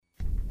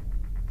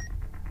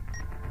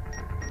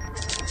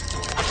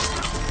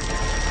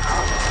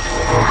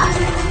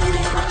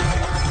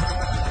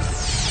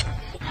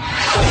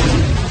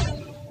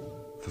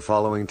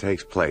following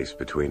takes place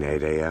between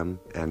 8 a.m.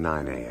 and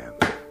 9 a.m.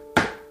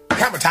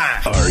 Hammer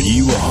time! Are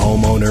you a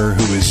homeowner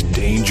who is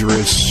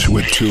dangerous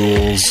with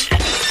tools?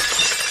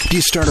 Do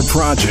you start a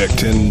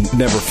project and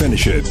never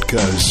finish it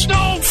because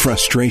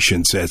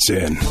frustration sets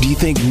in? Do you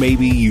think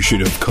maybe you should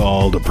have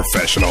called a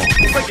professional?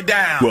 Break it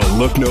down! Well,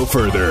 look no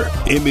further.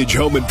 Image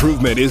Home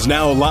Improvement is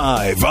now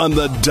live on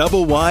the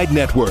Double Wide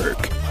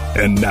Network.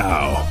 And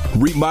now,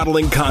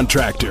 remodeling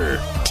contractor,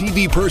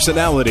 TV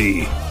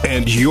personality,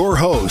 and your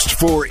host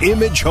for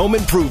Image Home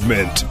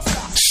Improvement,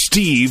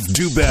 Steve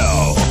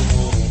Dubell.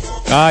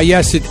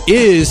 Yes, it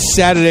is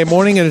Saturday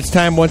morning, and it's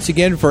time once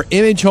again for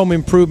Image Home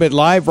Improvement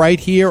Live right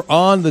here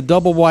on the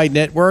Double Wide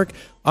Network.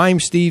 I'm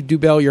Steve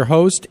Dubell, your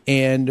host,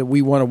 and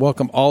we want to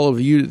welcome all of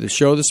you to the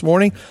show this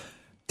morning.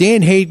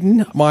 Dan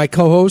Hayden, my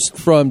co-host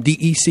from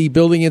DEC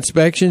Building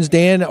Inspections.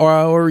 Dan,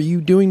 how are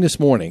you doing this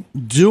morning?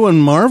 Doing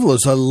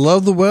marvelous. I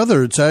love the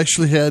weather. It's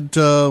actually had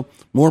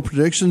more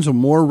predictions of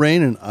more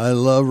rain, and I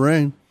love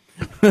rain.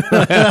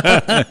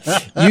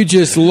 You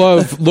just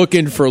love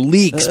looking for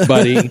leaks,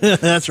 buddy.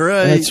 That's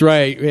right. That's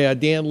right. Yeah,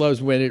 Dan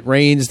loves when it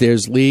rains,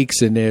 there's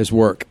leaks, and there's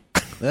work.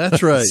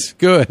 That's right. That's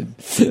good.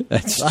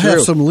 That's true. I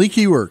have some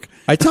leaky work.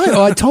 I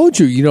told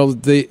you,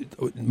 the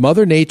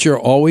Mother Nature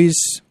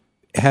always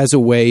has a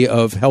way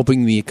of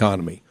helping the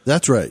economy.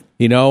 That's right.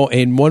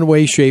 In one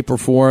way, shape, or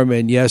form.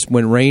 And yes,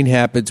 when rain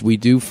happens, we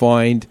do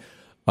find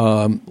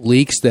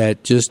leaks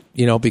that just,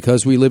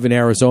 because we live in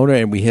Arizona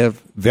and we have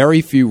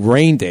very few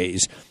rain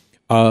days,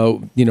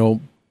 the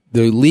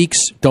leaks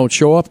don't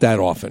show up that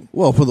often.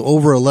 Well, for the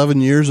over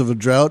 11 years of a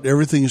drought,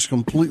 everything is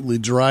completely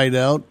dried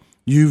out,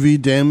 UV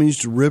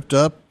damaged, ripped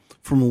up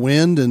from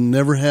wind, and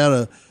never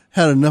had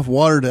enough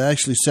water to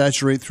actually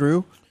saturate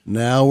through.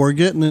 Now we're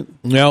getting it.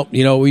 Well,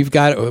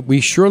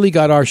 we surely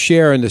got our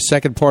share in the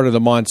second part of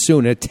the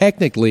monsoon. And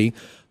technically,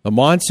 the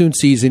monsoon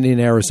season in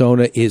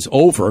Arizona is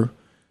over,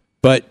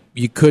 but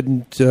you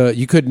couldn't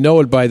know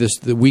it by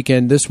the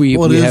weekend. This week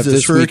what we is have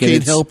this weekend.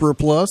 Hurricane Helper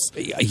Plus?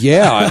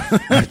 Yeah,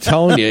 I'm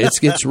telling you,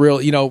 it's real.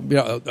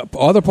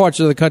 Other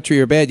parts of the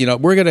country are bad.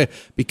 We're going to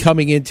be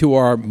coming into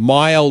our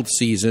mild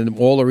season.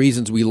 All the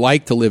reasons we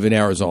like to live in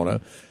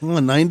Arizona.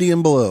 90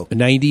 and below.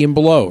 90 and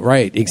below,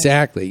 right?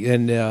 Exactly.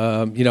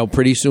 And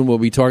pretty soon we'll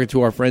be talking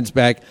to our friends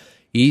back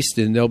east,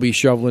 and they'll be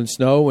shoveling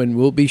snow, and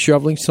we'll be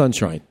shoveling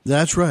sunshine.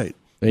 That's right.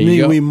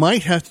 Go. We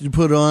might have to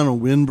put on a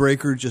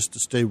windbreaker just to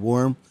stay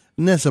warm.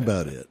 And that's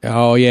about it.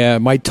 Oh, yeah.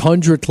 My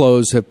Tundra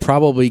clothes have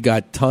probably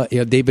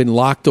they've been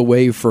locked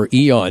away for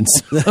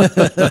eons.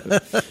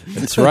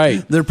 That's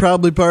right. They're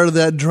probably part of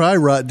that dry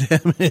rot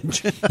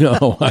damage.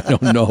 No, I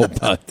don't know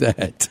about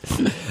that.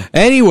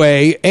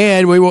 Anyway,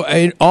 and we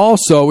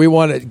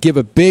want to give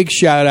a big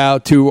shout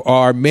out to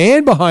our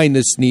man behind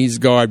the sneeze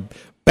guard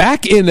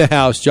back in the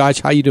house.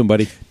 Josh, how you doing,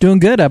 buddy? Doing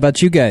good. How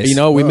about you guys?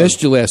 We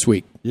missed you last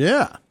week.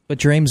 Yeah.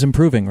 But your aim's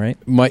improving, right?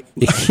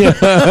 Yes,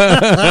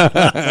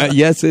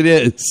 it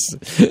is.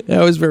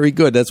 That was very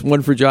good. That's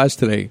one for Josh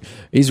today.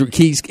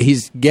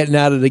 He's getting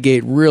out of the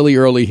gate really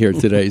early here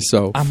today.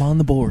 So I'm on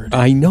the board.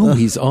 I know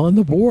he's on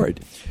the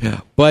board.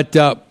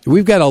 But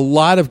we've got a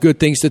lot of good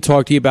things to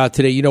talk to you about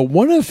today.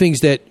 One of the things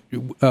that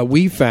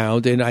we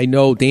found, and I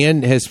know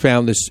Dan has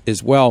found this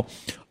as well,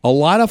 a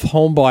lot of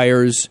home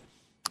buyers,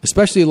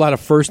 especially a lot of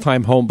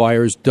first-time home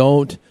buyers,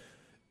 don't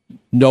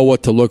know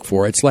what to look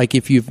for. It's like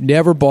if you've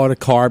never bought a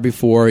car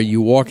before, you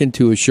walk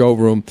into a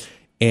showroom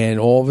and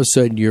all of a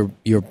sudden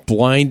you're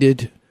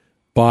blinded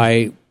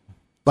by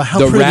how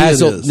the pretty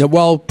razzle. it is.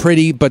 Well,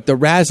 pretty, but the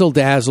razzle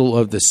dazzle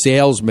of the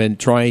salesman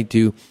trying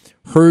to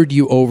herd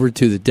you over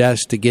to the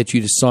desk to get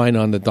you to sign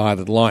on the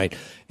dotted line.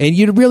 And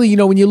you really,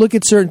 when you look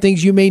at certain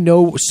things, you may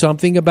know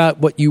something about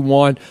what you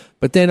want,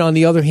 but then on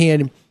the other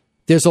hand,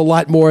 there's a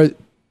lot more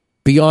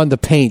beyond the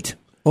paint.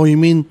 Oh, you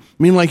mean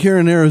like here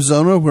in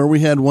Arizona where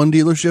we had one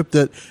dealership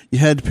that you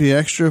had to pay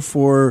extra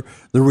for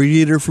the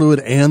radiator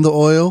fluid and the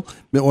oil,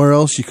 or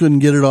else you couldn't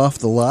get it off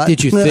the lot?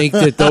 Did you think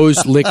that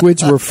those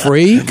liquids were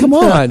free? Come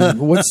on.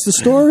 What's the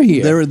story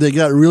here? They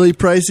got really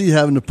pricey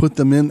having to put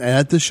them in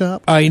at the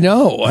shop. I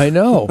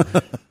know.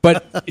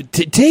 But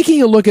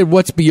taking a look at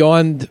what's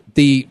beyond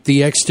the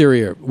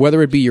exterior,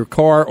 whether it be your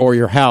car or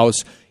your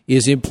house,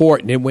 is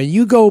important. And when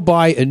you go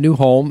buy a new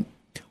home,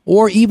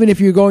 or even if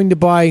you're going to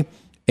buy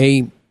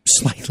a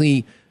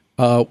slightly,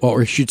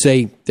 or I should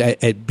say,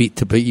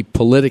 to be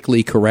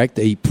politically correct,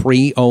 a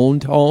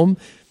pre-owned home,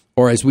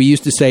 or as we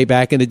used to say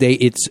back in the day,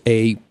 it's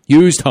a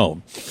used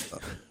home.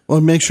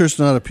 Well, make sure it's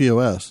not a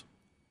POS.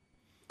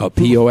 A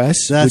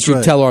POS? That's Would you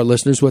right. tell our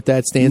listeners what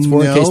that stands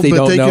for in case they don't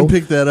know? No, but they can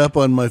pick that up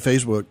on my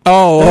Facebook.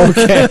 Oh,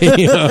 okay.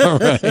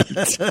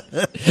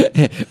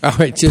 All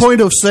right. Just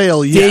point of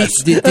sale, yes.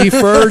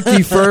 Defer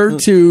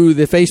to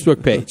the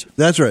Facebook page.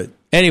 That's right.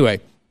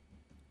 Anyway,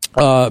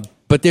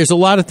 but there's a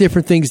lot of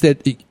different things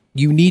that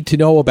you need to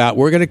know about.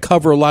 We're going to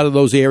cover a lot of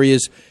those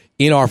areas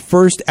in our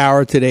first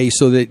hour today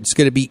so that it's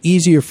going to be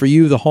easier for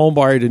you, the home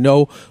buyer, to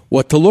know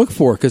what to look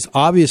for. Because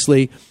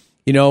obviously,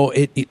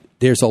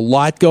 there's a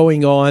lot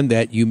going on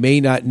that you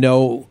may not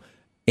know.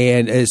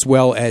 And as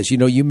well as,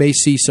 you may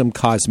see some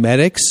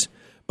cosmetics,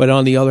 But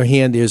on the other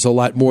hand, there's a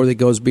lot more that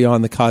goes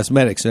beyond the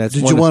cosmetics. And that's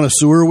Did you want a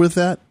sewer with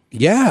that?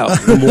 Yeah,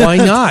 why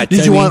not?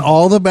 Did you want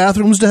all the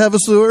bathrooms to have a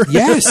sewer?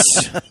 Yes.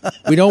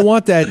 We don't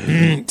want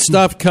that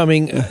stuff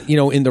coming,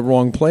 in the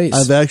wrong place.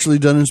 I've actually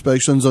done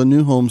inspections on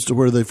new homes to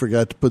where they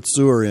forgot to put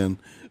sewer in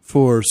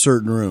for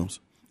certain rooms.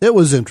 It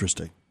was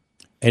interesting.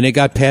 And it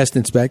got past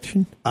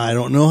inspection? I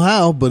don't know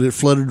how, but it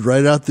flooded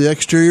right out the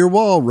exterior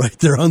wall right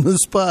there on the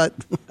spot.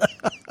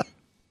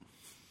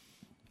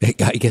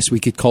 I guess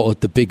we could call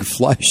it the big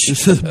flush.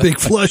 It's a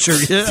big flusher,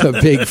 yeah. The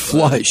big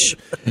flush.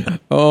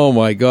 Oh,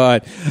 my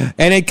God.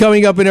 And then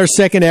coming up in our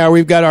second hour,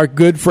 we've got our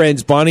good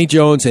friends Bonnie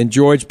Jones and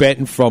George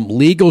Benton from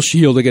Legal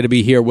Shield are going to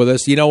be here with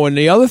us. And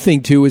the other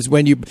thing, too, is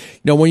when you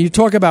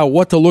talk about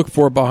what to look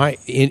for behind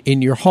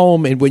in your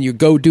home and when you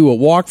go do a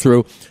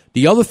walkthrough,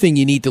 the other thing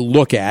you need to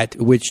look at,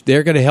 which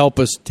they're going to help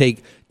us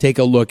take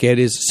a look at,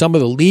 is some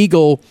of the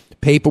legal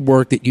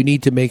paperwork that you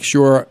need to make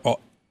sure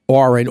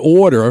are in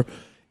order,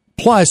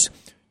 plus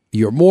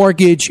your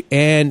mortgage,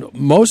 and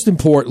most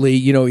importantly,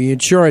 your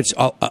insurance.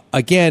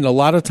 Again, a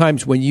lot of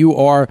times when you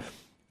are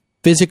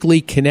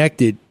physically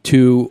connected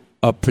to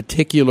a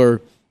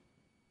particular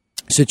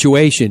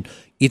situation,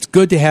 it's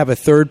good to have a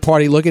third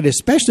party look at it,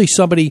 especially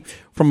somebody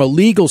from a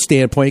legal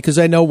standpoint. Because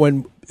I know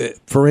when,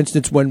 for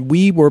instance, when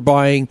we were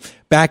buying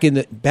back in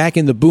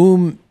the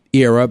boom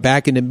era,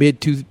 back in the mid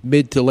to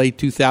late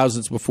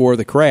 2000s before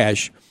the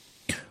crash,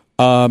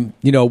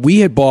 we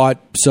had bought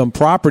some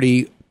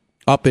property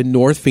up in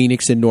North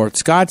Phoenix and North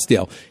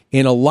Scottsdale.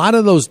 And a lot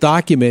of those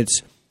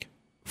documents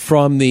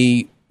from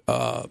the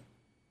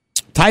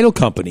title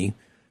company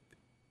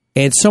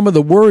and some of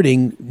the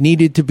wording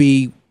needed to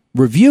be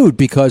reviewed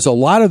because a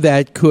lot of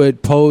that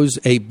could pose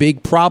a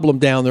big problem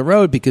down the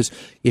road, because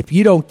if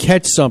you don't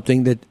catch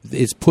something that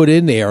is put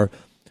in there,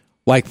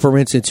 like, for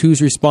instance,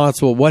 who's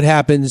responsible, what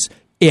happens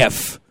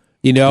if,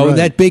 Right.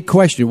 That big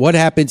question, what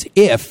happens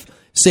if,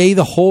 say,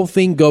 the whole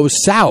thing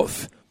goes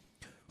south?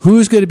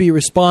 Who's going to be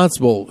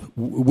responsible?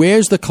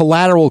 Where's the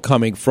collateral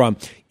coming from?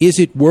 Is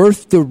it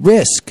worth the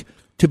risk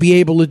to be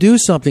able to do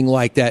something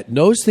like that? And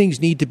those things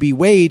need to be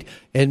weighed.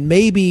 And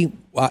maybe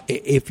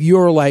if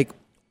you're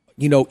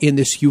in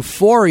this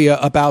euphoria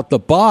about the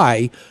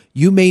buy,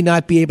 you may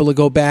not be able to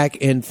go back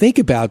and think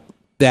about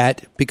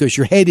that because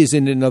your head is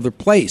in another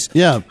place.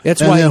 Yeah.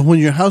 That's and why then when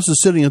your house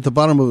is sitting at the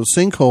bottom of a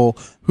sinkhole,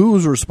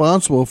 who's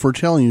responsible for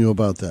telling you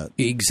about that?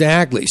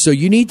 Exactly. So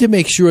you need to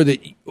make sure that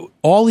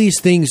all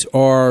these things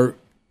are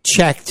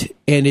checked,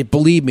 and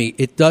believe me,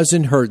 it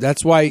doesn't hurt.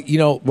 That's why,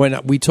 when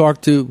we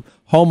talk to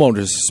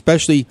homeowners,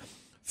 especially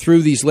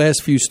through these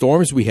last few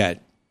storms we had,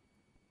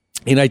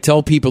 and I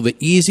tell people the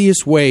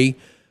easiest way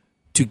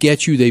to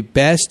get you the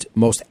best,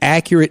 most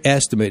accurate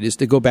estimate is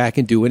to go back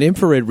and do an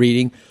infrared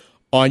reading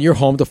on your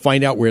home to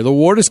find out where the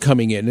water's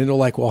coming in. And they're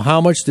like, well, how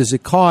much does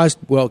it cost?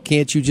 Well,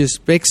 can't you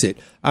just fix it?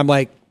 I'm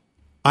like,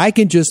 I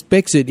can just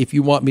fix it if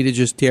you want me to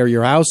just tear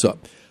your house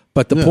up.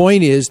 But the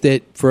point is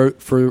that for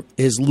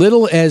as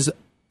little as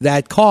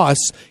that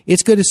costs,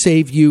 it's going to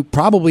save you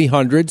probably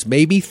hundreds,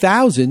 maybe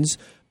thousands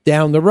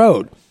down the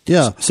road.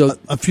 Yeah. So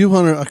a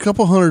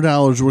couple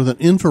 $100 worth of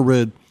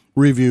infrared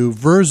review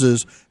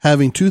versus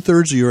having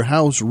 2/3 of your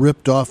house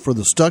ripped off for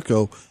the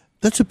stucco.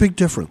 That's a big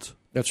difference.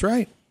 That's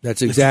right.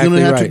 That's exactly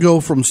You're going to have right. to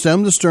go from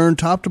stem to stern,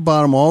 top to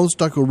bottom, all the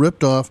stucco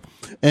ripped off,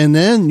 and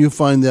then you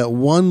find that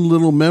one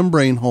little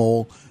membrane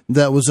hole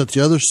that was at the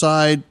other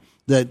side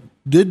that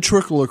did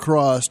trickle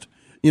across,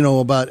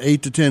 about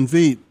 8 to 10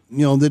 feet.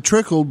 That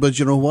trickled, but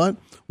you know what?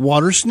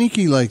 Water's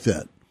sneaky like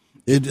that.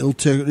 It'll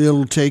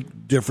take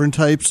different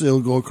types. It'll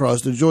go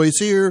across the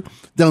joist here,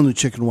 down the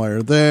chicken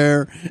wire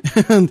there,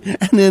 and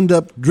end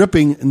up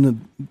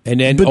dripping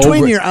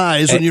between your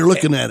eyes when you're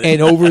looking at it.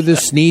 And over the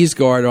sneeze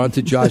guard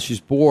onto Josh's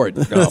board.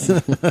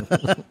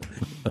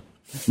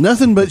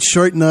 Nothing but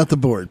shorting out the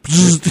board.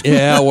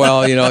 Yeah,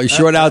 well,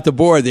 short out the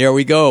board. There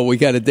we go. We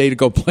got a day to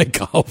go play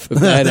golf. If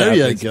that There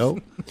you happens. go.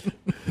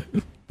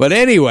 But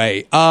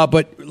anyway,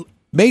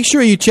 make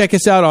sure you check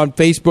us out on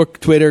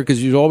Facebook, Twitter,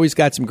 because you've always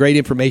got some great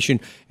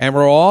information. And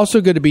we're also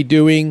going to be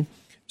doing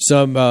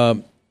some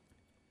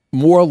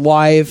more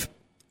live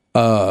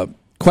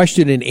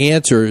question and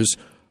answers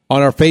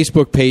on our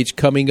Facebook page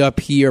coming up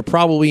here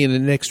probably in the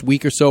next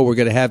week or so. We're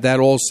going to have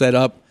that all set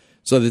up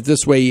so that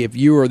this way, if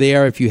you are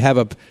there, if you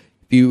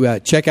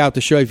check out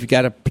the show, if you've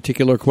got a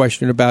particular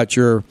question about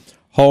your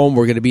home,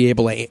 we're going to be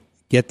able to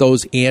get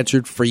those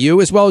answered for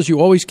you, as well as you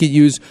always can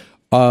use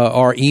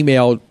our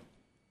email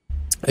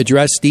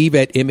address,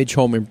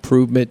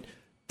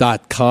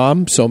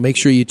 steve@imagehomeimprovement.com. So make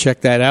sure you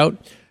check that out.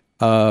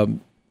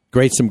 Some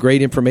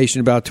great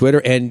information about Twitter.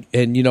 And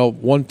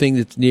one thing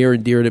that's near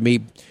and dear to me,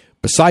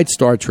 besides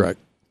Star Trek,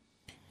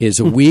 is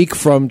a week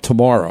from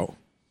tomorrow.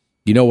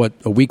 You know what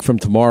a week from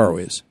tomorrow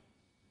is?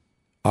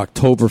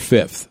 October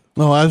 5th.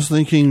 Oh, I was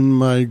thinking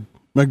my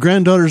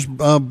granddaughter's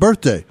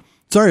birthday.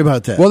 Sorry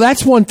about that. Well,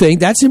 that's one thing.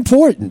 That's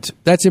important.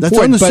 That's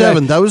important. That's on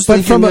the 7th. I was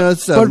thinking the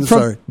 7th.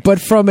 Sorry. But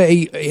from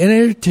an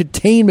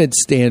entertainment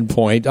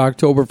standpoint,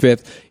 October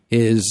 5th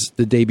is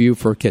the debut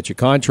for Catch a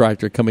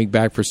Contractor coming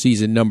back for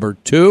season number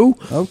 2.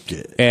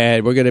 Okay.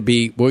 And we're going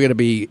to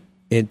be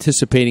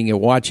anticipating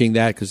and watching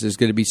that because there's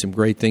going to be some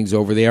great things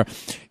over there.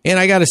 And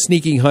I got a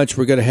sneaking hunch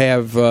we're going to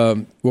have,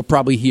 we'll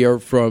probably hear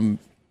from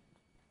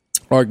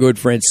our good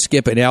friends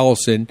Skip and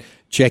Allison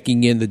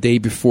checking in the day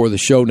before the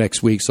show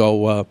next week.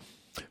 So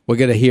we're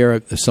going to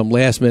hear some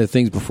last minute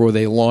things before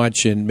they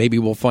launch, and maybe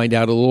we'll find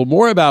out a little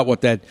more about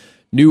what that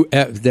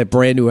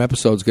brand new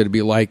episode is going to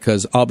be like,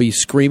 because I'll be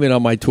screaming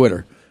on my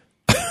Twitter.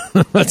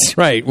 That's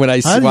right. When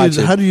I watch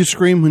it. How do you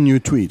scream when you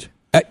tweet?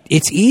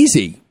 It's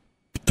easy.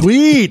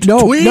 Tweet.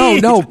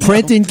 No.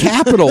 Print in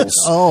capitals.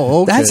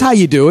 Oh, okay. That's how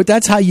you do it.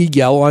 That's how you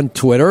yell on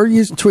Twitter.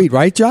 You tweet,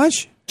 right,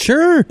 Josh?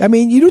 Sure. I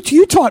mean,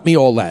 you taught me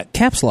all that.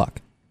 Caps lock.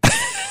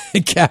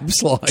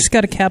 Caps lock. Just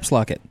got to caps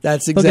lock it.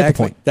 That's They'll get the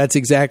exactly. point. That's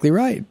exactly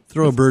right.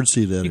 Throw a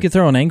birdseed at You it. could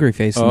throw an angry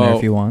face in there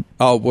if you want.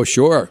 Oh, well,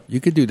 sure.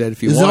 You could do that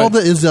if you Is want.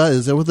 is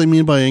that what they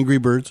mean by Angry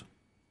Birds?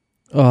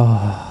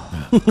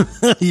 Oh.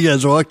 You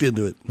guys walked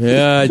into it.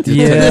 Yeah, I did.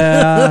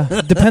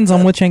 Yeah. Depends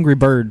on which Angry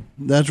Bird.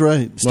 That's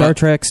right. Star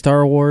Trek,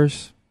 Star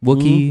Wars,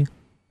 Wookiee,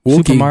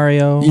 Super Wookiee.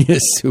 Mario.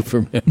 Yes,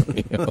 Super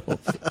Mario. All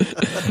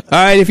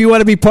right, if you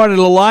want to be part of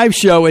the live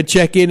show and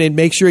check in and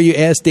make sure you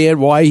ask Dan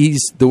why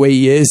he's the way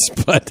he is,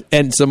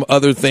 and some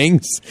other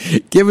things,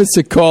 give us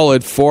a call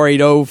at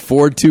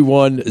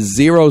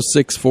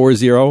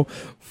 480-421-0640,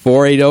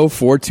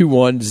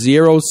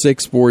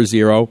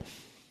 480-421-0640.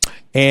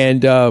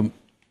 And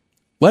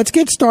let's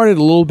get started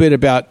a little bit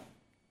about,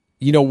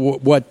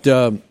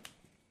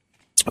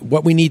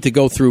 what we need to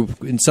go through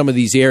in some of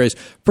these areas.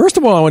 First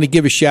of all, I want to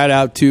give a shout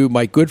out to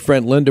my good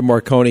friend Linda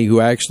Marconi, who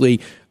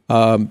actually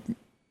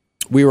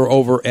we were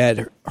over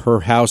at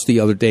her house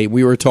the other day.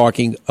 We were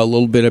talking a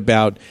little bit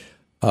about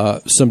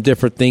some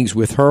different things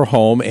with her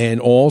home, and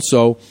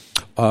also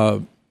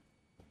one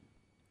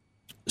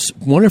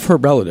of her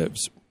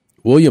relatives,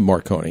 William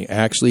Marconi,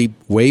 actually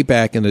way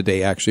back in the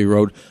day, actually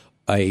wrote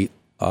a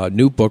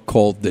new book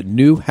called The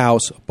New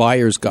House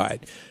Buyer's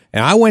Guide.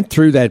 And I went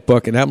through that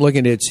book, and I'm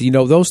looking at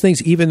those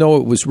things, even though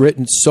it was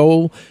written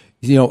so,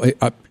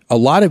 a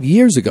lot of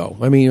years ago.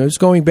 I mean, it was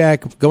going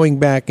back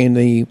in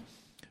the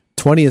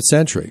 20th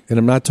century. And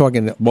I'm not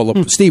talking,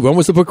 Steve, when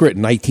was the book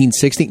written?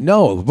 1960?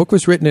 No, the book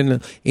was written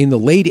in the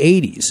late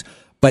 80s.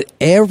 But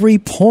every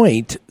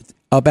point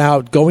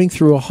about going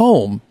through a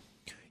home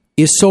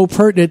is so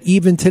pertinent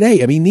even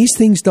today. I mean, these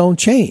things don't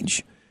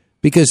change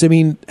because,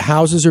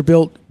 houses are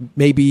built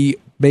maybe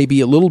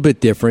a little bit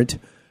different,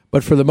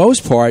 but for the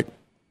most part,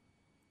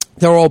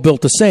 they're all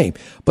built the same.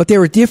 But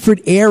there are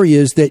different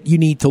areas that you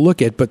need to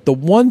look at. But the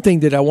one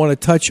thing that I want to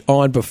touch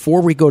on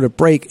before we go to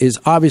break is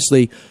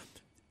obviously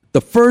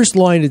the first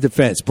line of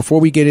defense, before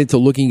we get into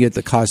looking at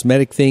the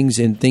cosmetic things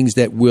and things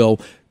that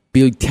will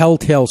be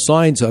telltale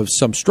signs of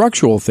some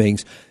structural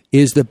things,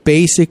 is the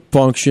basic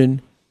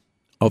function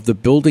of the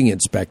building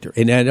inspector.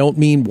 And I don't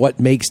mean what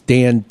makes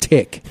Dan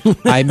tick.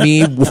 I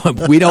mean,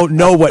 we don't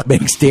know what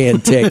makes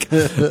Dan tick.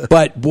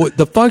 But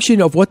the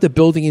function of what the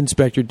building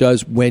inspector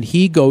does when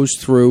he goes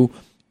through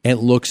and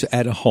looks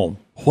at a home.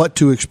 What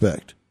to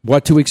expect.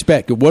 What to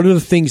expect. What are the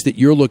things that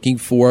you're looking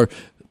for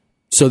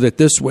so that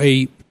this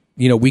way,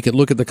 we can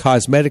look at the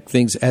cosmetic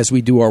things as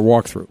we do our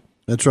walkthrough.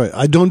 That's right.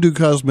 I don't do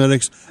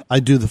cosmetics. I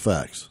do the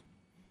facts.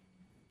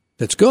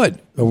 That's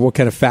good. What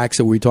kind of facts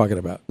are we talking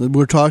about?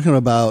 We're talking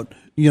about,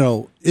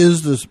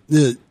 is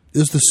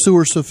the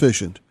sewer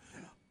sufficient?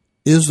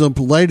 Is the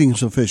lighting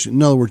sufficient?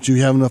 In other words, do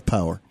you have enough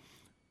power?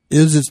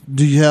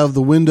 Do you have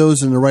the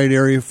windows in the right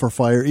area for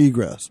fire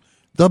egress?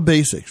 The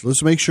basics.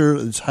 Let's make sure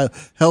it's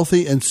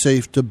healthy and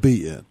safe to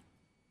be in.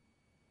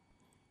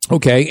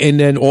 Okay, and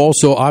then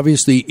also,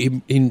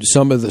 obviously, in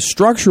some of the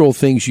structural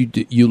things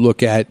you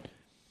look at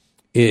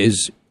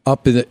is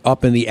up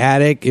in the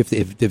attic. If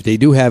they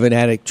do have an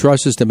attic,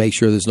 trusses to make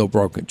sure there's no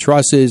broken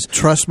trusses.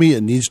 Trust me, it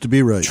needs to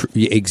be right.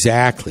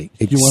 Exactly.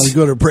 You want to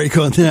go to break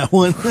on that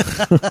one?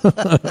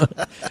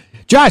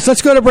 Josh,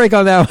 let's go to break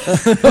on that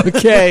one.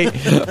 Okay.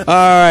 All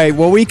right.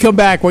 When we come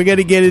back, we're going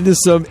to get into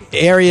some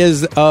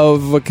areas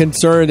of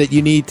concern that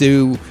you need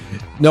to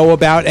know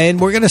about, and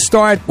we're going to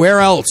start where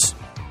else?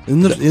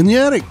 In the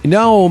attic.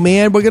 No,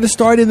 man, we're going to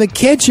start in the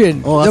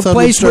kitchen. Oh, I the thought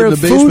place we'd start where in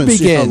the food basement,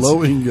 see how begins. low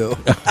we can go.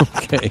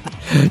 Okay.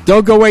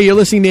 Don't go away. You're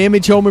listening to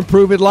Image Home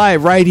Improvement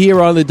Live right here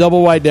on the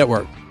Double Wide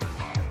Network.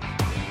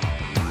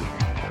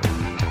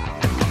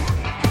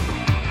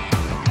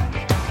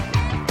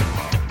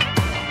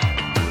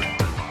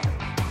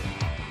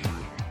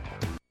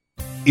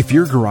 If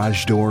your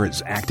garage door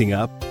is acting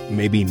up,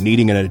 maybe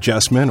needing an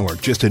adjustment or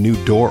just a new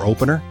door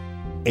opener,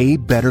 A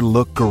Better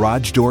Look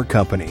Garage Door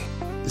Company.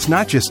 It's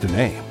not just a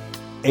name.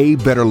 A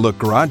Better Look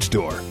Garage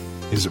Door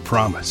is a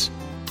promise.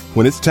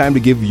 When it's time to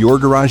give your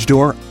garage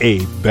door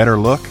a better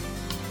look,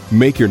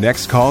 make your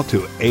next call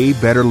to A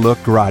Better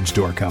Look Garage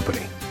Door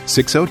Company,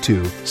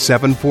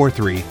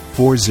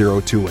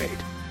 602-743-4028.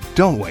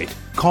 Don't wait.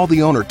 Call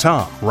the owner,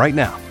 Tom, right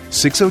now,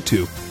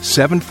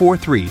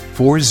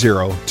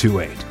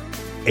 602-743-4028.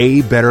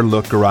 A Better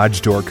Look Garage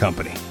Door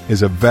Company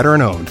is a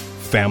veteran-owned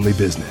family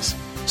business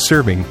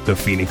serving the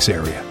Phoenix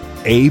area.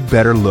 A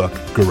Better Look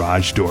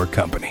Garage Door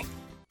Company.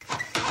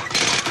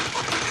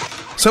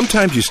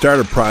 Sometimes you start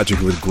a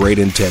project with great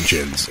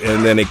intentions,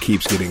 and then it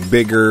keeps getting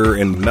bigger,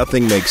 and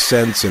nothing makes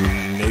sense,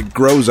 and it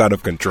grows out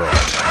of control.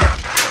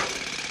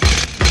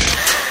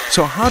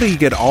 So how do you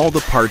get all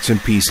the parts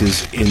and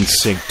pieces in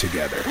sync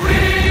together?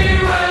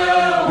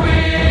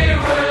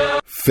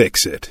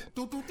 Fix it.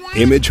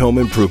 Image Home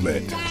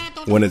Improvement.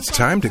 When it's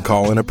time to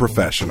call in a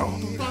professional,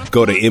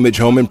 go to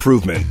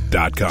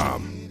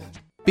imagehomeimprovement.com.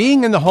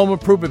 Being in the home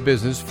improvement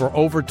business for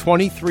over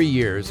 23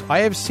 years, I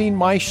have seen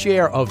my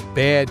share of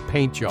bad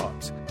paint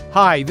jobs.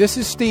 Hi, this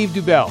is Steve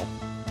Dubell.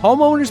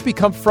 Homeowners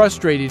become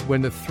frustrated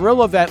when the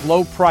thrill of that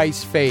low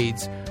price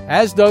fades,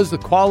 as does the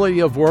quality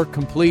of work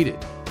completed.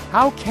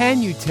 How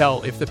can you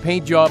tell if the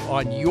paint job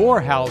on your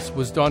house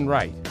was done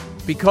right?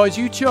 Because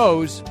you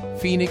chose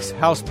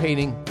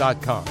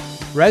PhoenixHousePainting.com.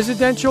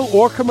 Residential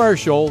or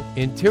commercial,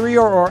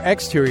 interior or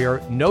exterior,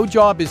 no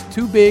job is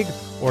too big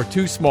or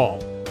too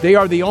small. They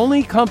are the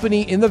only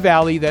company in the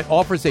Valley that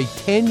offers a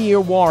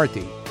 10-year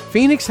warranty.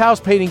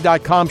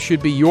 PhoenixHousePainting.com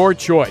should be your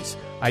choice.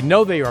 I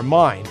know they are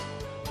mine.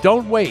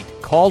 Don't wait.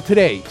 Call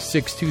today,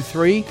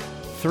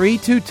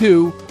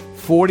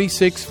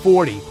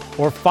 623-322-4640,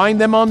 or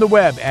find them on the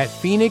web at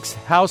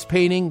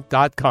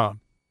PhoenixHousePainting.com.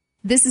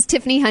 This is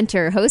Tiffany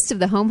Hunter, host of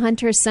the Home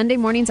Hunter Sunday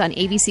mornings on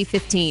ABC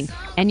 15,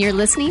 and you're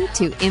listening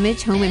to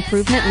Image Home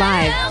Improvement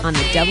Live on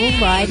the Double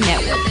Wide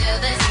Network.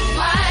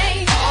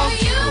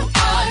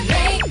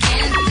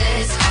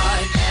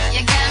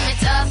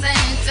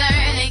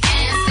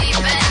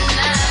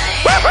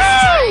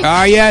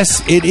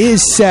 Yes, it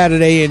is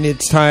Saturday, and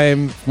it's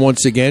time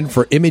once again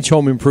for Image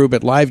Home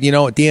Improvement Live. You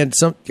know, Dan,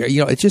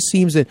 it just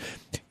seems that,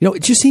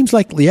 it just seems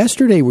like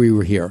yesterday we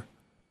were here.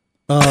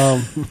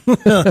 Well,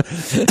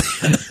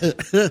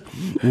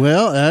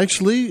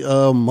 actually,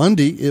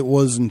 Monday, it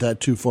wasn't that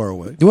too far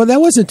away. Well, that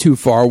wasn't too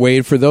far away.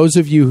 And for those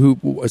of you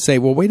who say,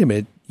 well, wait a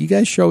minute, you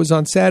guys' show is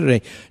on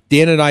Saturday.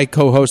 Dan and I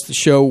co-host the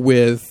show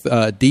with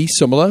Dee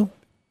Sumala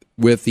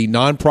with the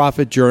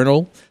Nonprofit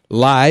Journal,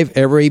 live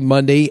every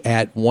Monday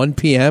at 1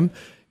 p.m.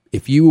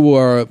 If you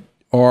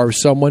are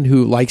someone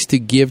who likes to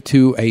give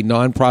to a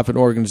nonprofit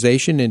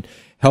organization and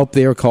help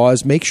their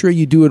cause, make sure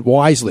you do it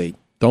wisely.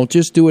 Don't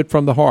just do it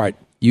from the heart.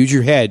 Use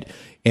your head.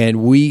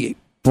 And we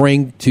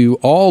bring to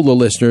all the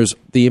listeners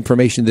the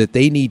information that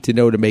they need to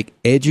know to make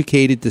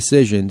educated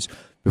decisions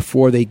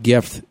before they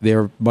gift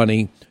their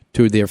money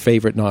to their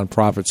favorite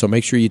nonprofit. So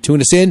make sure you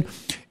tune us in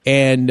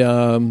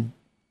and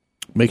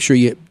make sure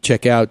you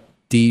check out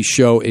Dee's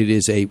show. It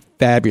is a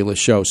fabulous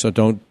show, so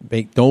don't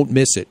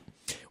miss it.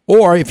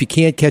 Or if you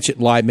can't catch it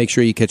live, make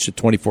sure you catch it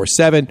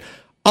 24/7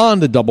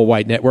 on the Double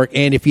Wide Network.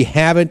 And if you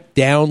haven't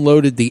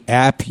downloaded the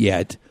app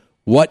yet,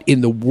 what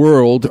in the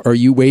world are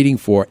you waiting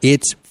for?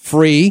 It's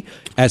free,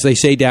 as they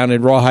say down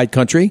in Rawhide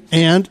Country.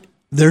 And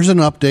there's an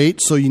update,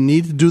 so you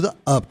need to do the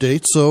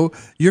update so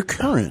you're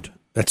current.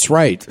 That's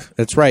right.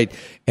 That's right.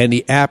 And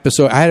the app is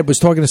I was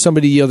talking to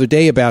somebody the other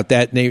day about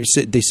that, and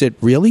they said,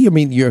 really? I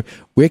mean,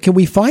 where can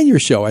we find your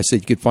show? I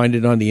said, you could find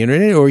it on the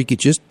internet, or you could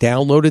just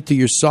download it to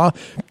your cell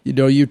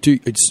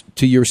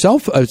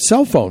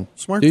phone,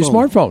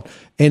 smartphone.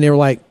 And they're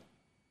like,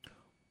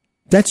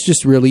 that's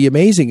just really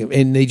amazing.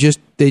 And I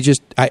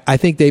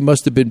think they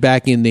must have been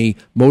back in the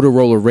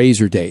Motorola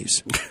Razr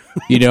days.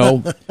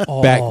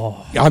 Back.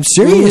 I'm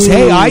serious.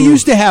 Hey, I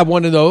used to have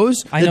one of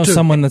those. I know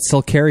someone that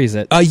still carries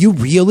it. You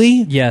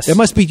really? Yes. It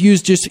must be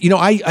used just,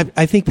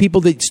 I think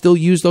people that still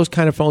use those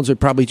kind of phones are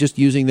probably just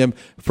using them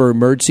for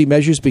emergency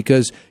measures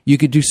because you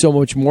could do so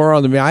much more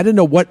on them. I don't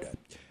know what,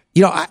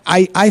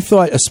 I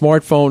thought a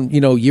smartphone,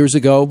 years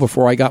ago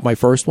before I got my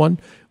first one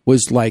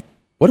was like,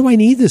 what do I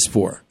need this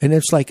for? And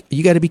it's like,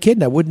 you got to be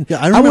kidding. I wouldn't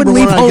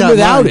leave home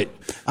without it.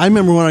 I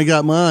remember when I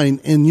got mine,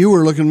 and you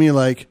were looking at me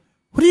like,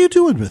 what are you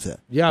doing with it?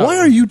 Yeah. Why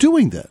are you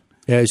doing that?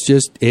 Yeah,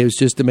 it was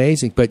just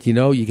amazing. But, you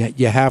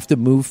have to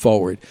move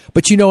forward.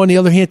 But, on the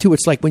other hand, too,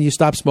 it's like when you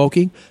stop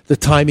smoking, the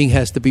timing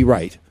has to be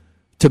right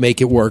to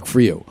make it work for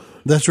you.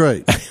 That's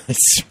right.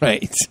 That's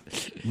right.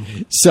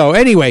 So,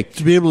 anyway.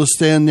 To be able to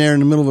stand there in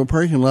the middle of a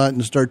parking lot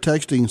and start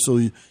texting so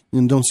you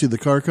don't see the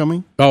car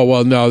coming? Oh,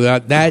 well, no,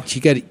 that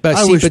you got to.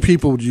 I wish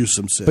people would use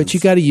some sense. But you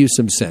got to use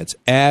some sense.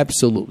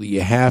 Absolutely.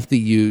 You have to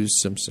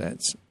use some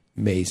sense.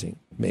 Amazing.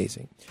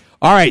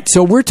 All right,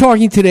 so we're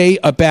talking today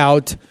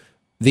about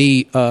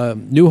the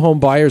new home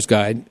buyer's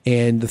guide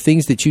and the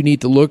things that you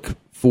need to look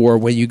for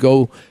when you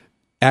go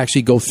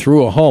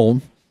through a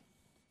home.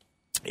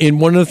 And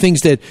one of the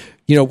things that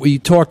we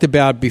talked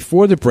about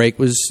before the break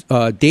was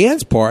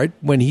Dan's part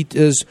when he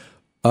does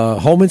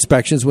home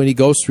inspections, when he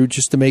goes through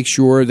just to make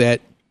sure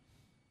that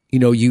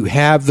you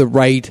have the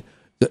right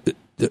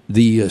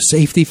the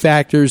safety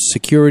factors,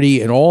 security,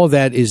 and all of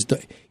that is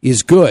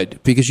good,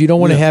 because you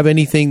don't want to have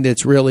anything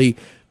that's really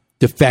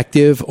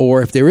defective,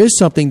 or if there is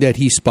something that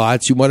he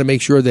spots, you want to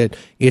make sure that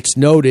it's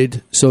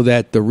noted so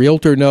that the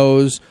realtor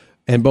knows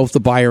and both the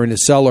buyer and the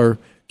seller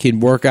can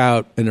work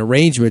out an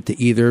arrangement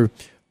to either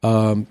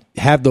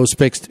have those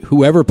fixed,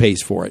 whoever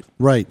pays for it.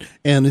 Right.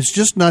 And it's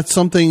just not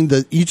something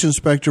that each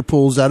inspector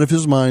pulls out of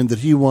his mind that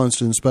he wants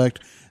to inspect.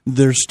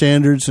 There's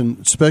standards, and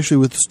especially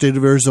with the state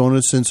of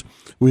Arizona, since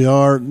we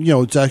are,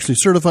 it's actually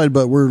certified,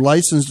 but we're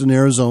licensed in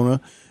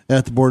Arizona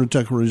at the Board of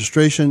Technical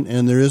Registration,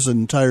 and there is an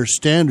entire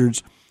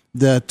standards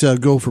that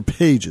go for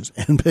pages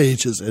and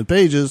pages and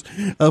pages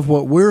of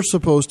what we're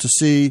supposed to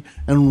see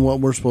and what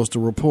we're supposed to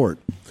report.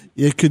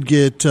 It could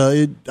get,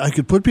 I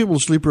could put people to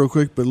sleep real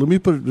quick, but let me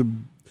put it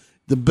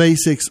the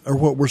basics are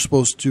what we're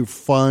supposed to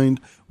find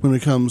when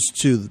it comes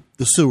to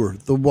the sewer,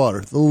 the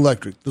water, the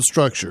electric, the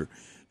structure,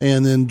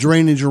 and then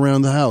drainage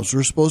around the house.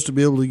 We're supposed to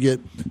be able to get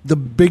the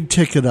big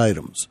ticket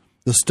items,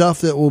 the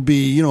stuff that will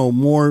be,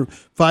 more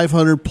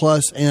 500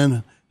 plus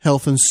and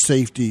health and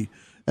safety.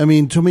 I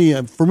mean, for me,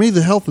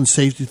 the health and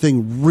safety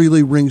thing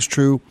really rings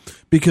true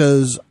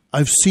because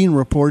I've seen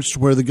reports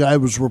where the guy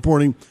was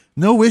reporting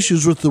no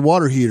issues with the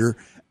water heater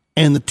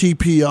and the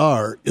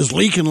TPR is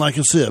leaking like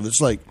a sieve.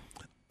 It's like,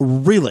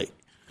 really?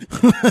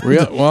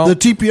 Well, the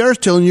TPR is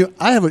telling you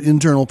I have an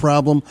internal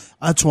problem.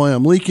 That's why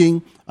I'm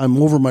leaking.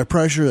 I'm over my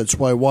pressure. That's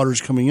why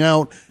water's coming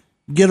out.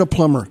 Get a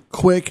plumber.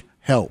 Quick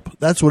help.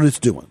 That's what it's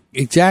doing.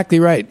 Exactly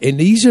right. And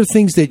these are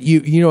things that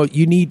you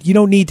need. You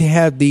don't need to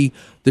have the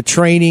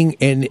training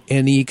and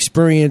the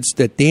experience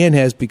that Dan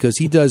has because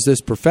he does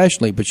this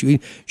professionally. But you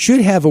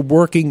should have a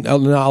working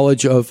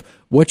knowledge of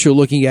what you're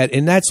looking at.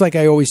 And that's like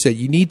I always said,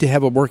 you need to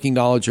have a working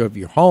knowledge of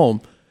your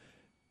home.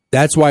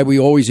 That's why we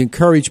always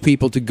encourage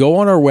people to go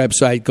on our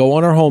website, go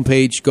on our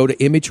homepage, go to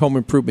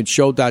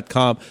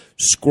imagehomeimprovement.show.com,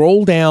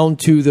 scroll down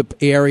to the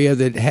area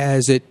that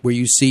has it where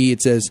you see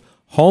it says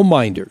Home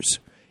Minders,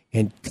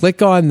 and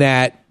click on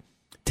that.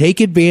 Take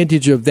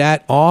advantage of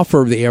that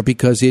offer there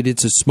because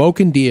it's a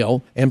smoking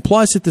deal. And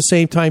plus, at the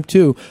same time,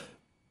 too,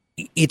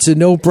 it's a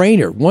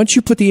no-brainer. Once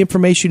you put the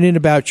information in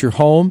about your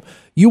home,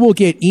 you will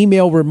get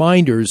email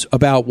reminders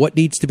about what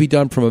needs to be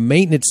done from a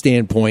maintenance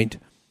standpoint,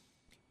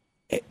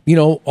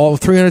 all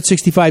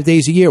 365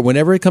 days a year.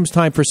 Whenever it comes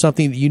time for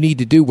something that you need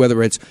to do,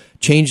 whether it's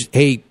change,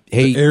 the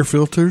air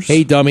filters.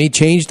 Hey, dummy,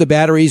 change the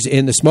batteries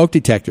in the smoke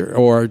detector,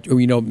 or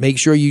make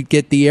sure you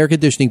get the air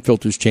conditioning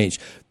filters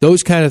changed.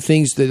 Those kind of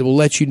things that will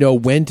let you know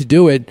when to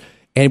do it,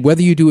 and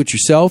whether you do it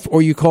yourself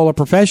or you call a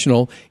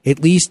professional, at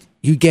least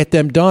you get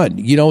them done.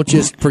 You don't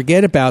just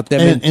forget about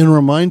them. And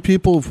remind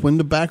people of when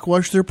to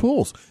backwash their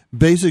pools.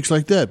 Basics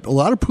like that. A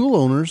lot of pool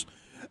owners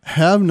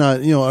have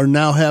not, are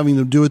now having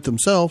to do it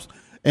themselves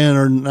and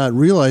are not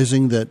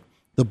realizing that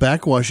the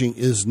backwashing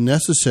is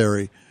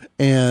necessary,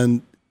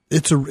 and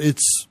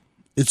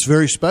it's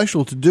very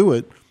special to do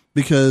it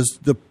because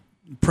the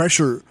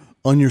pressure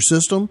on your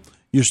system,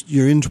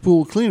 your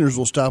in-pool cleaners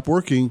will stop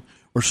working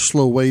or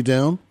slow way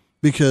down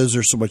because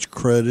there's so much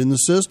crud in the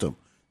system.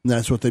 And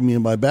that's what they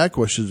mean by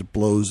backwash, is it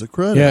blows the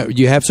crud out.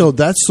 You have so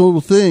that's little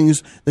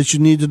things that you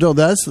need to know.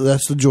 That's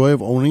the joy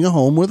of owning a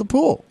home with a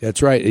pool.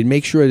 That's right. And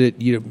make sure that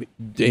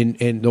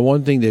and the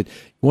one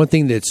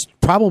thing that's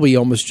probably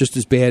almost just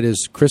as bad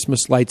as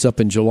Christmas lights up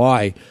in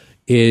July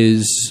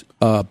is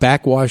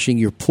backwashing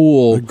your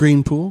pool. A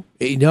green pool?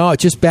 No,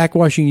 just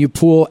backwashing your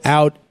pool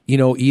out,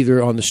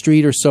 either on the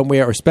street or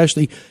somewhere, or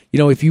especially,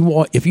 if you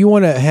want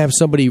to have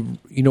somebody,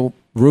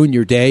 ruin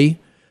your day,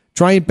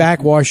 try and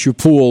backwash your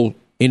pool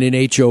in an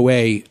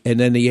HOA, and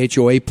then the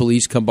HOA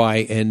police come by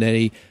and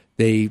then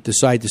they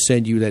decide to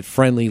send you that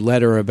friendly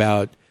letter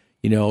about,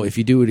 if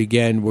you do it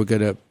again, we're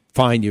going to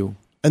fine you.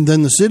 And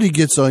then the city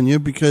gets on you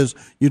because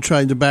you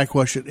tried to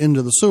backwash it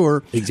into the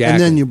sewer. Exactly. And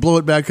then you blow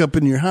it back up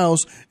in your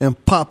house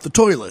and pop the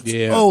toilets.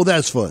 Yeah. Oh,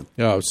 that's fun.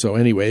 Oh, so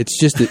anyway,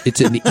 it's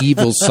an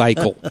evil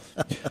cycle.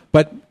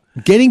 But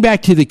getting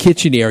back to the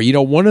kitchen area,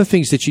 one of the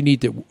things that you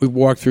need to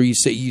walk through,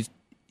 you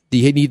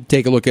need to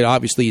take a look at,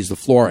 obviously, is the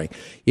flooring.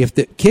 If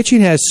the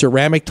kitchen has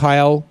ceramic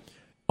tile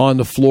on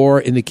the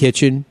floor in the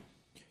kitchen,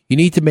 you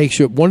need to make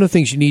sure, one of the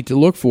things you need to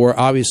look for,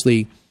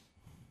 obviously,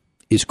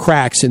 is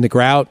cracks in the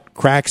grout,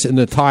 cracks in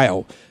the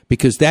tile,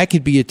 because that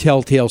could be a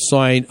telltale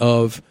sign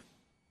of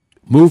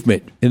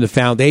movement in the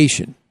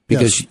foundation.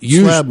 Because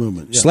slab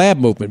movement. Yeah. Slab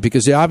movement,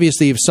 because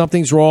obviously if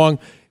something's wrong,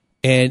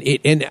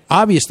 and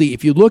obviously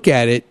if you look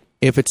at it,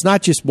 if it's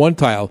not just one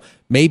tile,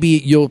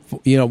 maybe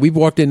we've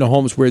walked into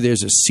homes where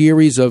there's a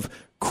series of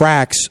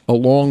cracks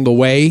along the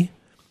way,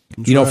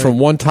 from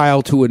one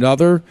tile to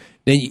another.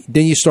 Then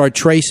you start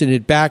tracing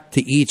it back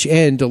to each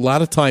end. A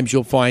lot of times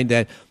you'll find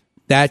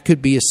that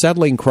could be a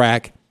settling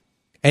crack,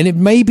 and it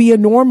may be a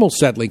normal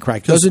settling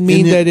crack. Doesn't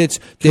mean that it's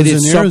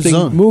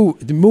something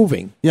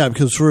moving. Yeah,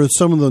 because for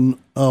some of the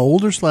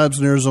older slabs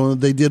in Arizona,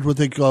 they did what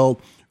they call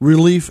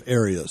relief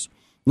areas.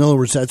 In other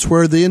words, that's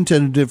where they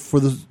intended it for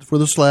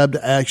the slab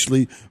to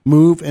actually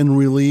move and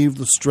relieve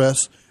the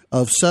stress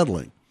of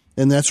settling.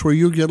 And that's where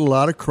you'll get a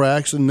lot of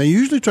cracks. And they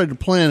usually try to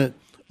plan it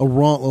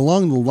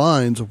along the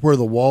lines of where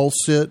the walls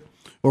sit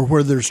or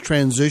where there's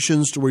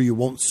transitions to where you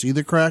won't see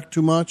the crack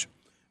too much.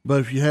 But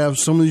if you have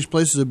some of these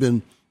places that have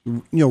been,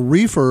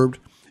 refurbed,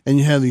 and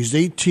you have these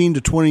 18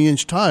 to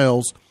 20-inch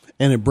tiles,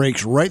 and it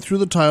breaks right through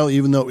the tile,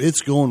 even though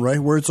it's going right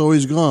where it's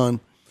always gone,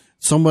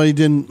 somebody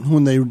didn't,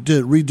 when they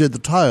redid the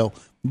tile,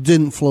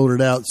 didn't float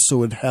it out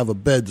so it'd have a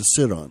bed to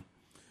sit on.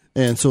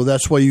 And so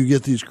that's why you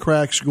get these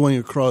cracks going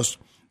across,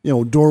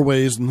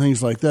 doorways and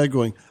things like that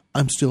going,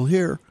 I'm still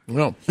here.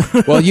 No.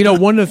 Well,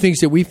 one of the things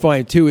that we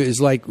find, too, is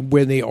like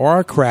when there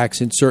are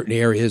cracks in certain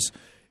areas,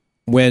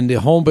 when the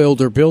home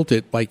builder built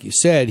it, like you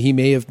said, he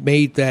may have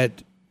made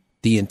that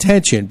the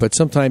intention, but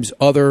sometimes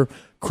other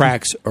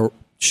cracks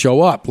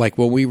show up, like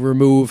when we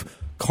remove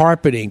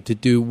carpeting to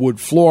do wood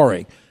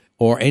flooring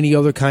or any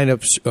other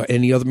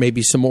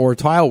maybe some more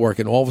tile work,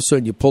 and all of a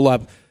sudden you pull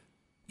up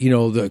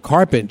the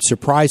carpet,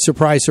 surprise,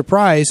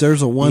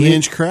 there's a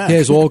 1-inch crack.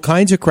 There's all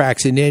kinds of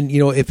cracks. And then,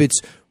 if it's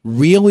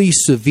really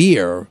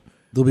severe,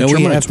 there'll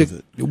be termites with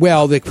it.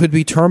 Well, there could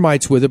be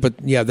termites with it, but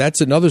yeah,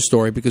 that's another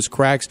story, because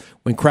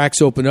when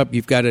cracks open up,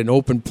 you've got an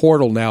open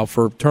portal now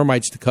for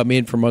termites to come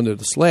in from under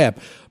the slab.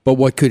 But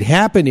what could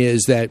happen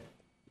is that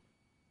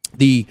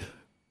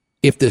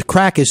if the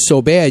crack is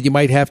so bad, you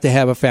might have to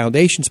have a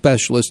foundation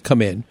specialist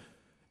come in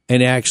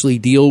and actually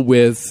deal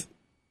with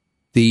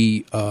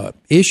the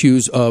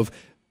issues of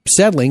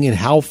settling and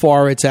how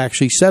far it's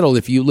actually settled.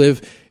 If you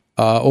live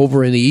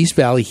over in the East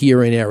Valley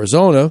here in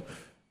Arizona,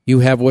 you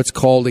have what's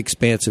called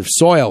expansive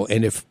soil.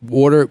 And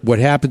what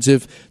happens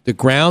if the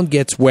ground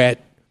gets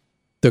wet,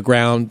 the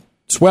ground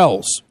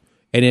swells.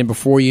 And then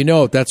before you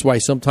know it, that's why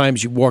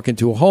sometimes you walk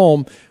into a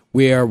home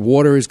where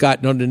water has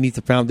gotten underneath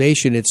the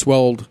foundation, it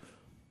swelled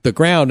the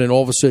ground, and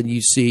all of a sudden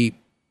you see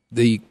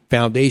the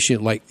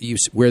foundation,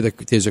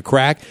 there's a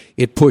crack,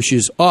 it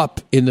pushes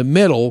up in the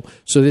middle,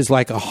 so there's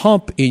like a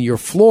hump in your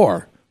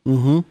floor.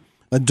 Mm-hmm.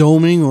 A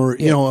doming or,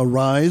 a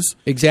rise.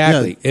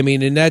 Exactly. Yeah. I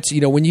mean, and that's,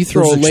 when you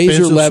throw a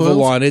laser level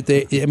soils on it,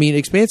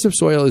 expansive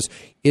soil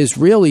is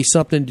really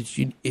something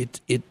that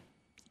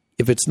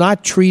if it's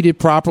not treated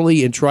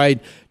properly and tried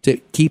to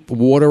keep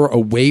water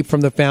away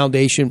from the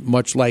foundation,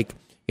 much like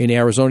in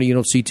Arizona, you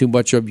don't see too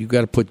much of. You've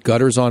got to put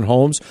gutters on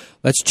homes.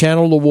 Let's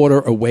channel the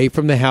water away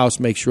from the house.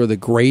 Make sure the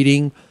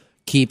grading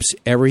keeps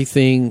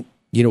everything,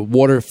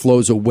 water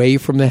flows away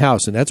from the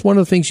house. And that's one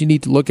of the things you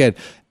need to look at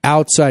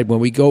outside when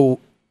we go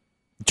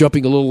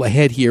jumping a little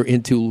ahead here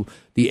into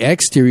the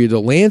exterior,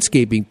 the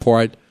landscaping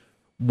part.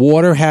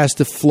 Water has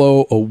to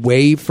flow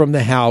away from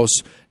the house,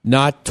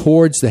 not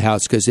towards the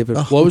house, because if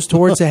it flows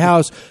towards the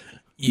house,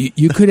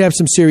 you could have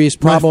some serious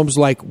problems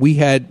like we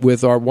had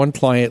with our one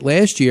client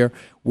last year,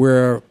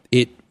 where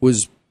it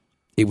was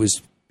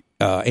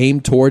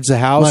aimed towards the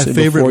house. My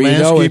favorite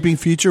landscaping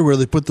feature, where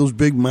they put those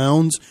big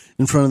mounds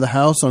in front of the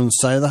house on the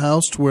side of the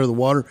house, to where the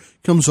water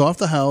comes off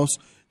the house,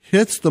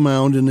 hits the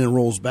mound, and then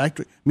rolls back.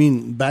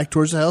 Back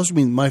towards the house.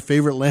 My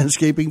favorite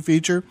landscaping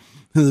feature,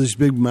 these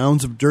big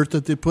mounds of dirt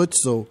that they put,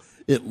 so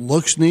it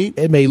looks neat.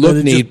 It may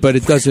look neat, but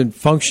it doesn't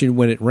function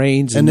when it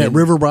rains. And that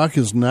river rock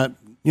is not,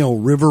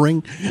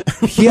 rivering.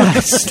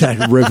 Yes,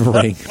 not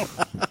rivering.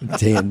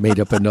 Dan made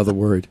up another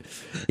word.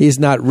 He's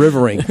not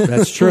rivering.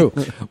 That's true.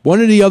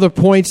 One of the other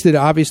points that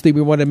obviously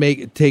we want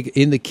to take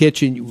in the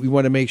kitchen, we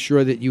want to make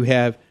sure that you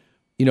have,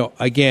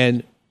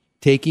 again,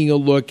 taking a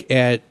look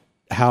at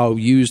how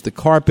used the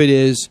carpet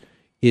is.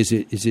 Is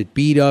it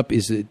beat up?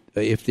 Is it,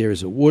 if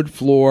there's a wood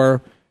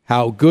floor,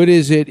 how good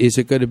is it? Is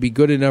it going to be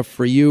good enough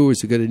for you?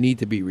 Is it going to need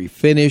to be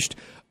refinished?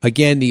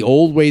 Again, the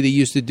old way they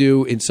used to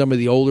do in some of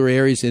the older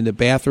areas in the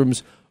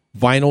bathrooms,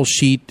 vinyl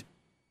sheet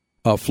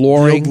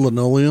flooring. The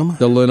linoleum.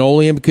 The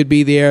linoleum could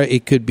be there.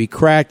 It could be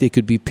cracked. It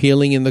could be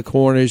peeling in the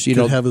corners. Could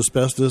have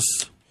asbestos.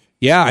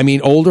 Yeah,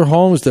 older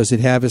homes, does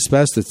it have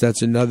asbestos?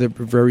 That's another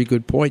very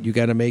good point. You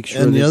got to make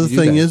sure. And the other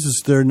thing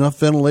is there enough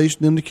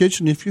ventilation in the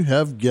kitchen if you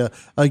have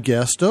a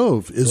gas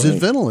stove? Is it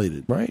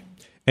ventilated? Right.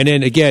 And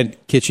then again,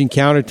 kitchen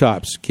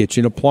countertops,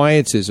 kitchen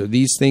appliances, are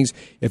these things.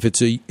 If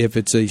it's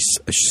a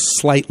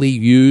slightly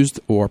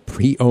used or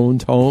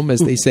pre-owned home,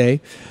 as they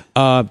say,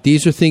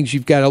 these are things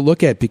you've got to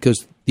look at,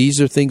 because these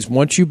are things,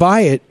 once you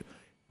buy it,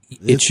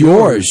 it's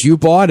yours. You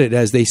bought it,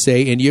 as they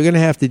say, and you're going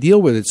to have to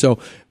deal with it. So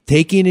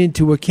taking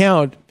into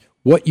account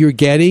what you're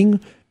getting,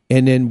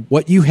 and then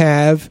what you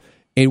have,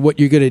 and what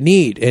you're going to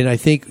need. And I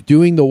think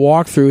doing the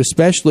walkthrough,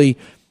 especially.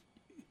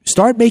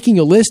 Start making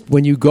a list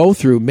when you go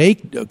through.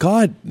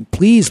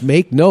 Please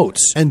make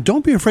notes. And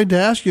don't be afraid to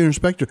ask your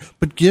inspector,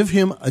 but give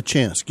him a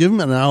chance. Give him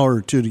an hour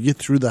or two to get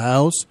through the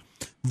house,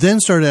 then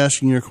start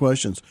asking your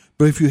questions.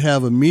 But if you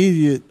have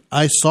immediate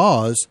I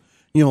saws,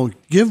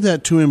 give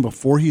that to him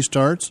before he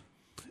starts,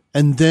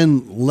 and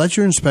then let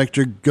your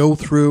inspector go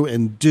through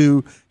and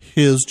do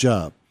his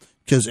job.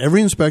 Because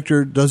every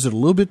inspector does it a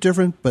little bit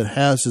different, but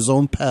has his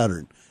own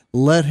pattern.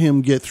 Let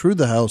him get through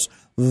the house,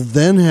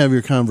 then have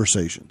your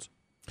conversations.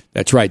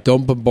 That's right.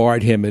 Don't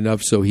bombard him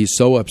enough so he's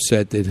so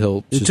upset that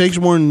he'll... It takes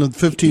more than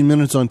 15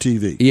 minutes on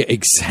TV. Yeah,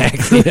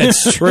 exactly.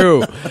 That's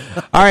true.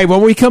 All right, when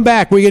we come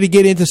back, we're going to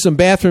get into some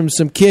bathrooms,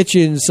 some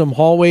kitchens, some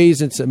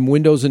hallways, and some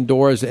windows and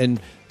doors,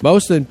 and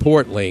most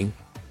importantly,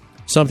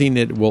 something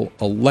that will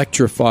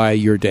electrify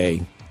your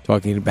day,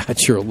 talking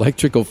about your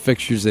electrical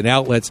fixtures and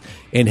outlets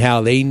and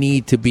how they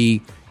need to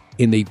be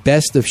in the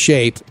best of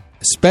shape,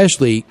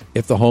 especially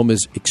if the home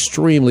is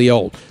extremely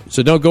old.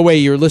 So don't go away.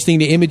 You're listening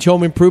to Image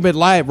Home Improvement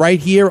Live right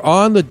here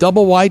on the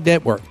Double Wide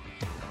Network.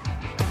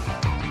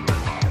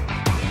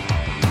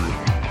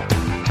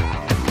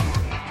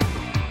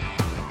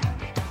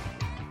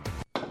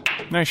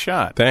 Nice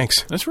shot.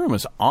 Thanks. This room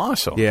is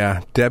awesome.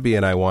 Yeah, Debbie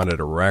and I wanted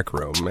a rec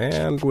room,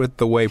 and with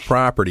the way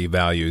property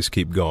values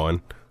keep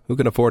going, who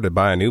can afford to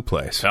buy a new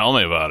place? Tell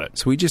me about it.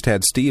 So we just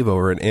had Steve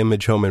over at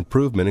Image Home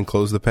Improvement and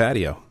close the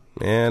patio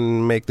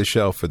and make the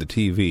shelf for the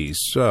TV.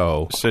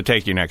 So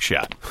take your next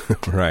shot.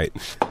 Right.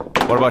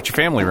 What about your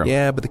family room?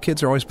 Yeah, but the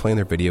kids are always playing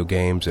their video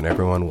games and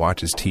everyone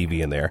watches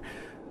TV in there.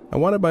 I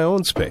wanted my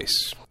own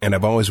space, and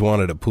I've always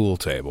wanted a pool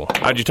table.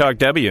 How'd you talk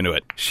Debbie into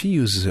it? She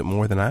uses it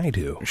more than I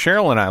do.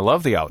 Cheryl and I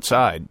love the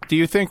outside. Do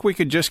you think we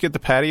could just get the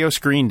patio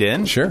screened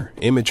in? Sure.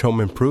 Image Home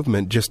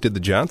Improvement just did the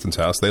Johnson's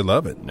house. They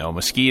love it. No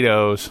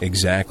mosquitoes.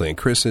 Exactly. And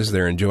Chris says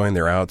they're enjoying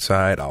their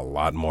outside a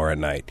lot more at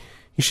night.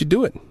 You should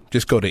do it.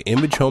 Just go to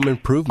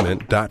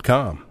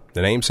imagehomeimprovement.com.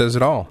 The name says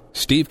it all.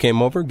 Steve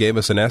came over, gave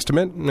us an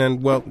estimate,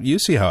 and, well, you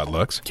see how it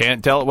looks.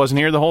 Can't tell it wasn't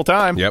here the whole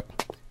time.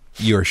 Yep.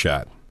 Your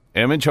shot.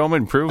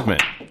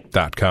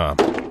 imagehomeimprovement.com.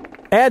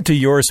 Add to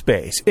your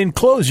space.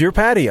 Enclose your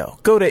patio.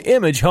 Go to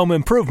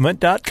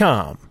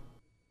imagehomeimprovement.com.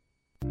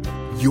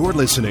 You're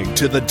listening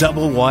to the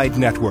Double Wide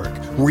Network,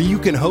 where you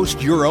can host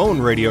your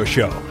own radio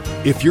show.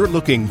 If you're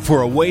looking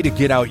for a way to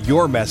get out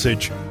your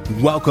message,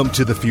 welcome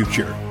to the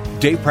future.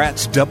 Dave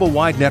Pratt's Double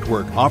Wide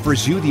Network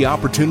offers you the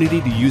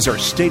opportunity to use our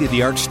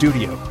state-of-the-art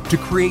studio to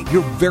create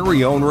your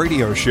very own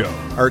radio show.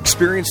 Our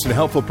experienced and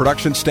helpful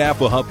production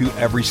staff will help you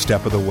every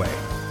step of the way.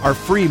 Our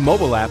free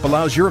mobile app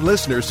allows your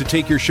listeners to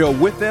take your show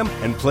with them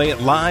and play it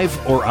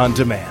live or on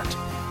demand.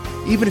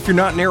 Even if you're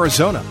not in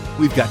Arizona,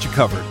 we've got you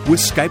covered with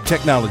Skype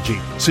technology,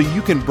 so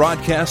you can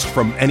broadcast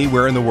from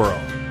anywhere in the world.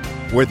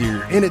 Whether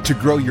you're in it to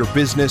grow your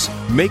business,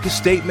 make a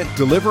statement,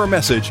 deliver a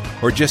message,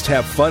 or just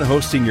have fun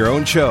hosting your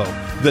own show,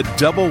 the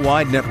Double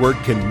Wide Network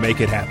can make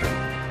it happen.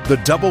 The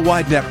Double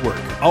Wide Network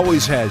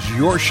always has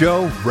your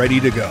show ready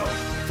to go.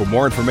 For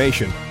more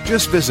information,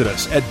 just visit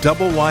us at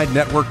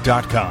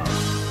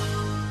doublewidenetwork.com.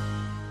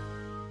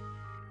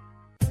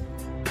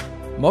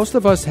 Most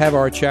of us have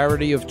our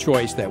charity of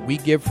choice that we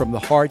give from the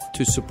heart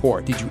to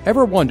support. Did you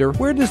ever wonder,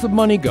 where does the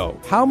money go?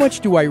 How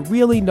much do I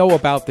really know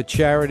about the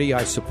charity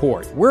I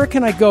support? Where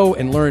can I go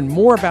and learn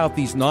more about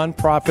these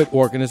nonprofit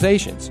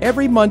organizations?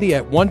 Every Monday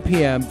at 1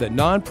 p.m., the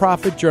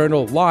Nonprofit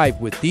Journal Live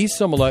with Dee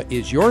Simula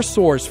is your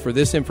source for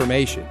this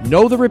information.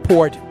 Know the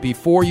report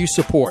before you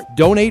support.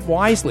 Donate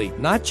wisely,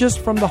 not just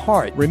from the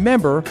heart.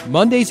 Remember,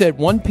 Mondays at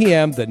 1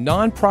 p.m., the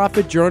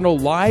Nonprofit Journal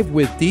Live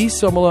with Dee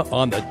Simula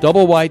on the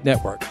Double Wide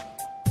Network.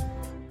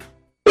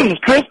 This is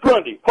Chris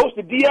Grundy, host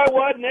of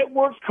DIY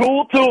Network's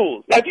Cool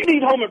Tools. Now, if you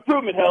need home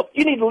improvement help,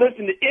 you need to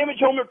listen to Image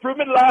Home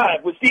Improvement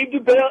Live with Steve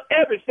Dubell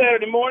every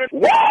Saturday morning.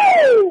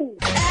 Woo!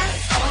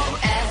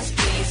 SOS,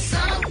 please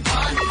someone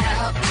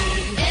help me.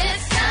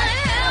 It's not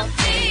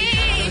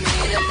healthy. For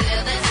me to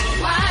feel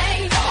this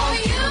way. Oh,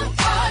 you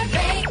are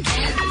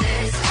making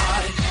this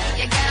hard.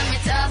 You got me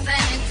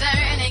tossing and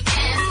turning,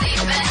 can't sleep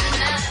at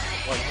night.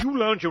 While you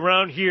lounge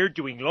around here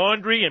doing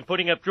laundry and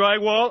putting up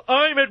drywall,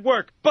 I'm at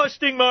work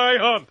busting my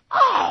hump.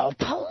 Oh,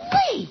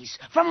 please.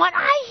 From what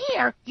I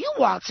hear, you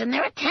waltz in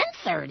there at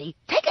 10:30,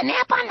 take a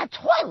nap on the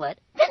toilet,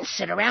 then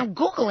sit around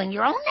Googling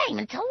your own name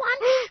until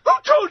lunch. Who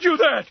told you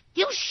that?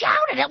 You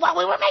shouted it while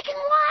we were making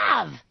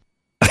love.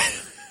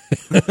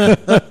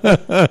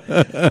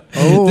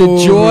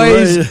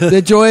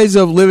 The joys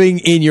of living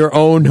in your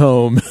own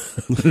home.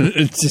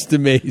 It's just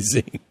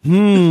amazing.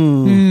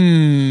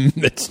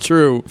 That's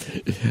true.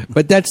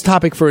 But that's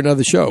topic for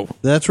another show.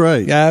 That's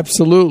right.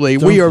 Absolutely.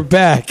 We are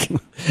back.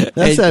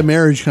 That's that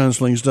marriage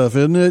counseling stuff,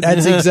 isn't it?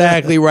 That's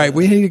exactly right.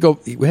 We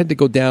had to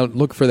go down,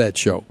 look for that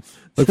show.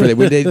 Look for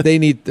that. They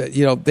need,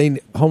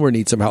 Homer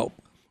needs some help.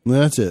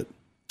 That's it.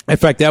 In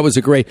fact, that was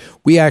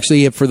we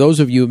actually, for those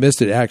of you who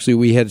missed it, actually,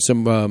 we had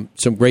some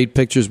great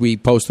pictures we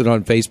posted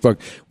on Facebook.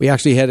 We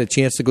actually had a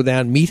chance to go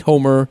down, meet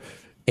Homer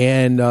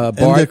and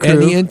Bart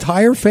and the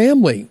entire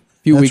family a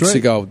few weeks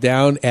ago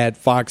down at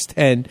Fox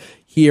 10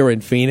 here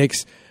in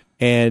Phoenix.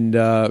 And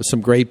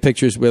some great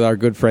pictures with our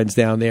good friends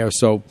down there.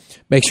 So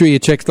make sure you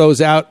check those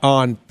out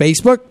on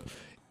Facebook.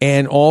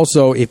 And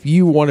also, if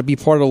you want to be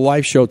part of the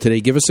live show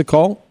today, give us a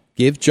call.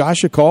 Give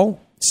Josh a call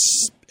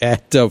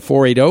at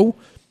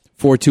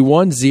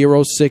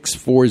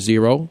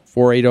 480-421-0640,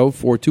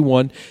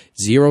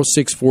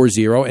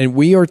 480-421-0640. And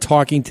we are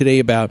talking today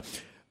about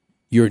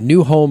your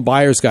new home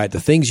buyer's guide, the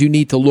things you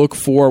need to look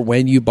for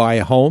when you buy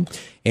a home.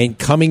 And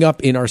coming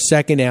up in our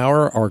second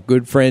hour, our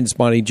good friends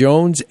Bonnie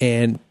Jones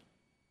and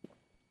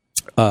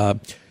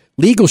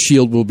Legal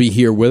Shield will be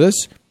here with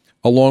us,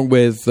 along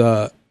with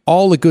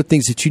all the good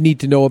things that you need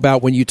to know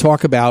about when you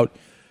talk about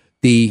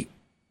the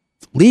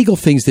legal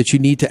things that you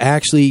need to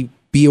actually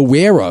be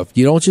aware of.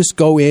 You don't just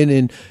go in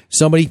and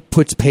somebody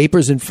puts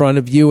papers in front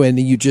of you and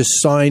you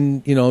just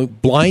sign,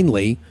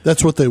 blindly.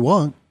 That's what they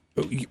want.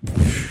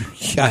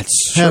 Yeah,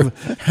 sure.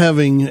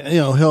 Having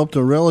helped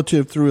a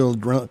relative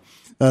through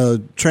a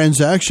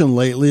transaction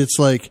lately, it's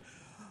like,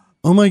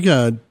 oh my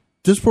God,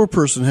 this poor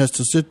person has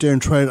to sit there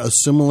and try to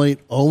assimilate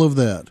all of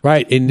that.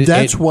 Right.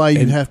 That's why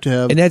you have to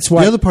have. And that's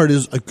why the other part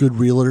is a good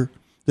realtor.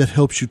 that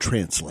helps you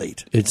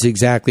translate. It's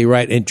exactly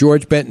right. And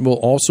George Benton will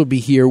also be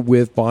here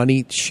with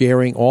Bonnie,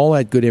 sharing all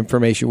that good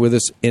information with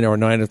us in our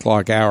 9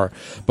 o'clock hour.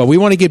 But we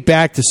want to get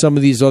back to some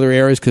of these other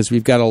areas because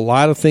we've got a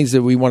lot of things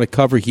that we want to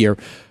cover here.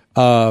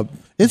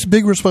 It's a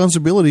big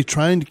responsibility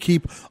trying to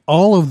keep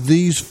all of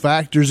these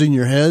factors in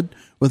your head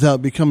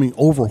without becoming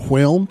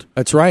overwhelmed.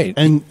 That's right.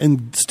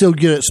 And still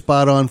get it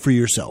spot on for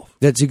yourself.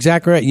 That's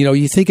exactly right.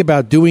 You think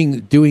about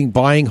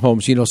buying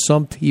homes.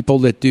 Some people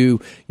that do,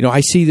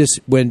 I see this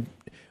when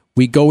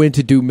we go in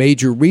to do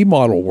major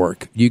remodel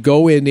work. You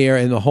go in there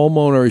and the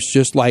homeowner is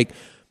just like,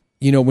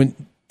 when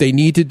they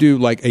need to do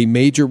like a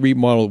major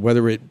remodel,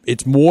 whether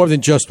it's more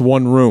than just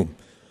one room.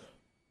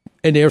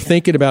 And they're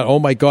thinking about, oh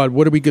my God,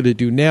 what are we going to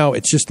do now?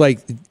 It's just like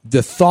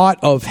the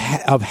thought of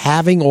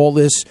having all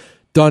this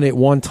done at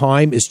one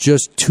time is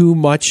just too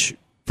much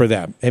for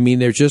them. I mean,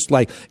 they're just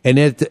like, and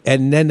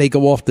then they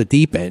go off the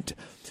deep end.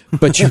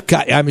 But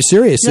I'm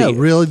serious. Yeah,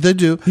 really, they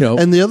do.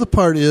 And the other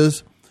part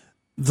is,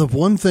 the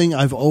one thing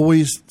I've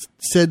always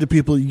said to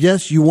people,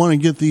 yes, you want to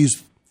get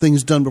these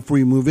things done before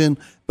you move in,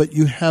 but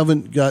you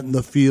haven't gotten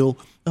the feel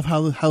of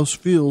how the house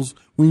feels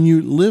when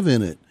you live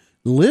in it.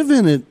 Live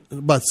in it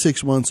about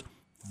 6 months,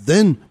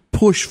 then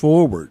push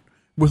forward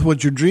with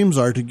what your dreams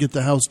are to get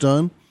the house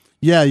done.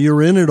 Yeah,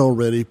 you're in it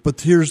already,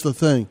 but here's the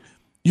thing.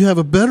 You have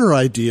a better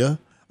idea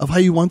of how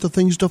you want the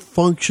things to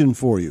function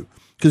for you.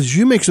 Because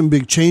you make some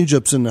big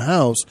change-ups in the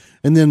house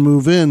and then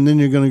move in, then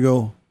you're going to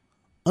go,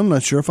 I'm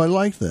not sure if I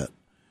like that.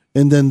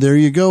 And then there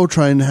you go,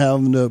 trying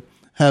to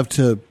have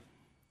to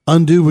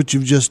undo what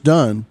you've just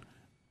done,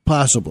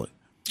 possibly.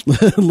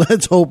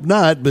 Let's hope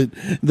not, but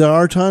there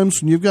are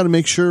times when you've got to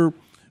make sure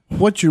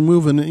what you're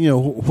moving,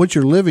 what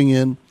you're living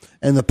in,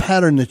 and the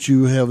pattern that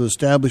you have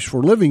established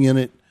for living in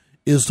it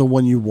is the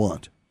one you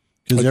want.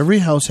 Because every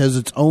house has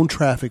its own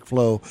traffic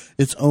flow,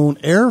 its own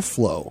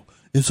airflow,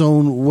 its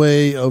own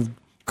way of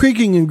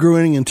creaking and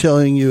groaning and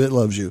telling you it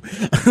loves you.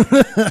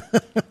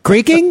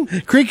 Creaking?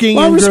 Creaking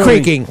What and was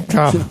groaning.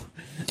 creaking?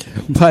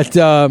 But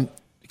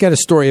got a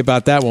story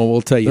about that one.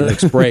 We'll tell you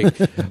next break.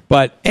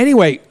 But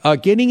anyway,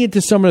 getting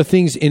into some of the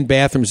things in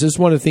bathrooms, this is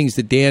one of the things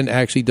that Dan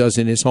actually does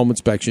in his home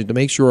inspection to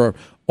make sure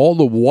all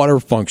the water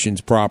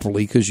functions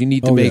properly, because you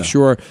need to make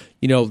sure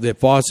the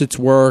faucets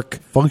work,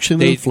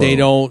 function, and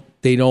flow.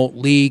 They don't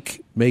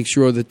leak. Make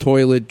sure the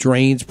toilet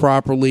drains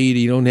properly.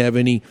 You don't have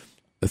any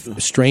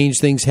strange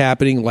things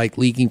happening like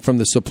leaking from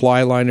the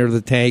supply line or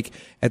the tank.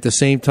 At the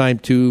same time,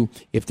 too,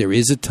 if there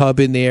is a tub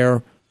in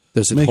there,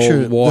 does it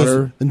hold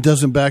water? And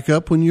doesn't back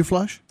up when you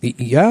flush?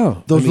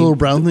 Yeah. Those little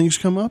brown things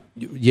come up?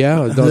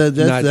 Yeah.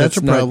 That's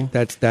a problem.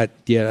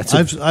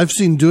 I've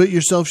seen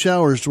do-it-yourself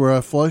showers where I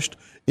flushed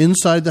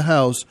inside the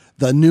house,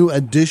 the new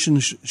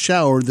addition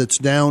shower that's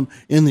down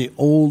in the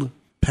old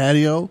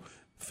patio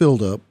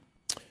filled up.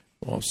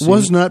 Well,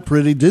 was not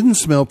pretty. Didn't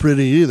smell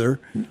pretty either.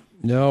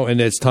 No,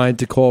 and it's time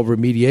to call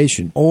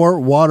remediation. Or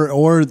water,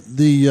 or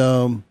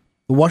the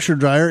washer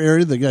dryer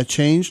area that got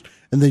changed,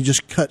 and they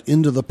just cut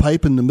into the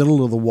pipe in the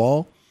middle of the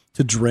wall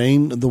to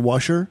drain the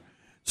washer.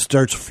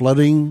 Starts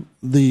flooding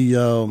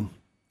the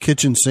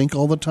kitchen sink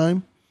all the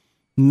time.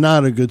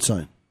 Not a good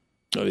sign.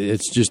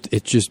 It's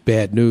just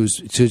bad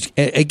news. So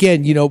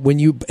again, when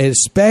you,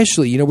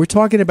 especially, we're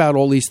talking about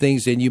all these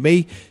things, and you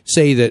may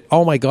say that,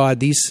 oh my God,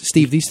 these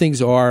things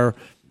are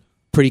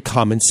pretty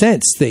common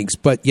sense things,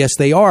 but yes,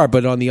 they are.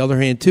 But on the other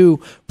hand, too,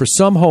 for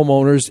some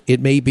homeowners, it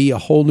may be a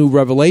whole new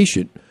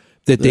revelation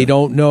that they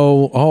don't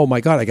know. Oh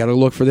my God, I got to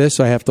look for this.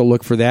 I have to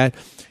look for that.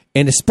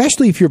 And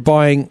especially if you're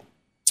buying,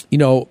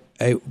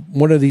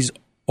 one of these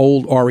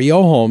old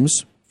REO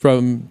homes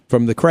from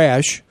the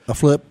crash,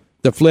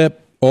 the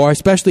flip, or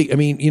especially,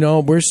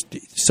 we're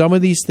some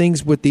of these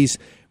things with these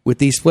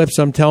flips.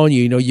 I'm telling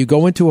you, you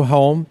go into a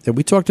home, and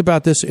we talked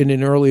about this in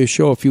an earlier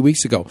show a few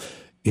weeks ago.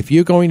 If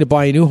you're going to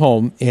buy a new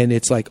home and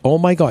it's like, oh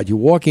my God, you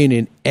walk in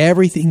and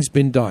everything's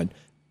been done.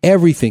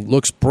 Everything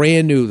looks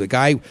brand new. The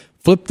guy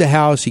flipped the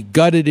house. He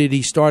gutted it.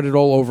 He started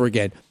all over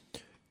again.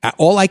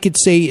 All I could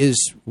say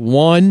is,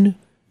 one,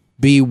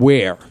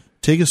 beware.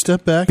 Take a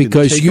step back.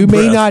 Because you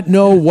may not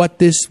know what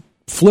this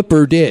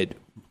flipper did.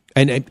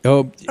 And I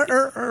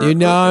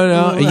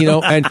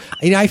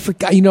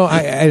forgot,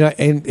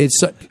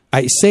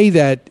 I say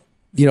that,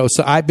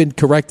 so I've been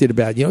corrected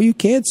about, you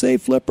can't say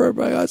flipper.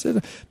 But I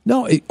said,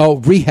 no,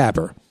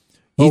 rehabber.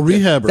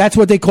 Rehabber. That's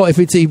what they call it, if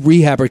it's a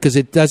rehabber, because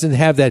it doesn't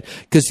have that.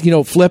 Because,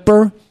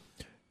 flipper,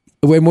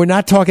 when we're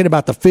not talking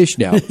about the fish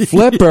now,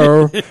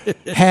 flipper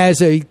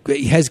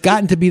has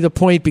gotten to be the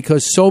point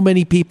because so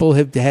many people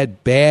have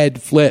had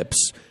bad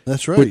flips.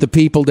 That's right. With the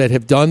people that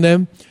have done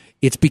them.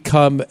 It's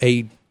become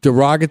a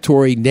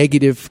derogatory,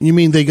 negative. You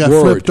mean they got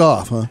flipped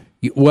off, huh?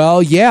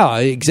 Well, yeah,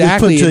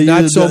 exactly.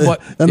 Not so much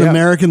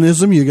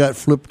Americanism. You got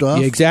flipped off.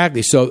 Yeah,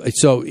 exactly. So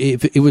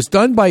if it was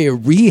done by a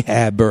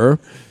rehabber,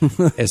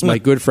 as my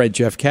good friend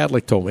Jeff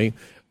Cadlick told me,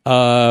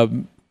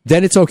 then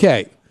it's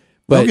okay.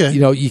 But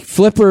you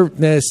flipper,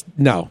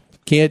 no,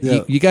 can't.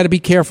 Yeah. You got to be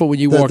careful when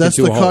you walk into a home. That's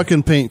the caulk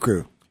and paint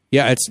crew.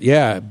 Yeah, it's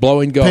blow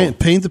and go.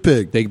 Paint the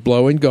pig. They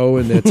blow and go,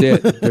 and that's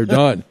it. They're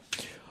done.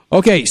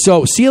 Okay,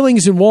 so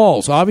ceilings and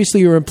walls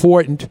obviously are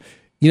important.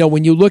 You know,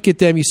 when you look at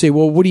them, you say,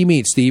 well, what do you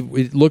mean, Steve?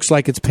 It looks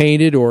like it's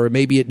painted or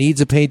maybe it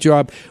needs a paint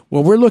job.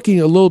 Well, we're looking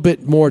a little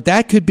bit more.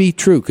 That could be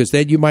true because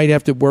then you might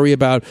have to worry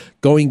about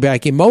going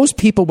back in. Most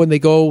people, when they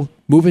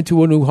move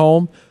into a new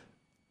home,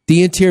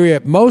 the interior,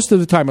 most of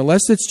the time,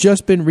 unless it's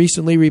just been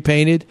recently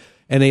repainted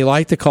and they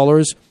like the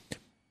colors,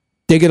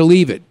 they're going to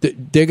leave it.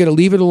 They're going to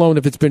leave it alone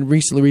if it's been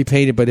recently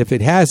repainted. But if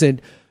it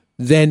hasn't,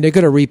 then they're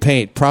going to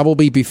repaint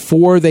probably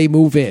before they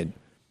move in.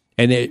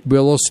 And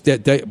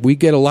we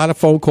get a lot of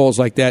phone calls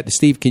like that.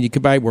 Steve, can you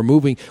come by?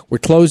 We're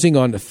closing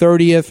on the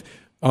 30th.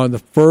 On the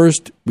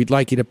 1st, we'd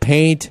like you to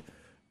paint.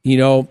 You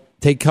know,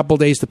 take a couple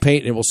days to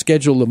paint, and we'll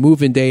schedule the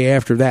move-in day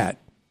after that.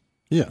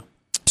 Yeah.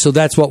 So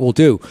that's what we'll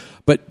do.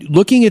 But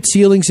looking at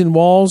ceilings and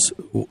walls,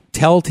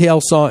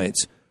 telltale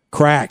signs,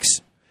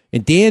 cracks.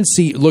 And Dan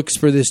looks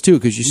for this too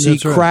because you see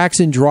cracks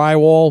in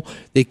drywall.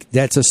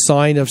 That's a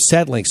sign of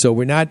settling. So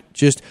we're not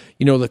just,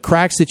 the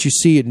cracks that you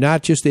see are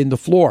not just in the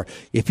floor.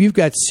 If you've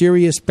got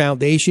serious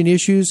foundation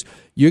issues,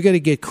 you're going to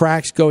get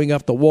cracks going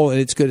up the wall, and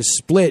it's going to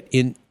split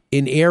in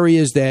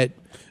areas that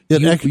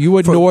you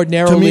wouldn't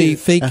ordinarily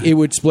think it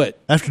would split.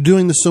 After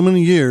doing this so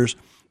many years,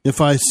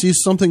 if I see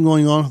something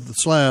going on with the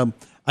slab,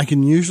 I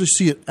can usually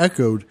see it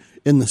echoed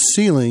in the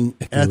ceiling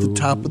at the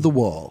top of the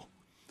wall.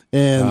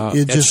 And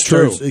it just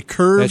starts, it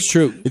curves. That's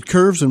true. It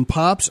curves and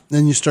pops,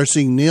 and you start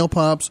seeing nail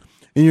pops,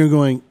 and you're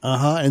going,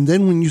 And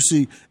then when you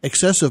see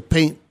excessive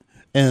paint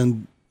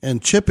and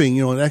chipping,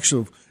 and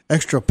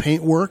extra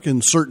paint work in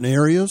certain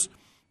areas,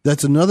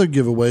 that's another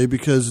giveaway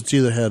because it's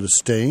either had a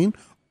stain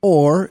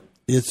or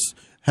it's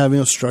having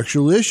a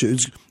structural issue.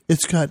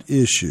 It's got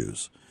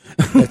issues.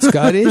 It's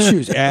got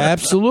issues.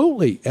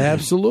 Absolutely.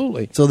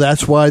 Absolutely. So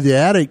that's why the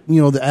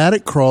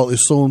attic crawl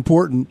is so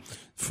important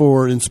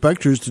for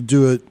inspectors to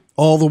do it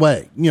all the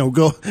way.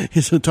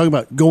 He's talking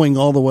about going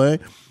all the way,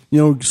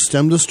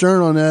 stem to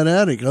stern on that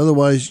attic.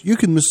 Otherwise, you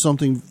can miss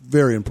something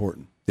very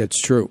important.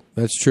 That's true.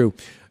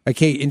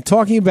 Okay, in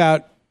talking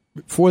about,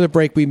 before the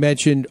break, we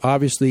mentioned,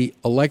 obviously,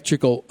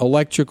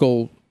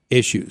 electrical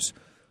issues.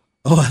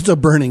 Oh, that's a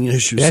burning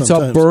issue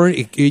sometimes.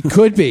 It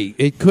could be.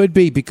 It could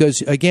be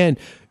because, again,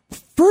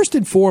 first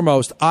and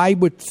foremost, I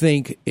would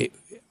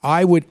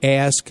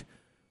ask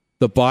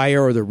the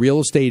buyer or the real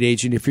estate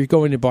agent, if you're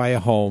going to buy a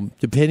home,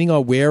 depending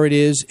on where it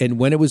is and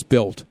when it was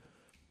built,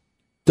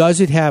 does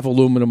it have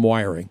aluminum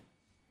wiring?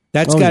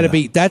 That's got to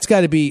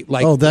be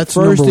like the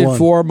first and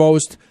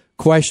foremost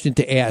question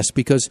to ask,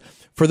 because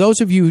for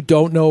those of you who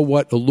don't know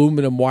what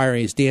aluminum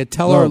wiring is, Dan,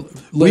 tell our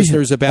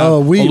listeners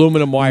about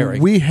aluminum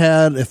wiring. We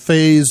had a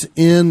phase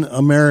in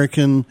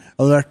American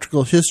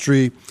electrical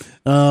history.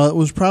 It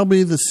was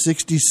probably the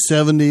 60s,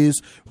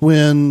 70s,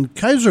 when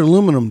Kaiser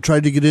Aluminum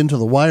tried to get into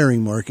the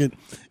wiring market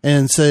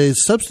and say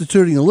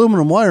substituting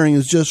aluminum wiring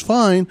is just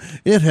fine.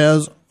 It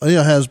has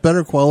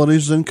better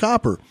qualities than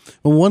copper.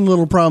 But one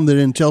little problem they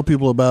didn't tell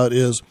people about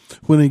is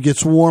when it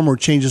gets warm or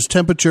changes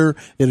temperature,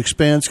 it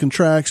expands,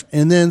 contracts,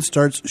 and then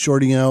starts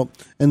shorting out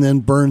and then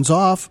burns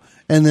off,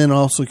 and then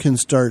also can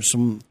start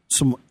some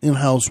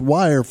in-house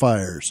wire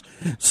fires.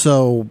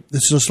 So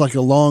it's just like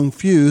a long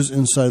fuse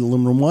inside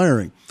aluminum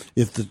wiring.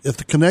 If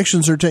the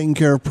connections are taken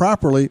care of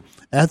properly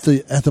at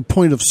the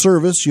point of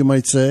service, you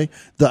might say,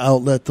 the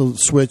outlet, the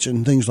switch,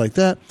 and things like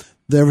that,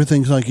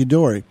 everything's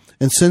hunky-dory.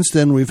 And since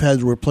then, we've had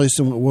to replace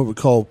them with what we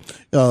call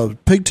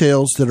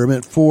pigtails that are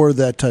meant for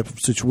that type of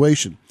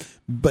situation.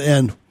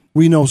 And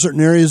we know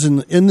certain areas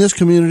in this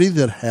community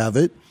that have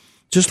it,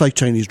 just like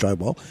Chinese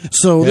drywall.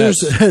 So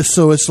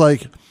so it's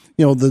like,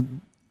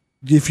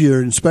 if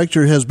your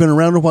inspector has been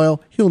around a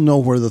while, he'll know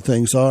where the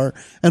things are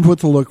and what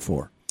to look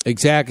for.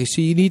 Exactly.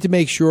 So you need to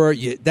make sure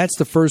that's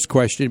the first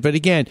question. But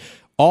again,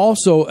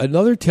 also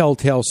another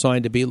telltale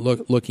sign to be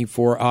looking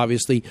for,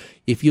 obviously,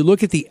 if you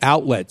look at the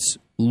outlets,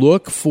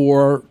 look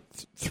for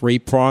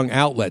three-prong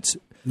outlets,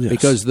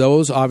 because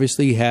those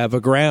obviously have a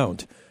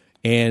ground.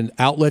 And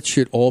outlets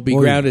should all be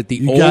grounded.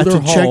 You got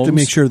to check to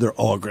make sure they're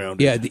all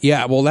grounded.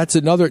 Yeah. Well, that's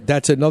another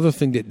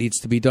thing that needs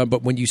to be done.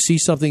 But when you see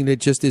something that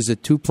just is a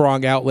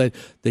two-prong outlet,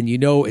 then you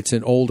know it's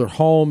an older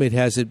home. It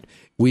hasn't.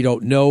 We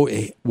don't know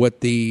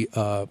what the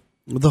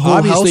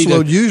whole house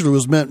load usually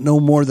was meant no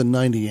more than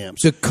 90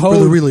 amps. The code,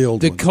 for the really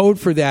old ones. Code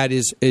for that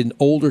is an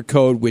older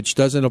code, which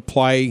doesn't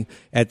apply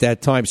at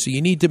that time. So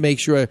you need to make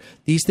sure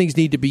these things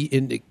need to be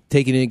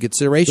taken into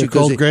consideration.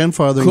 They're called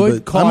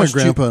grandfathering, but I'm a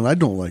grandpa and I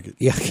don't like it.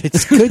 Yeah, it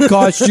could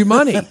cost you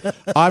money,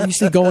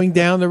 obviously, going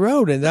down the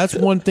road. And that's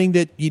one thing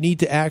that you need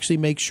to actually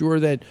make sure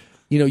that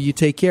you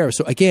take care of.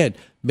 So again,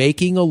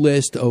 making a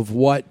list of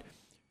what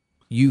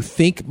you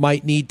think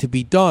might need to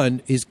be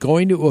done is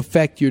going to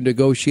affect your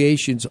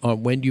negotiations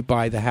on when you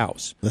buy the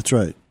house. That's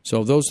right.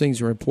 So those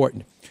things are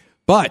important.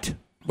 But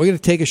we're going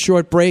to take a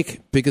short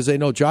break because I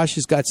know Josh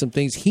has got some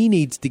things he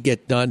needs to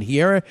get done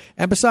here.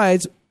 And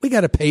besides, we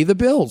got to pay the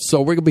bills. So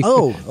we're going to be...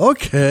 Oh,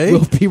 okay.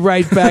 We'll be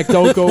right back.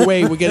 Don't go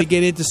away. We're going to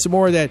get into some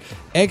more of that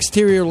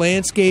exterior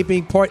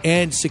landscaping part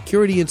and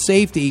security and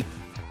safety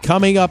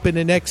coming up in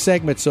the next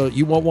segment. So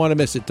you won't want to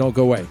miss it. Don't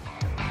go away.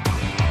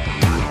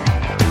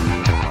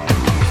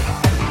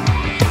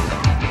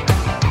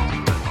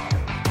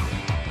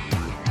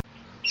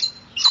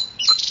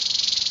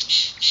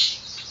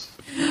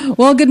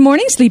 Well, good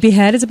morning,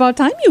 sleepyhead. It's about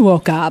time you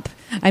woke up.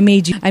 I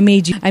made you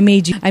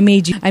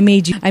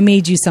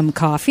some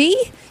coffee.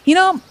 You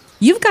know,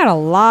 you've got a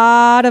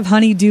lot of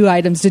honeydew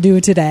items to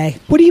do today.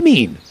 What do you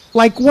mean?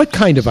 Like what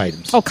kind of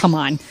items? Oh, come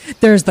on.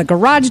 There's the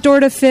garage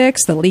door to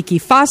fix, the leaky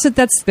faucet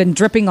that's been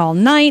dripping all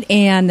night,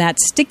 and that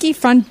sticky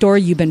front door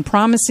you've been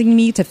promising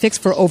me to fix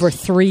for over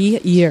 3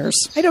 years.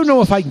 I don't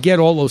know if I can get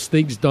all those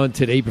things done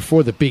today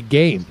before the big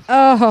game.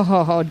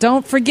 Oh,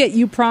 don't forget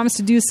you promised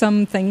to do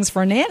some things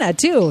for Nana,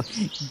 too.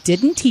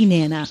 Didn't he,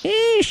 Nana?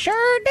 He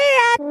sure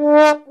did.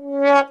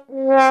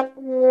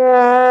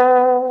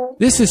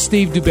 This is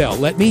Steve Dubell.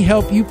 Let me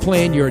help you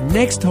plan your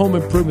next home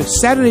improvement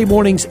Saturday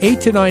mornings,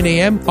 8 to 9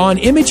 a.m. on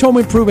Image Home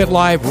Improvement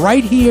Live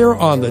right here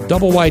on the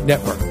Double Wide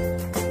Network.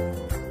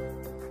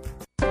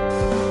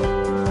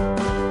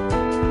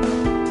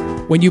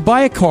 When you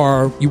buy a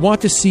car, you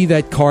want to see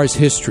that car's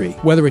history,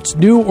 whether it's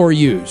new or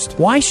used.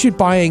 Why should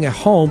buying a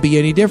home be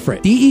any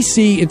different?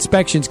 DEC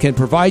Inspections can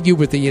provide you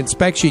with the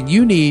inspection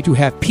you need to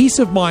have peace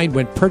of mind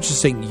when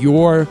purchasing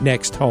your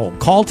next home.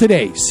 Call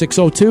today,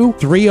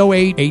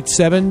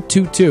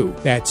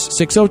 602-308-8722. That's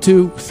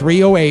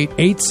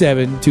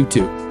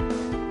 602-308-8722.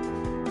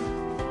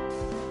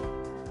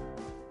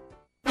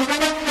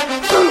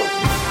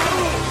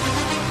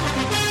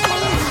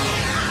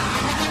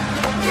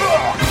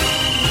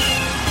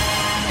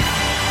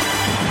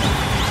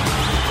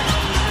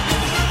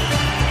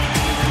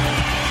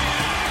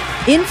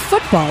 In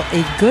football,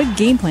 a good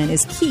game plan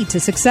is key to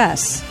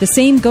success. The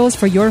same goes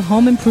for your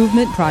home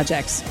improvement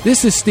projects.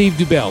 This is Steve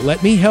Dubell.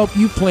 Let me help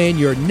you plan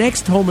your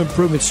next home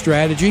improvement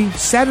strategy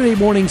Saturday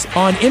mornings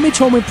on Image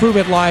Home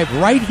Improvement Live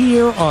right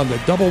here on the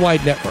Double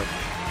Wide Network.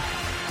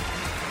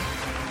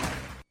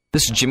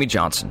 This is Jimmy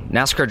Johnson,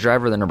 NASCAR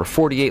driver of the number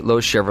 48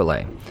 Lowe's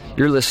Chevrolet.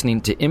 You're listening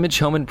to Image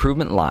Home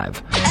Improvement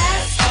Live.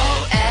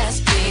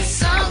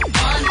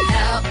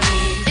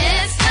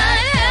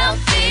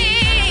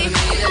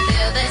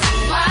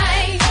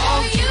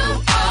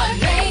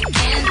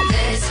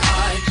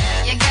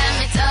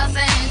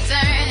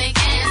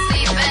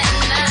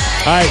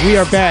 All right, we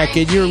are back,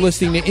 and you're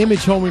listening to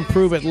Image Home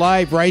Improvement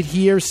Live right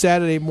here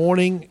Saturday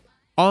morning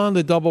on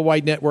the Double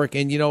Wide Network.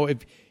 And, you know,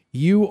 if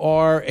you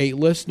are a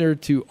listener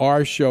to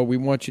our show, we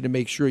want you to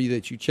make sure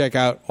that you check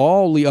out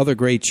all the other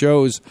great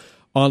shows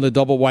on the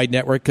Double Wide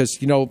Network because,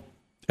 you know,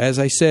 as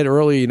I said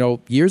earlier, you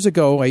know, years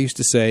ago I used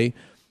to say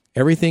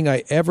everything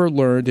I ever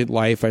learned in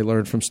life I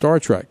learned from Star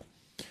Trek.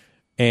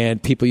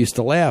 And people used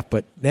to laugh,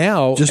 but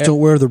now... Just don't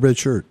wear the red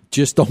shirt.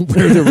 Just don't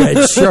wear the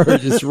red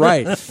shirt. That's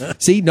right.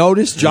 See,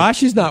 notice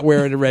Josh is not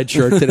wearing a red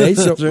shirt today.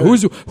 So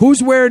right.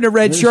 who's wearing a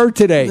red shirt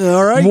today?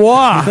 All right.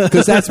 Moi,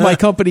 because that's my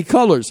company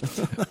colors.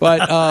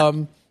 But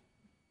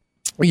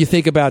when you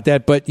think about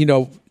that, but, you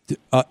know,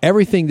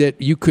 everything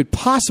that you could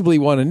possibly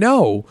want to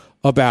know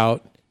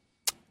about,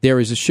 there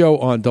is a show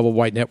on Double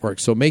Wide Network.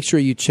 So make sure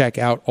you check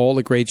out all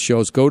the great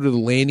shows. Go to the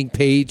landing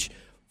page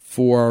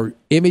for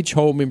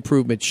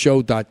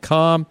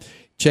imagehomeimprovement.show.com.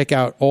 Check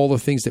out all the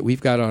things that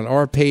we've got on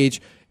our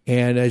page.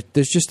 And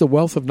there's just a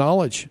wealth of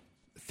knowledge,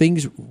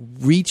 things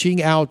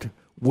reaching out,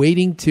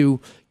 waiting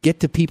to get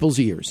to people's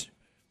ears.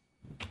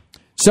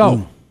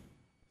 So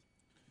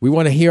we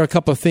want to hear a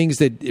couple of things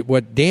that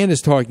what Dan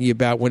is talking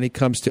about when it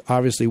comes to,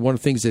 obviously, one of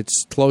the things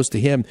that's close to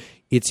him,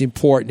 it's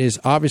important, is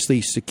obviously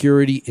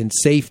security and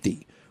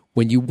safety.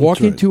 When you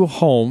walk into a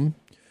home,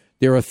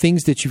 there are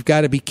things that you've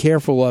got to be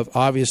careful of,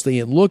 obviously,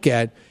 and look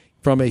at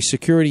from a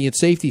security and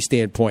safety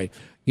standpoint.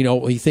 You know,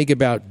 when you think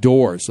about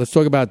doors, let's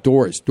talk about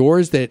doors.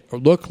 Doors that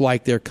look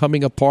like they're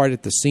coming apart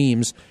at the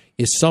seams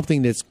is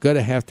something that's going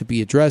to have to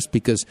be addressed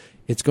because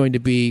it's going to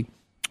be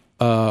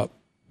a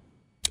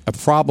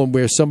problem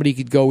where somebody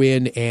could go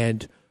in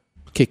and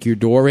kick your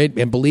door in.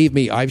 And believe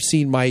me, I've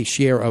seen my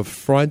share of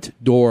front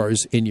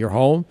doors in your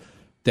home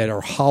that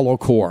are hollow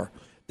core.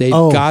 They've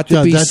got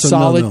to be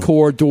solid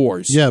core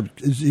doors. Yeah,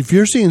 if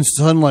you're seeing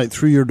sunlight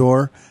through your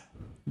door,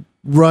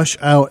 rush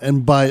out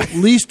and buy at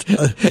least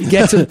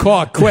get some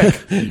caulk quick.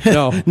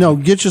 No,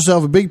 get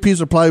yourself a big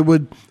piece of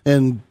plywood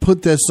and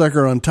put that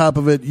sucker on top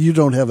of it. You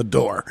don't have a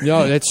door.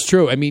 No, that's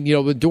true. I mean, you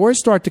know, the doors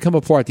start to come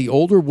apart. The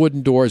older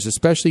wooden doors,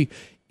 especially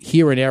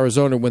here in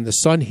Arizona, when the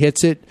sun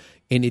hits it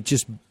and it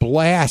just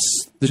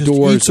blasts the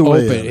doors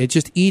open, it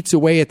just eats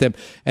away at them.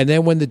 And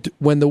then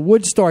when the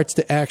wood starts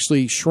to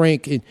actually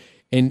shrink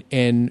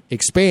and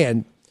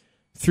expand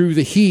through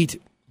the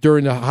heat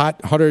during the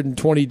hot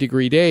 120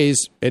 degree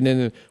days, and then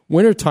in the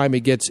wintertime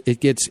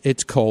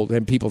it's cold,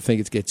 and people think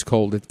it gets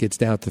cold. It gets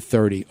down to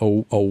 30.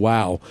 Oh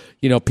wow!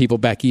 You know, people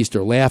back east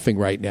are laughing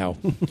right now,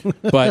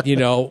 but you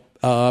know,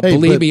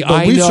 believe me,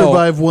 I know we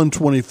survive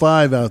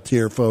 125 out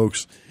here,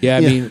 folks. Yeah,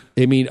 I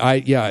mean,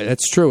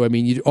 that's true. I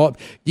mean, you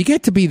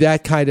get to be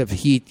that kind of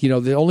heat. You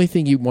know, the only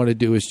thing you want to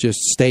do is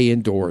just stay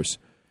indoors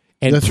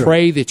and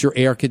pray that your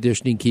air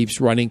conditioning keeps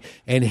running,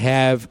 and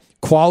have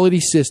quality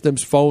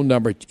systems phone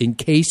number in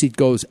case it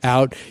goes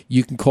out.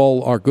 You can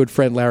call our good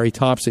friend Larry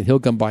Thompson.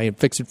 He'll come by and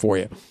fix it for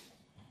you.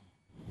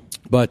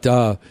 But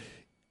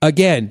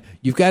again,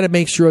 you've got to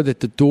make sure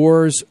that the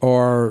doors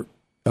are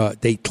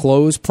they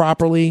close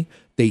properly.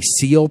 they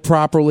seal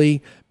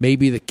properly.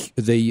 Maybe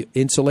the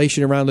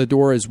insulation around the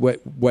door is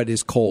what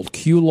is called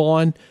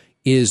Q-Lawn,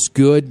 is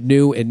good,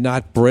 new, and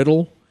not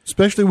brittle.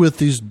 Especially with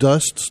these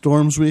dust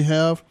storms we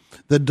have,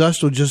 the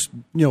dust will just,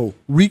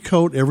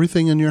 recoat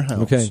everything in your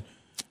house. Okay.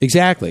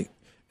 Exactly.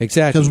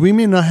 Because we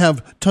may not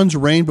have tons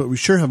of rain, but we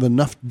sure have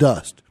enough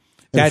dust.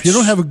 And if you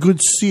don't have a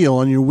good seal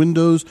on your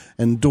windows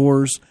and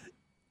doors,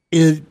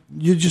 you're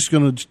just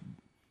going to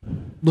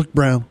look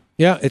brown.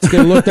 Yeah, it's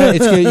going to look that.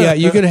 It's gonna, yeah,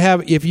 you're going to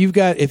have if you've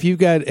got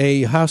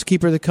a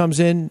housekeeper that comes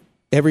in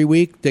every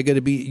week, they're going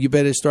to be. You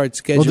better start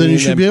scheduling. Well, then you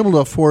should be able to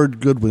afford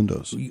good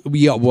windows.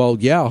 Yeah, well,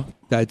 yeah,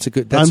 that's a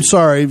good. I'm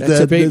sorry, that's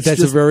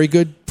a very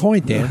good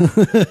point, Dan.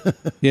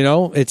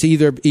 It's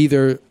either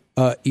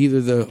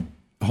the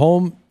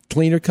home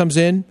cleaner comes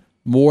in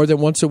more than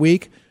once a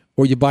week,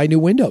 or you buy new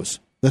windows.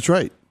 That's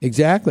right.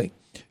 Exactly.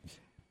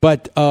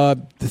 But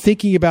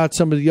thinking about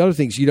some of the other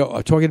things,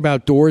 talking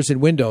about doors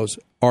and windows,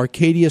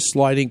 Arcadia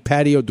sliding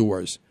patio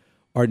doors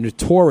are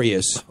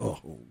notorious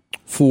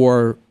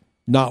for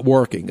not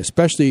working,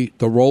 especially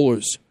the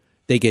rollers.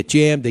 They get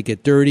jammed, they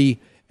get dirty,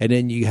 and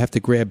then you have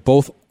to grab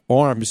both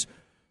arms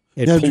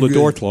and pull the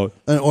door closed.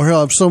 Or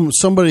have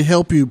somebody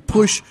help you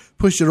push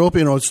it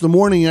open. It's the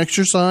morning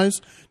exercise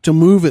to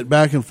move it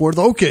back and forth.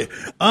 Okay,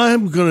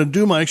 I'm going to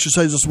do my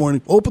exercise this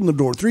morning. Open the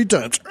door 3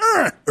 times.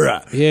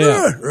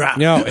 Yeah.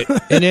 No,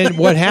 and then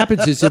what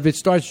happens is if it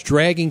starts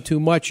dragging too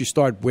much, you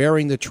start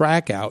wearing the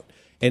track out.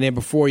 And then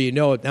before you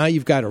know it, now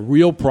you've got a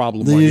real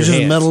problem then on your hands.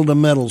 Then you just metal to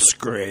metal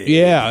scrape.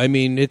 Yeah, I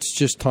mean, it's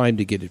just time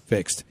to get it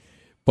fixed.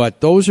 But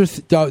those are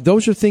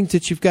things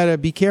that you've got to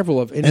be careful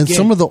of. And again,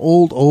 some of the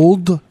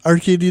old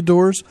Arcadia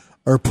doors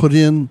are put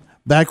in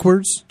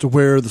backwards to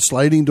where the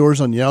sliding doors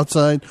on the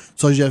outside.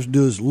 So all you have to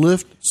do is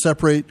lift,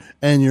 separate,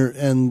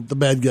 and the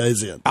bad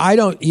guy's in. I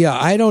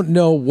don't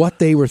know what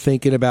they were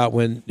thinking about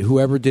when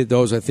whoever did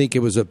those. I think it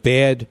was a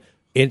bad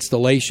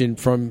installation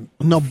from.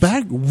 No,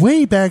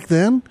 way back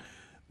then.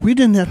 We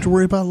didn't have to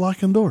worry about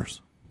locking doors.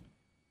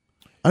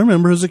 I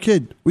remember as a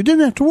kid, we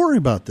didn't have to worry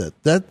about that.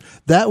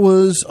 That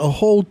was a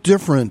whole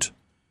different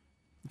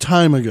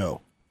time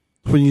ago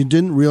when you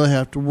didn't really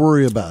have to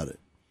worry about it.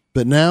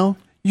 But now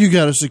you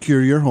got to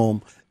secure your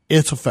home.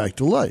 It's a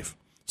fact of life.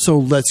 So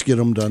let's get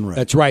them done right.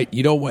 That's right.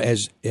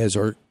 As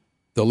the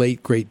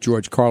late great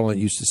George Carlin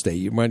used to say,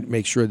 you might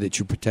make sure that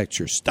you protect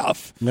your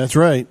stuff. That's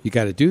right. You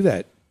got to do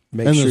that.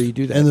 Make sure you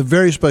do that. And the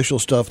very special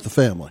stuff, the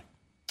family.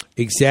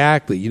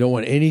 Exactly. You don't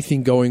want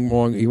anything going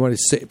wrong. You want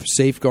to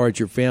safeguard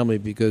your family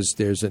because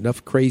there's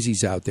enough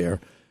crazies out there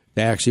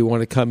that actually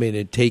want to come in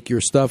and take your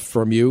stuff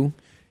from you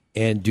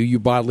and do you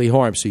bodily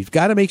harm. So you've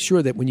got to make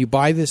sure that when you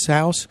buy this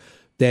house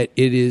that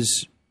it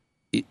is,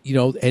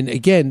 and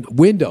again,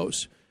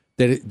 windows,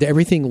 that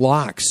everything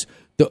locks.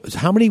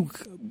 How many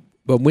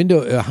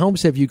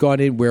homes have you gone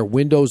in where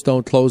windows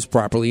don't close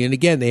properly? And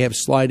again, they have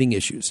sliding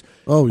issues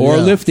or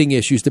lifting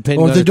issues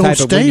depending on the type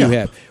of window you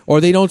have.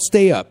 Or they don't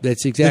stay up.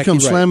 That's exactly right.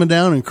 They come slamming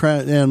down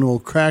and will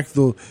crack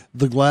the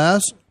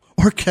glass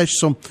or catch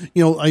some.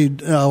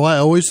 I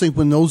always think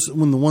when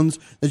the ones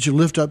that you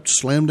lift up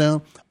slam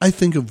down, I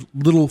think of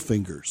little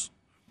fingers.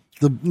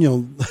 The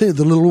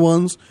little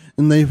ones,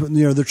 and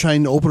they're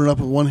trying to open it up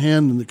with one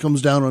hand and it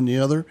comes down on the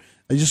other.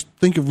 I just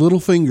think of little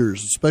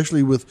fingers,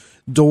 especially with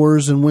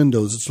doors and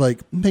windows. It's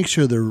like, make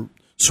sure they're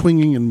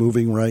swinging and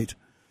moving right.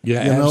 Yeah,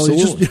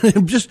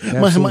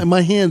 absolutely.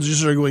 My hands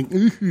just are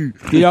going.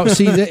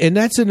 See, and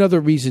that's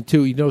another reason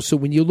too. So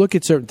when you look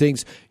at certain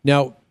things,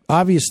 now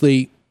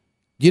obviously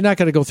you're not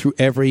going to go through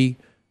every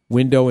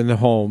window in the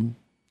home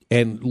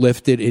and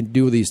lift it and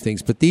do these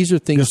things, but these are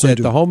things that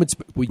the home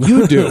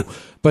you do.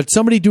 But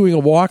somebody doing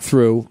a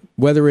walkthrough,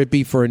 whether it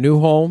be for a new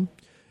home,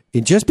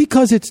 and just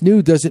because it's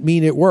new doesn't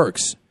mean it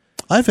works.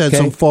 I've had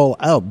some fall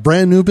out.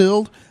 Brand new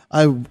build.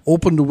 I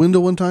opened a window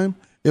one time.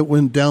 It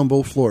went down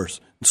both floors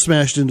and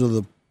smashed into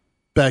the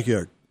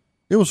backyard.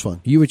 It was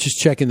fun. You were just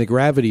checking the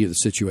gravity of the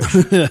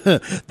situation.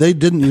 They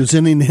didn't use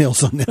any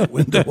nails on that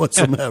window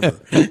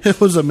whatsoever.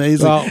 It was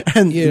amazing. Well,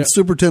 and the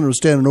superintendent was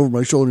standing over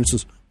my shoulder and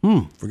says,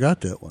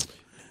 forgot that one.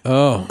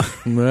 Oh,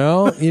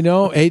 well,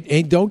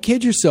 and don't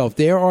kid yourself.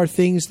 There are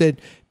things that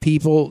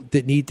people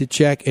that need to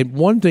check. And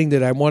one thing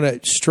that I want to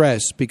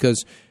stress,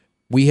 because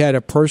we had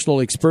a personal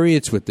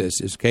experience with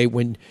this, is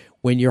when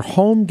your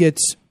home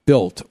gets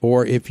built,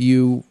 or if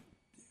you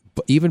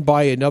even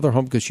buy another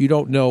home because you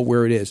don't know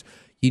where it is,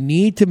 you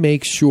need to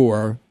make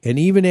sure, and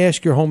even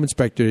ask your home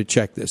inspector to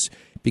check this,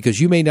 because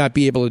you may not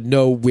be able to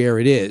know where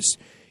it is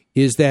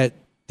that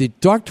the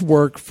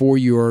ductwork for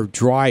your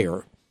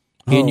dryer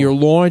in your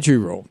laundry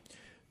room,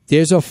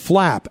 there's a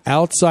flap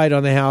outside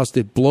on the house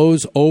that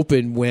blows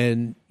open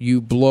when you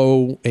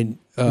blow and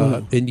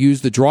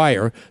use the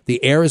dryer.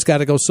 The air has got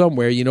to go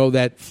somewhere.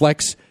 That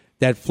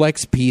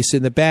flex piece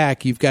in the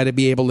back, you've got to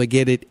be able to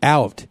get it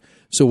out.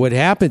 So what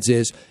happens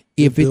is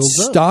if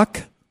it's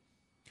stuck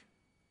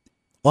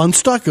on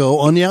stucco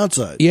on the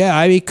outside. Yeah,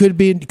 I mean, it could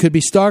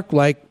be stuck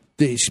like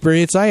the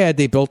experience I had.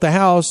 They built a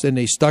house and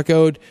they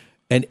stuccoed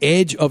an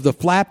edge of the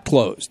flap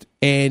closed,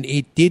 and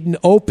it didn't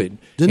open.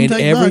 Didn't and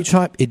take every much.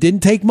 time it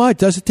didn't take much.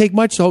 Doesn't take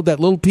much to hold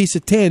that little piece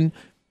of tin.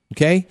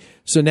 Okay,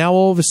 so now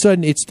all of a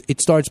sudden it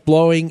starts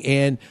blowing,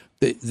 and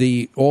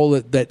the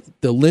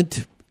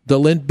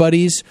lint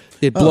buddies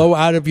that blow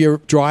out of your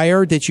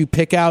dryer that you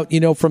pick out,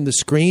 from the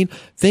screen.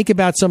 Think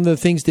about some of the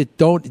things that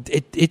don't.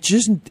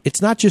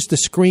 It's not just the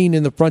screen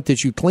in the front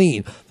that you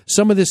clean.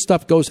 Some of this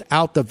stuff goes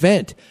out the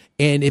vent,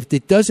 and if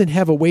it doesn't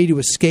have a way to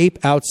escape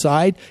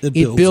outside,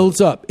 it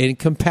builds up and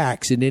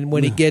compacts. And then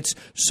when it gets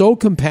so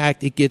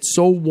compact, it gets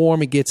so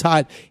warm, it gets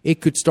hot, it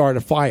could start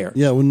a fire.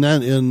 Yeah, when I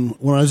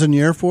was in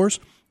the Air Force,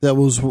 that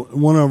was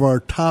one of our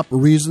top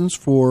reasons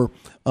for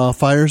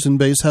fires in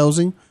base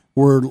housing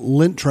were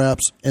lint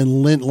traps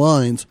and lint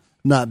lines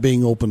not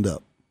being opened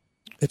up.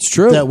 It's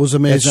true. That was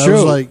amazing. It's true. I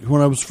was like,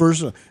 when I was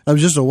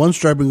just a one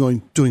striper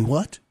going, doing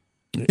what?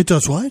 It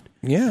does what?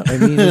 Yeah, I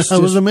mean, I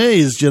was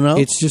amazed.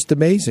 It's just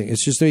amazing.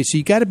 It's just amazing. So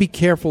you got to be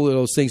careful of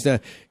those things. Now,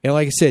 and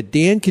like I said,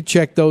 Dan could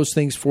check those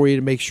things for you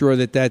to make sure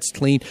that that's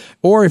clean.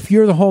 Or if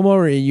you're the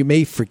homeowner and you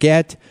may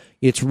forget,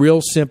 it's real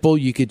simple.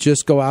 You could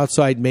just go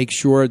outside and make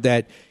sure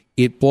that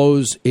it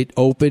blows it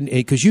open,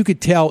 because you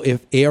could tell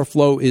if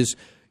airflow is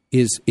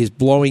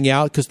blowing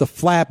out, because the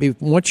flap,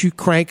 once you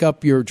crank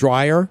up your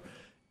dryer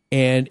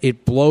and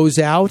it blows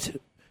out,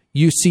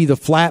 you see the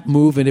flap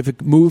move, and if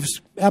it moves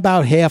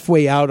about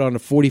halfway out on a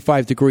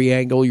 45-degree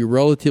angle, you're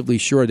relatively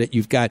sure that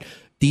you've got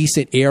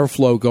decent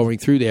airflow going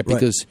through there.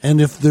 Because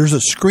And if there's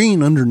a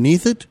screen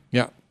underneath it,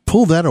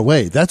 pull that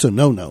away. That's a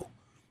no-no.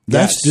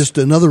 That's just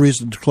another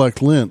reason to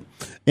collect lint.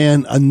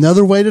 And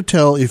another way to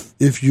tell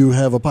if you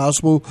have a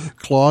possible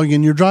clog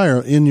in your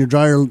dryer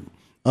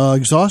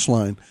exhaust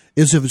line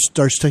is if it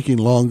starts taking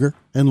longer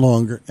and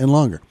longer and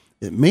longer.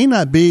 It may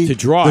not be to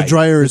dry. The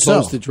dryer it's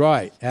itself. supposed to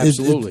dry.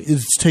 Absolutely.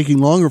 It's taking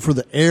longer for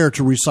the air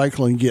to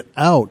recycle and get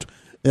out.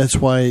 That's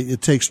why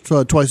it takes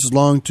twice as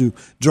long to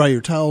dry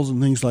your towels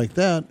and things like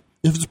that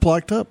if it's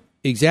blocked up.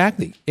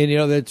 Exactly.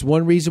 And, that's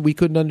one reason we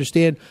couldn't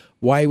understand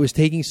why it was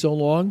taking so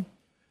long,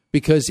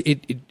 because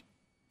it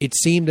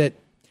seemed that,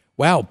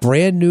 wow,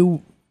 brand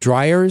new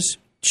dryers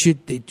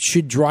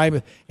should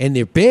dry, and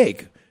they're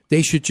big.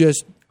 They should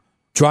just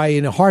dry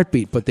in a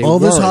heartbeat, but they all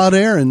this weren't. hot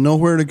air and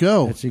nowhere to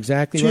go. That's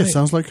exactly Gee, right. It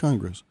sounds like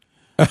Congress.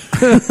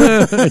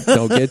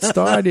 Don't get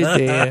started,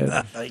 Dan.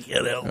 I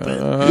can't help it.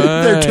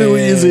 They're too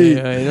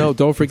easy. I know.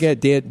 Don't forget,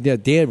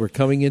 Dan, we're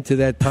coming into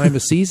that time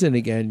of season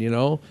again.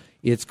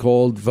 It's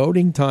called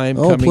voting time.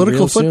 Oh, coming political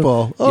real soon.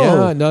 football. Oh.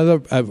 Yeah,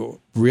 another.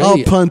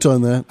 Really, I'll punt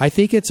on that. I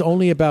think it's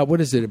only about,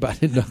 what is it?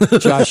 About another,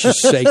 Josh is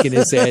shaking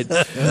his head.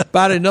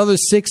 About another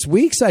 6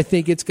 weeks, I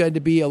think it's going to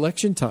be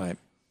election time.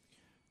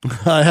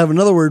 I have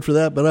another word for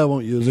that, but I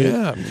won't use it.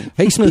 Yeah.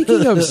 Hey,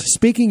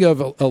 speaking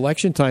of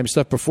election time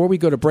stuff, before we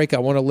go to break, I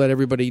want to let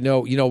everybody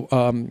know.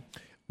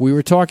 We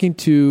were talking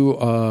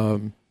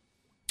to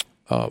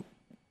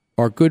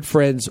our good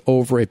friends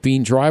over at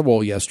Bean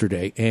Drywall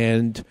yesterday,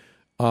 and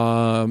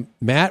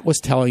Matt was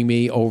telling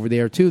me over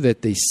there too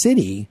that the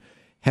city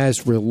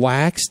has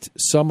relaxed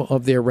some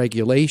of their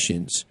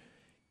regulations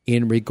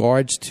in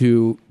regards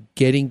to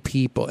getting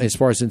people, as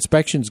far as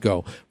inspections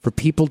go, for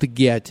people to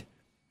get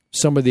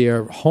some of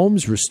their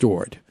homes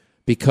restored,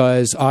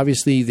 because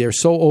obviously they're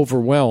so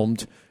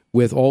overwhelmed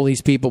with all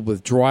these people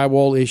with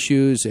drywall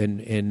issues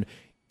and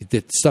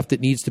the stuff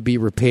that needs to be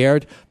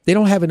repaired. They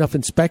don't have enough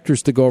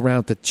inspectors to go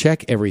around to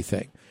check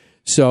everything.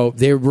 So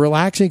they're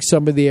relaxing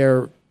some of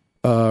their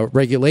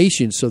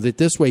regulations so that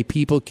this way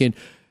people can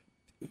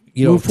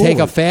take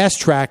a fast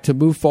track to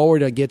move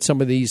forward and get some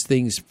of these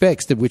things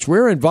fixed, which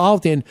we're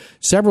involved in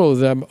several of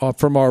them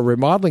from our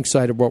remodeling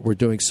side of what we're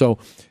doing. So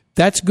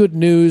that's good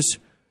news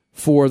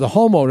for the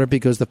homeowner,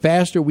 because the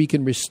faster we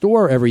can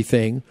restore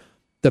everything,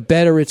 the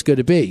better it's going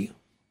to be.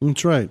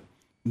 That's right.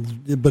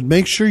 But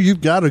make sure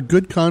you've got a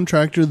good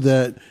contractor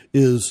that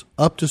is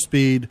up to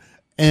speed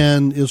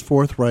and is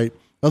forthright.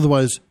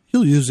 Otherwise,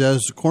 he'll use that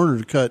as a corner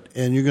to cut,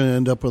 and you're going to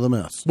end up with a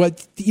mess.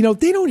 But, they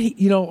don't,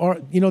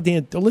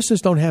 Dan, the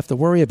listeners don't have to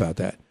worry about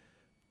that,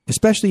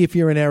 especially if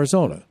you're in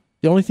Arizona.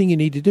 The only thing you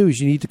need to do is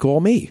you need to call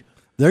me.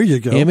 There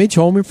you go. Image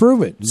Home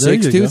Improvement,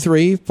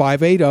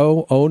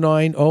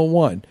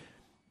 623-580-0901.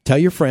 Tell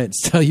your friends,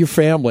 tell your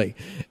family.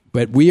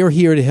 But we are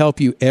here to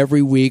help you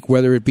every week,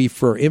 whether it be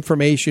for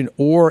information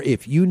or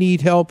if you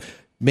need help.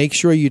 Make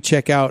sure you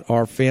check out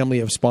our family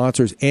of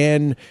sponsors,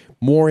 and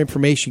more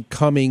information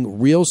coming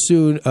real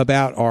soon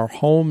about our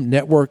home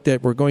network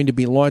that we're going to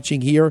be launching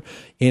here,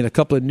 and a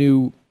couple of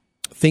new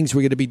things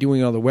we're going to be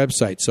doing on the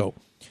website. So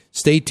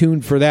stay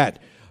tuned for that.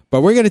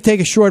 But we're going to take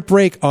a short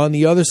break. On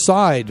the other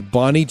side,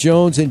 Bonnie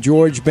Jones and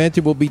George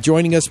Benton will be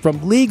joining us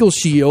from Legal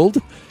Shield,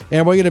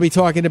 and we're going to be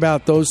talking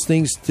about those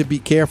things to be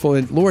careful.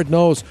 And Lord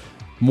knows,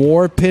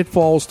 more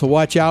pitfalls to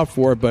watch out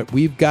for, but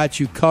we've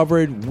got you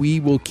covered. We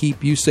will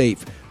keep you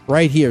safe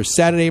right here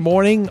Saturday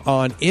morning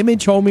on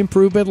Image Home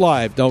Improvement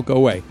Live. Don't go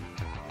away.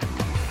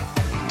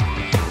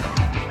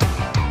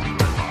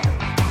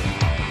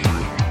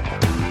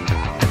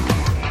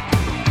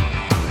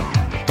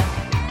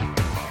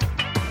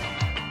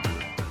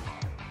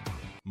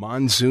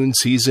 Monsoon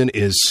season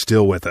is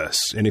still with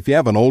us, and if you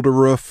have an older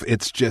roof,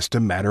 it's just a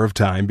matter of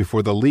time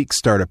before the leaks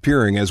start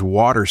appearing as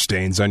water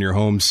stains on your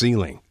home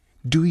ceiling.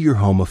 Do your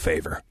home a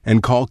favor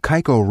and call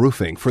Kaiko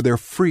Roofing for their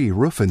free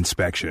roof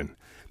inspection.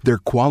 Their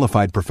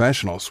qualified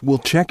professionals will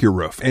check your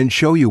roof and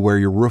show you where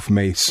your roof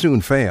may soon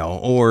fail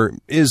or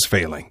is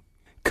failing.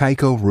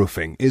 Kaiko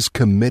Roofing is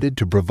committed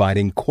to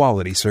providing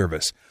quality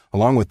service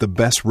along with the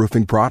best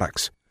roofing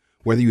products.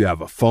 Whether you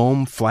have a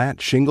foam,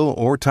 flat, shingle,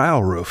 or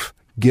tile roof,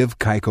 give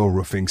Kaiko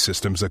Roofing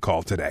Systems a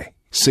call today.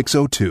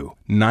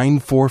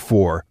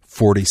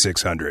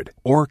 602-944-4600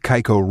 or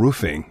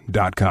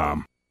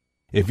KaikoRoofing.com.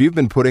 If you've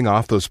been putting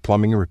off those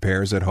plumbing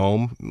repairs at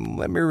home,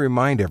 let me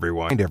remind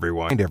everyone,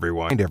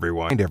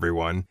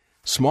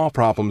 small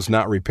problems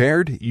not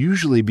repaired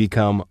usually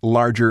become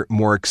larger,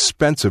 more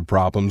expensive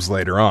problems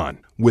later on.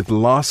 With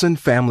Lawson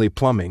Family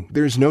Plumbing,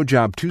 there's no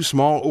job too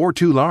small or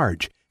too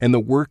large, and the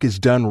work is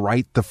done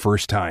right the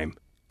first time.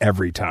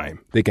 Every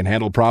time. They can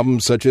handle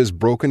problems such as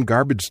broken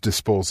garbage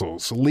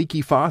disposals,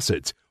 leaky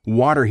faucets,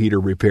 water heater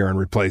repair and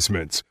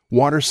replacements,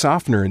 water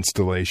softener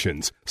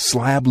installations,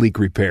 slab leak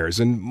repairs,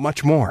 and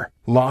much more.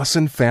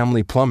 Lawson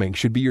Family Plumbing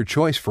should be your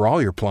choice for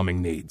all your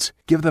plumbing needs.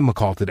 Give them a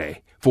call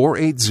today,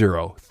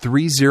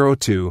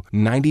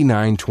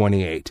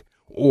 480-302-9928,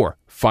 or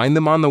find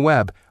them on the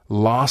web,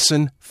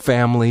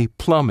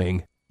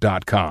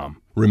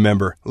 LawsonFamilyPlumbing.com.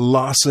 Remember,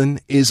 Lawson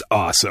is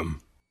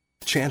awesome.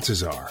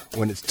 Chances are,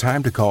 when it's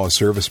time to call a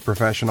service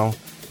professional,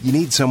 you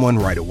need someone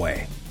right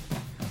away.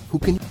 Who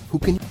can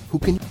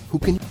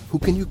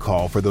you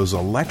call for those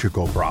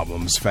electrical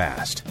problems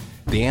fast?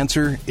 The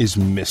answer is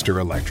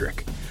Mr.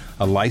 Electric,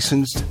 a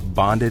licensed,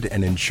 bonded,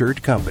 and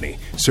insured company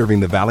serving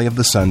the Valley of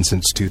the Sun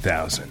since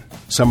 2000.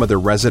 Some of their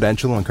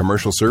residential and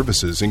commercial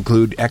services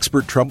include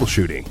expert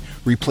troubleshooting,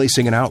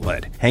 replacing an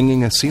outlet,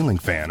 hanging a ceiling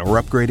fan,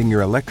 or upgrading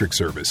your electric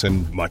service,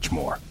 and much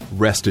more.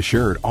 Rest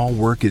assured, all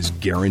work is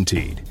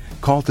guaranteed.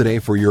 Call today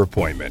for your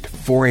appointment,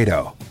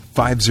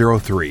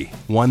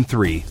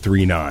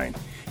 480-503-1339.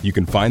 You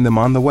can find them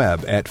on the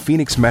web at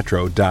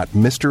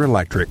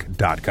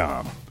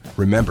phoenixmetro.mrelectric.com.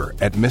 Remember,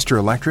 at Mr.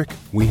 Electric,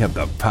 we have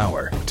the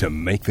power to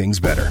make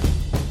things better.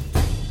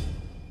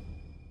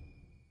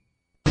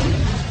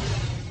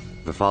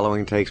 The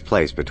following takes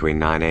place between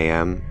 9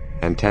 a.m.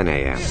 and 10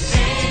 a.m.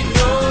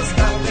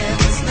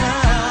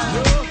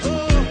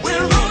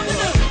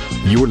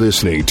 You're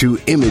listening to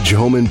Image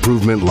Home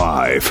Improvement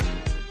Live.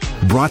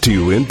 Brought to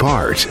you in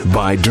part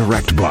by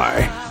Direct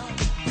Buy.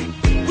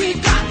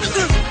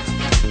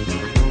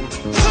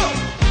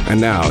 And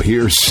now,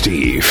 here's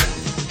Steve.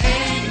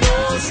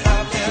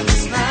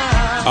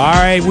 All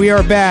right, we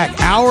are back.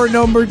 Hour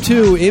number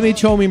 2,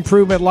 Image Home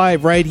Improvement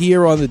Live, right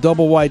here on the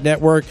Double Wide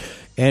Network.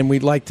 And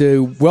we'd like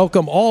to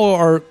welcome all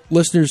our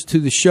listeners to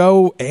the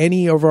show.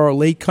 Any of our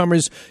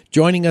latecomers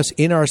joining us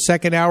in our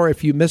second hour.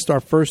 If you missed our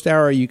first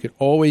hour, you can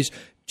always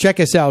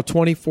check us out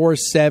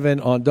 24/7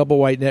 on Double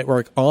Wide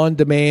Network on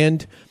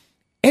demand,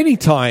 any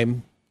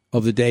time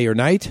of the day or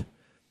night.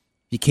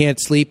 You can't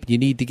sleep. You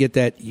need to get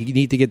that. You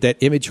need to get that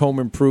Image Home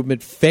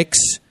Improvement fix.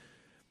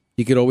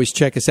 You can always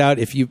check us out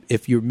if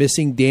you're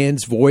missing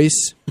Dan's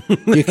voice.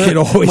 You can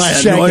always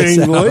check us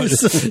out.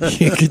 Voice.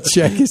 You can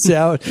check us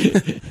out.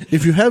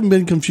 If you haven't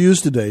been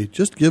confused today,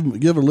 just give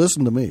a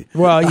listen to me.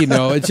 Well,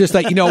 it's just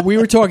like we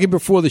were talking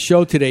before the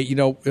show today.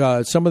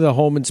 Some of the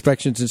home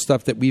inspections and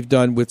stuff that we've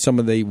done with some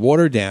of the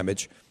water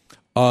damage.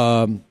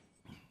 I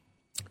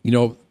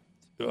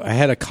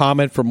had a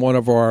comment from one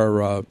of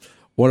our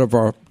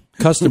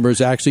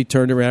customers. Actually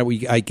turned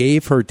around. I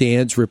gave her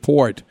Dan's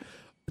report,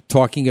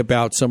 talking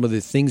about some of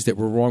the things that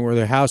were wrong with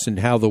her house and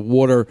how the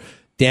water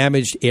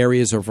damaged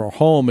areas of her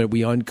home. And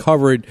we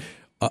uncovered,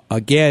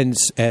 again,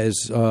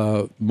 as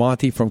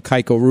Monty from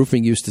Kaiko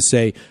Roofing used to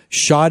say,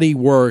 shoddy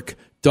work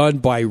done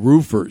by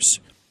roofers.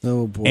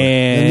 Oh, boy.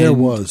 And there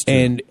was, too.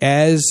 And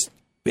as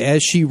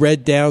she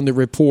read down the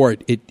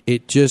report,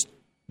 it just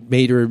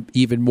made her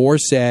even more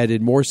sad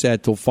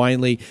till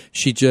finally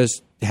she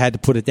just had to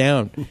put it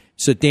down.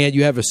 So, Dan,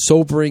 you have a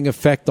sobering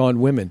effect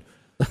on women.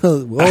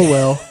 Oh,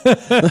 well.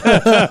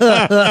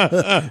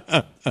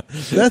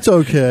 That's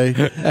okay.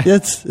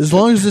 It's as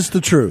long as it's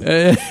the truth.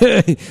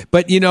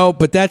 But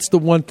that's the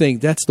one thing.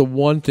 That's the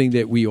one thing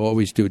that we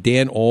always do.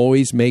 Dan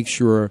always makes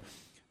sure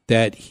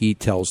that he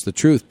tells the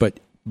truth. But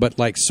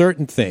like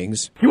certain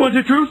things, You want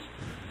the truth?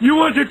 You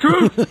want the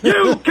truth?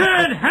 You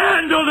can't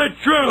handle the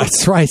truth.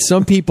 That's right.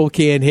 Some people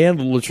can't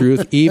handle the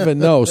truth, even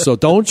though. So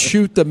don't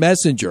shoot the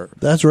messenger.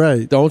 That's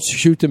right. Don't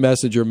shoot the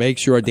messenger. Make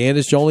sure Dan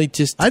is only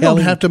just. I don't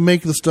have to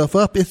make the stuff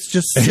up. It's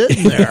just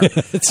sitting there.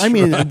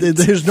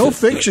 There's no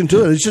fiction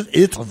to it.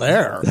 It's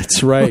there.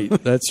 That's right.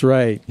 That's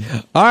right.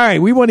 All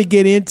right. We want to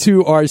get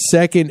into our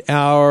second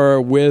hour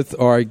with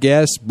our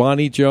guests,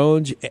 Bonnie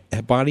Jones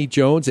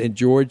and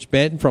George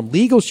Benton from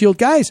Legal Shield.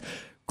 Guys,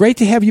 great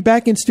to have you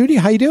back in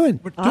studio. How you doing?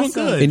 We're doing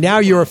good. And now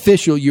you're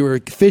official. You're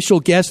an official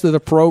guest of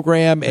the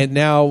program, and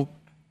now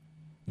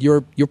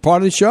you're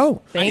part of the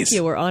show. Thank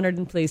you. We're honored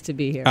and pleased to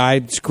be here.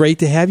 It's great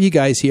to have you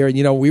guys here.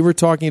 And we were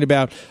talking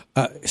about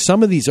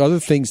some of these other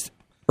things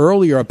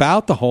earlier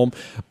about the home,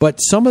 but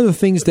some of the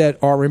things that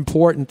are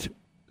important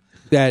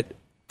that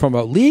from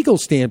a legal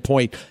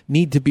standpoint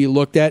need to be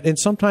looked at, and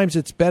sometimes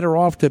it's better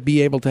off to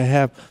be able to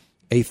have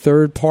a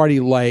third party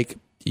like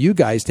you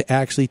guys to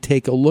actually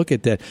take a look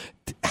at that.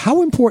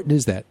 How important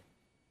is that?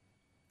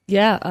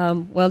 Yeah,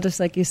 well, just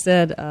like you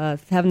said,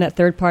 having that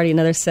third party,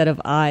 another set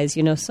of eyes.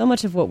 So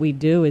much of what we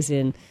do is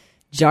in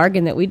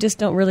jargon that we just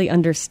don't really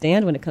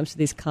understand when it comes to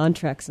these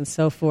contracts and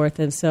so forth.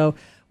 And so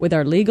with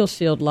our Legal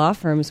Shield law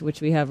firms,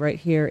 which we have right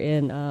here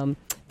in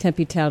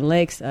Tempe Town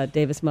Lakes,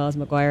 Davis, Miles,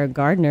 McGuire, and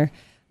Gardner,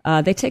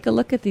 they take a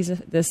look at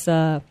this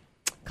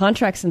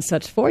contracts and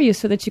such for you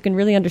so that you can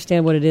really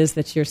understand what it is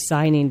that you're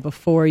signing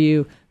before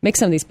you make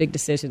some of these big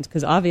decisions.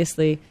 Because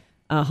obviously,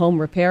 home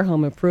repair,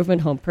 home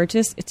improvement, home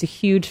purchase, it's a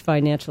huge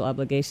financial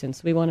obligation.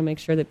 So we want to make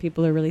sure that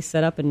people are really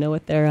set up and know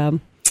what their signing.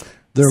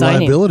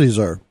 Liabilities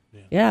are.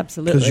 Yeah,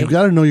 absolutely. Because you've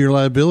got to know your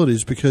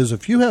liabilities. Because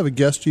if you have a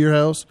guest to your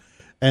house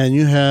and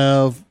you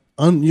have,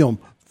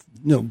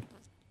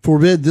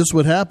 forbid this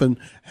would happen,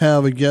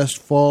 have a guest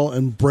fall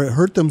and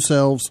hurt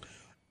themselves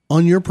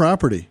on your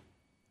property,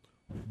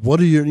 what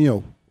are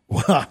your,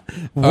 where's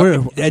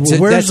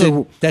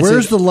the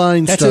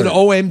line That's start? an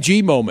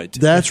OMG moment.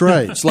 That's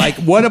right. It's like,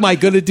 what am I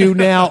going to do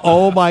now?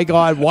 Oh, my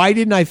God. Why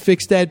didn't I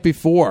fix that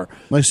before?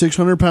 My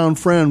 600-pound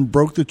friend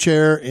broke the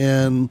chair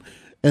and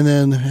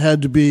then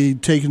had to be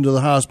taken to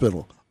the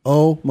hospital.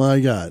 Oh, my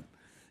God.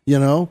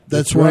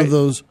 That's one right. of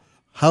those,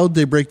 how'd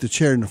they break the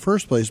chair in the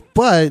first place?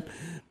 But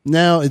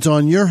now it's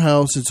on your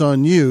house, it's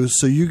on you,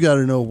 so you got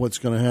to know what's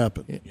going to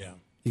happen. Yeah,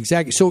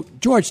 exactly. So,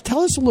 George,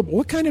 tell us a little,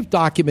 what kind of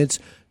documents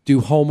do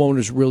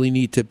homeowners really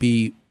need to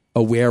be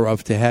aware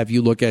of to have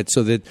you look at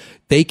so that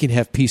they can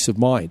have peace of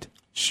mind?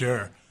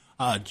 Sure.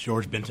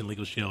 George Benton,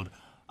 Legal Shield.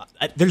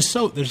 There's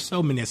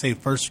so many. I say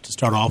first to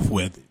start off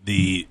with,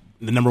 the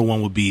number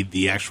one would be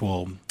the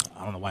actual,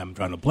 I don't know why I'm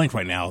drawing a blank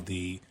right now,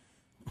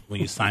 when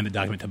you sign the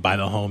document to buy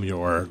the home,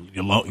 your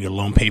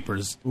loan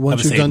papers.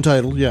 Once you've done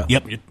title, yeah.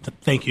 Yep,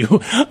 thank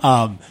you.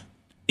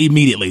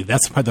 Immediately,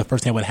 that's probably the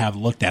first thing I would have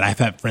looked at. I've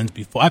had friends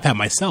before. I've had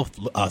myself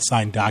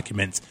sign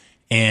documents,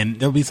 and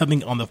there'll be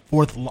something on the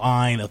fourth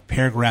line of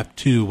paragraph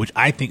 2, which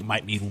I think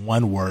might mean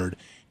one word,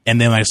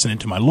 and then I send it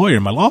to my lawyer,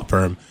 my law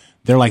firm.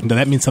 They're like, no,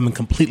 that means something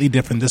completely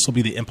different. This will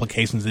be the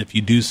implications if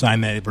you do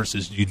sign that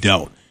versus you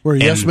don't. Where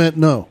yes meant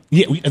no.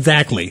 Yeah,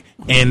 exactly.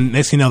 And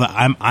next thing you know,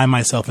 that I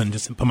myself and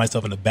just put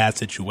myself in a bad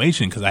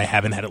situation because I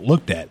haven't had it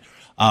looked at.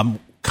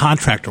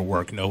 Contractor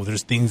work,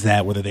 there's things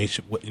that whether they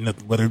should,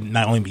 whether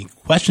not only be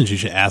questions you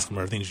should ask them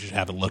or things you should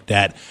have it looked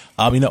at.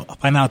 Find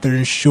out if they're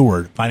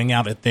insured, finding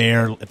out if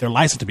they're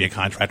licensed to be a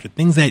contractor.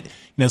 Things that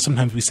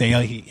sometimes we say,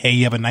 hey,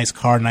 you have a nice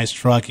car, nice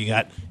truck, you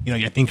got,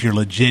 I think you're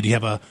legit. You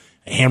have a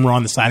hammer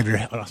on the side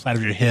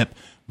of your hip,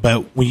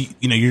 but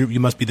you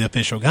must be the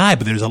official guy.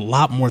 But there's a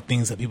lot more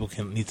things that people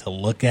need to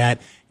look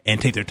at and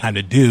take their time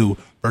to do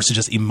versus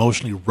just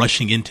emotionally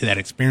rushing into that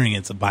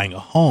experience of buying a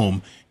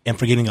home and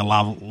forgetting a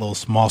lot of little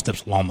small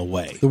steps along the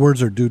way. The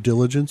words are due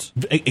diligence.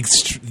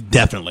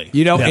 Definitely.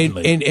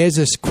 Definitely. And as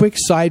a quick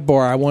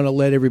sidebar, I want to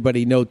let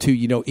everybody know too.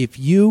 If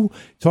you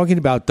talking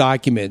about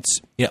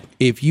documents,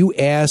 if you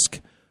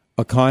ask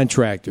a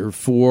contractor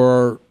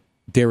for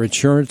their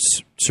insurance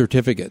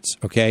certificates,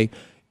 okay,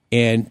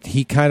 and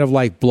he kind of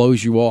like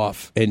blows you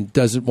off and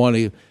doesn't want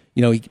to,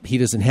 he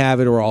doesn't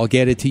have it, or I'll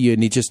get it to you,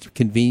 and he just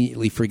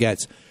conveniently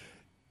forgets.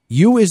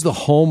 You as the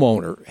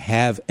homeowner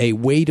have a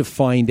way to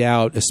find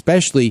out,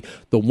 especially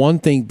the one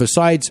thing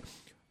besides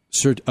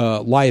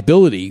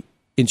liability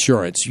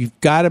insurance, you've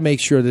got to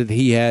make sure that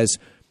he has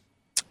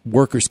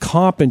workers'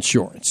 comp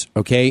insurance,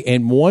 okay?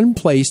 And one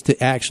place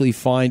to actually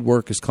find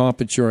workers'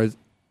 comp insurance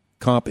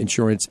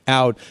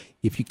out,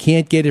 if you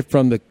can't get it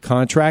from the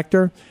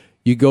contractor,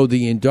 you go to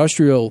the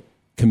Industrial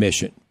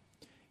Commission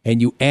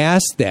and you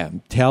ask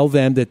them, tell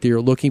them that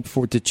they're looking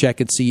to check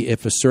and see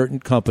if a certain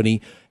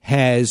company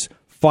has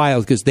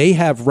filed, because they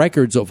have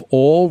records of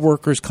all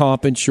workers'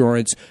 comp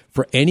insurance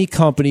for any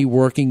company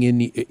operating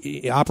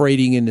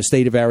in the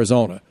state of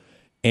Arizona.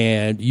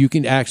 And you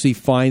can actually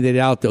find it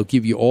out. They'll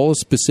give you all the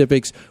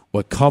specifics,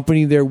 what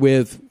company they're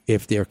with,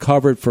 if they're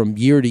covered from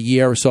year to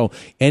year or so.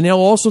 And they'll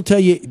also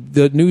tell you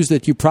the news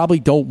that you probably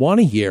don't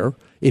want to hear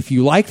if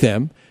you like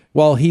them.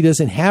 Well, he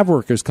doesn't have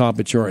workers' comp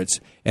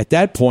insurance. At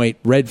that point,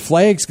 red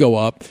flags go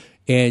up,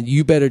 and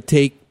you better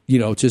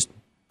just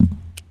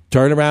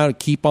turn around and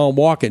keep on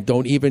walking.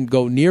 Don't even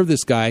go near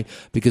this guy,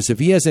 because if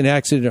he has an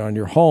accident on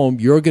your home,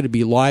 you're going to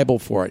be liable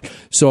for it.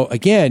 So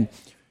again,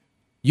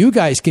 you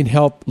guys can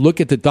help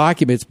look at the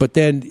documents, but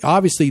then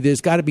obviously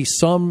there's got to be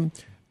some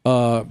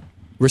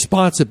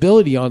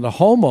responsibility on the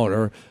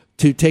homeowner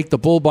to take the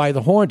bull by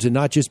the horns and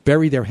not just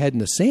bury their head in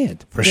the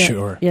sand. For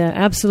sure. Yeah,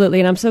 absolutely.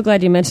 And I'm so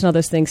glad you mentioned all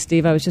those things,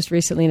 Steve. I was just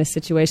recently in a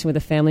situation with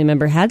a family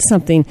member had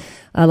something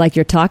like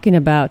you're talking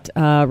about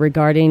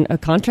regarding a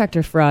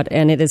contractor fraud.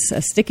 And it is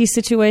a sticky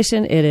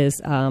situation. It is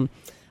a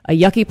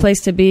yucky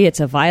place to be. It's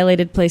a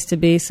violated place to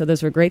be. So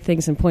those were great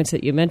things and points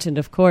that you mentioned,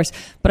 of course.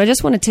 But I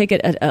just want to take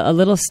it a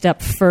little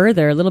step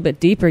further, a little bit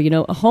deeper.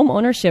 Home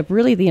ownership,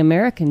 really the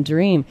American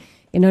dream,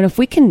 You know, and if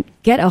we can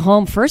get a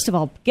home, first of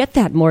all, get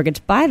that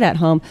mortgage, buy that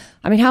home,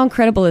 I mean, how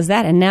incredible is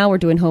that? And now we're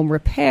doing home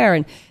repair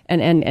and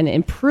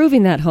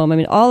improving that home. I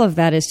mean, all of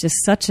that is just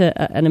such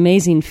an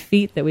amazing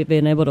feat that we've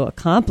been able to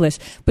accomplish.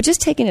 But just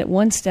taking it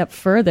one step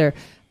further,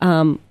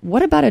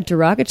 what about a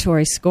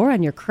derogatory score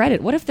on your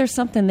credit? What if there's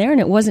something there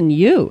and it wasn't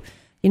you?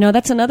 You know,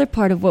 that's another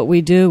part of what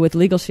we do with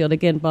Legal Shield.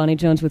 Again, Bonnie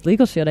Jones with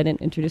Legal Shield. I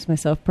didn't introduce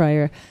myself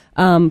prior.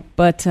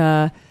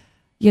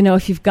 You know,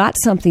 if you've got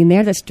something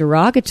there that's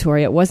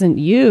derogatory, it wasn't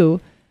you,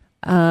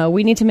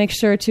 we need to make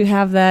sure to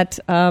have that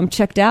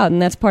checked out.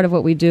 And that's part of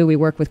what we do. We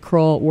work with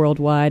Kroll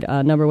Worldwide,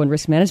 number one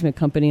risk management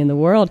company in the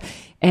world.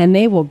 And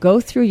they will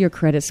go through your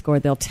credit score.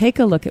 They'll take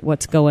a look at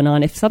what's going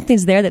on. If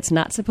something's there that's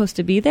not supposed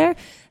to be there,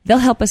 they'll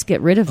help us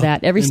get rid of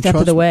that every step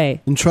of the way.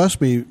 And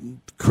trust me,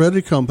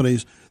 credit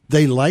companies,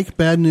 they like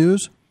bad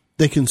news.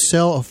 They can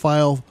sell a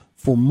file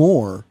for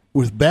more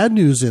with bad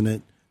news in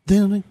it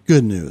than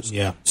good news.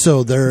 Yeah.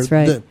 So they're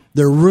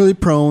really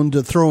prone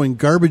to throwing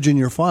garbage in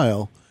your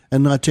file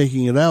and not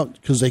taking it out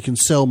because they can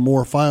sell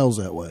more files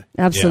that way.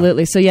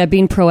 Absolutely. So,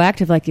 being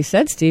proactive, like you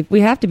said, Steve,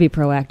 we have to be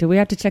proactive. We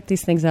have to check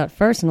these things out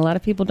first, and a lot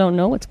of people don't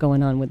know what's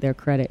going on with their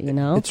credit, you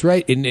know? That's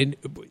right. And you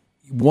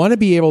want to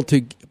be able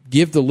to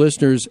give the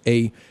listeners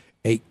a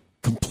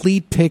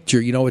complete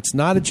picture. You know, it's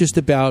not just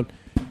about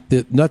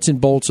the nuts and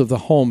bolts of the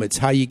home. It's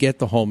how you get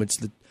the home. It's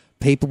the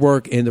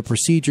paperwork and the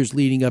procedures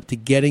leading up to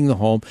getting the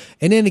home.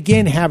 And then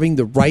again, having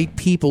the right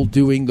people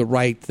doing the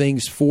right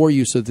things for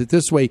you so that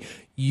this way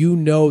you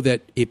know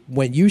that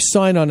when you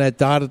sign on that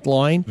dotted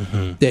line,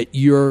 that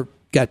you're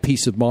got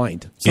peace of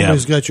mind.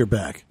 Somebody's got your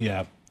back.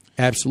 Yeah.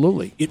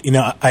 Absolutely. You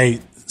know,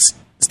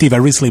 Steve, I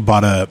recently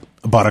bought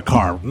a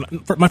car,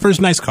 my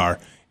first nice car,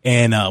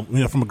 and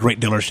from a great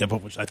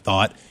dealership, which I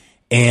thought.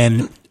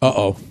 And I'm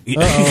going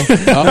to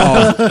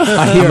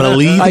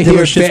leave the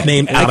dealership's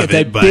name out of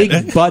it. But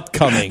big butt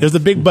coming. There's a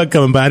big butt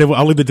coming, but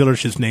I'll leave the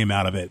dealership's name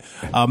out of it.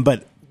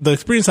 But the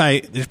experience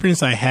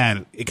I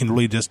had, it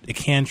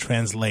can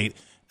translate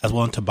as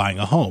well into buying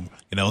a home.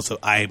 You know, so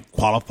I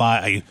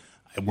qualify.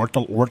 I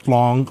worked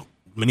long,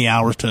 many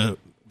hours to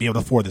be able to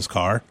afford this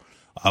car.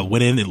 I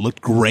went in, it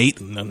looked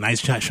great, a nice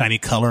shiny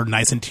color,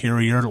 nice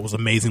interior. It was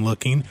amazing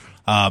looking.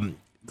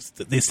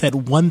 They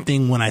said one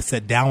thing when I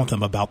sat down with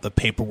them about the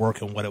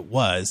paperwork and what it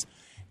was.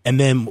 And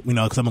then, you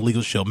know, because I'm a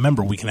Legal Shield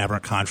member, we can have our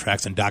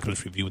contracts and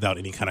documents reviewed without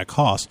any kind of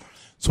cost.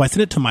 So I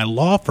sent it to my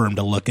law firm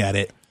to look at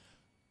it.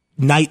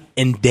 Night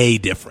and day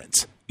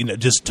difference. You know,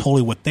 just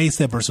totally what they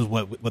said versus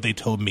what they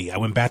told me. I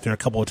went back there a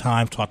couple of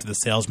times, talked to the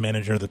sales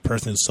manager, the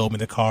person who sold me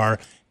the car,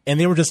 and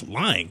they were just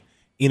lying.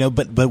 You know,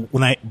 but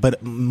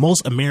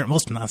most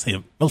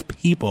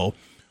people,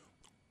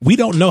 we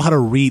don't know how to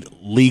read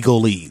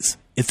legalese.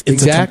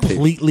 It's a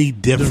completely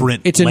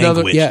different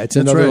language. It's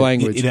another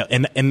language. You know,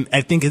 and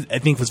I think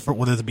it's for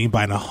whether it's being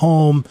buying a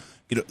home,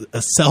 you know,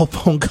 a cell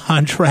phone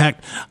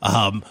contract,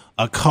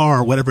 a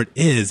car, whatever it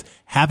is,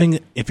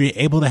 if you're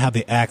able to have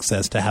the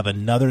access to have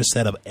another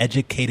set of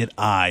educated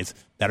eyes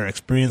that are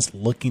experienced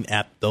looking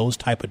at those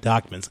type of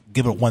documents,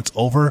 give it once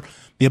over,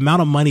 the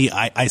amount of money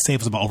I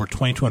saved was about over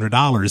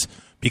 $2,200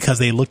 because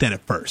they looked at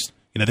it first.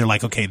 You know, they're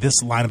like, okay,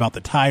 this line about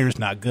the tires,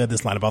 not good.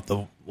 This line about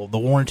the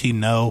warranty,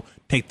 no.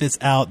 Take this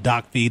out.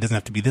 Doc fee doesn't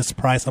have to be this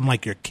price. I'm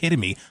like, you're kidding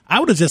me. I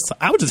was just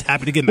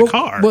happy to get in the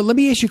car. Well, let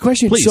me ask you a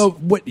question. Please. So,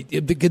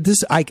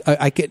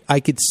 I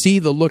could see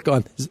the look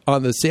on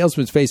the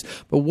salesman's face.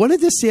 But what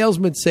did the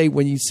salesman say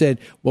when you said,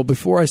 "Well,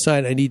 before I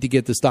sign, I need to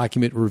get this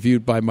document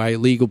reviewed by my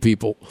legal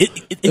people"? He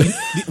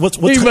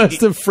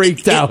must have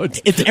freaked out.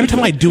 Every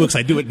time I do it, because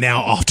I do it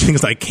now often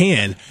as I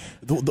can.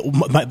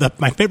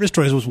 My favorite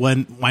stories was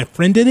when my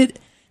friend did it.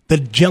 The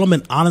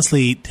gentleman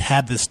honestly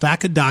had the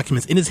stack of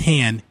documents in his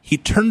hand. He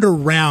turned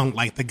around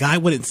like the guy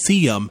wouldn't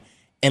see him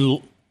and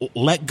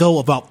let go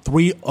about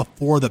 3 or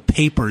 4 of the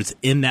papers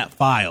in that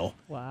file.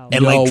 Wow.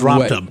 And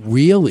dropped them.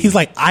 Really? He's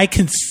like, I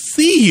can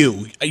see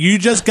you. You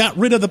just got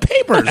rid of the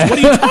papers. What are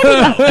you talking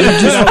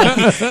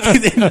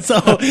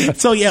about?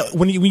 So yeah,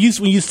 when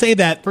you say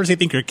that, first they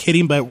think you're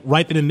kidding, but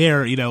right then and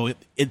there, you know, it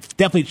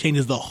definitely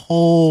changes the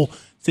whole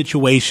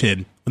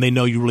situation when they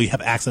know you really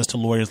have access to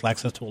lawyers,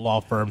 access to a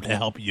law firm to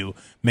help you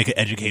make an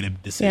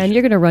educated decision. Yeah, and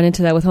you're going to run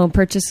into that with home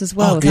purchase as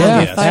well.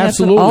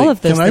 Absolutely. All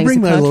of those Can I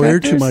bring my lawyer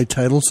to my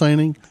title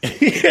signing?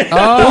 Could you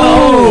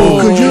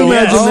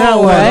imagine that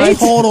one? Right?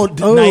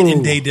 Total night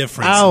and day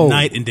difference.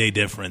 Night and day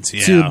difference.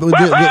 Yeah.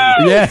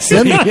 Yes.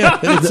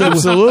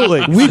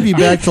 Absolutely. We'd be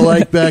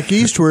back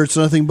east where it's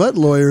nothing but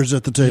lawyers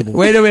at the table.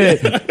 Wait a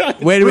minute,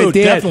 Dan.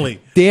 Definitely.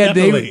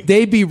 Dan,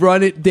 they'd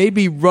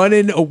be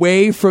running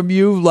away from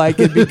you like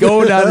it'd be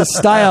going out of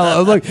style.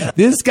 Oh, look,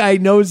 this guy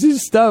knows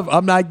his stuff.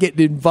 I'm not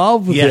getting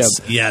involved with him.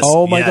 Yes.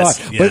 Oh my God.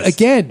 Yes. But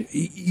again,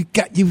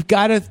 you've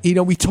got to. You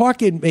know, we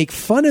talk and make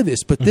fun of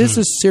this, but this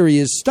is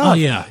serious stuff. Oh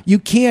yeah. You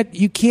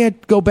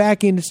can't go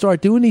back in and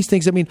start doing these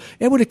things. I mean,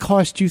 it would have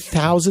cost you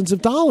thousands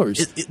of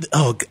dollars.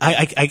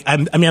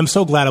 I'm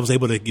so glad I was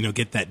able to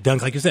get that done.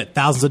 Like you said,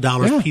 thousands of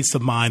dollars, peace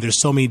of mind. There's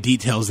so many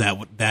details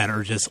that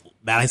are just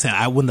that I said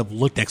I wouldn't have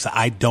looked at because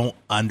I don't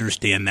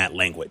understand that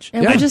language.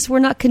 And we're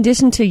not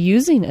conditioned to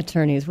using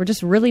attorneys. We're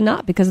just really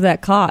not because of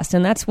that cost.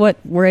 And that's what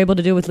we're able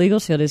to do with Legal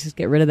Shield is just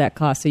get rid of that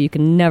cost so you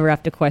can never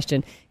have to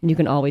question and you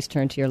can always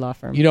turn to your law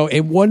firm.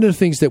 And one of the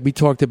things that we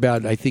talked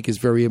about, I think, is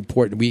very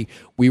important.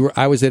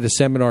 I was at a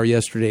seminar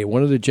yesterday.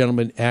 One of the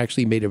gentlemen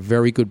actually made a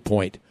very good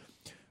point.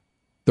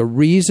 The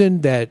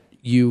reason that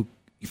you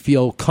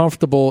feel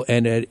comfortable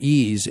and at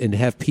ease and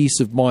have peace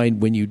of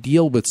mind when you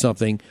deal with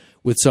someone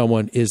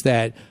is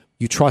that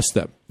you trust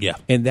them. Yeah.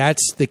 And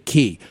that's the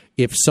key.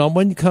 If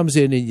someone comes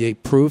in and they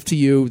prove to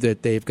you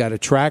that they've got a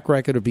track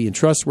record of being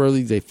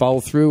trustworthy, they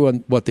follow through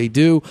on what they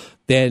do,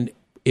 then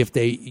if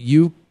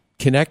you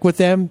connect with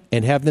them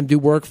and have them do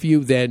work for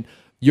you, then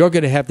you're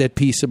going to have that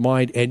peace of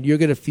mind and you're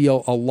going to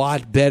feel a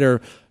lot better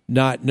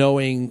not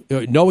knowing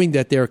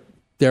that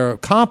they're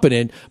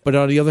competent. But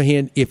on the other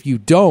hand, if you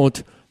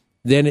don't,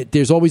 then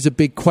there's always a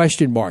big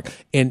question mark.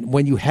 And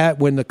when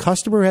the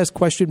customer has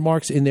question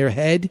marks in their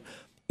head,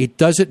 it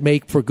doesn't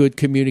make for good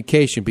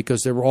communication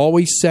because they're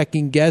always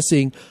second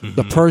guessing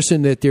the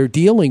person that they're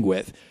dealing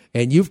with.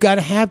 And you've got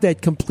to have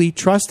that complete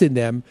trust in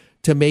them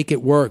to make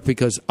it work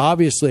because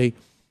obviously,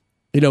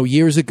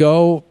 years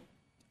ago,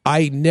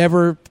 I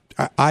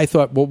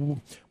thought,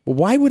 well,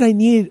 why would I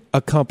need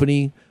a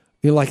company,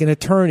 like an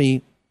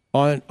attorney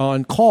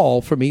on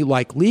call for me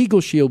like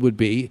Legal Shield would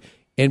be?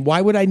 And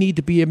why would I need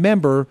to be a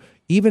member,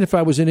 even if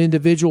I was an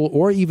individual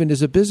or even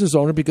as a business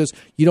owner, because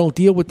you don't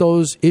deal with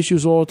those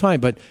issues all the time.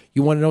 But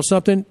you want to know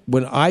something?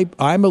 When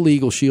I'm a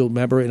Legal Shield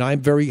member, and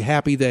I'm very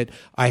happy that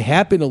I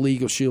have been a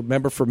Legal Shield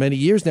member for many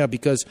years now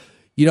because,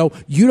 you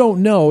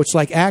don't know. It's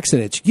like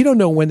accidents. You don't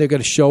know when they're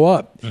going to show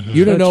up.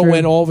 You don't know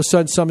when all of a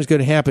sudden something's going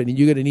to happen and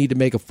you're going to need to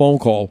make a phone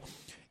call.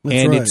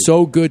 That's right. It's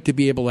so good to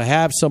be able to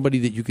have somebody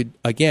that you could,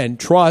 again,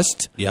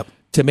 trust. Yep.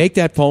 To make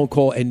that phone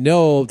call and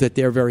know that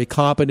they're very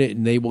competent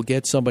and they will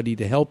get somebody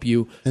to help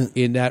you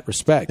in that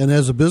respect. And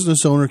as a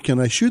business owner, can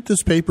I shoot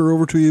this paper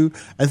over to you?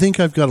 I think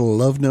I've got a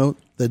love note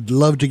that'd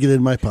love to get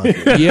in my pocket.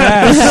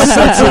 Yes,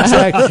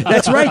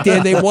 that's right,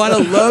 Dan. They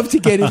want to love to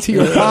get into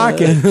your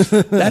pocket.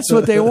 That's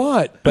what they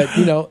want. But,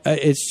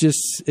 it's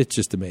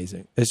just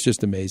amazing. It's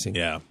just amazing.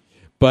 Yeah.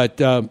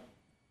 But in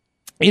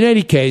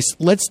any case,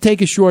 let's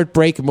take a short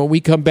break, and when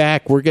we come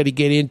back, we're going to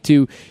get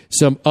into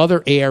some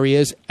other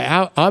areas,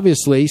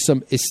 obviously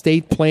some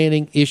estate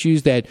planning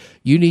issues that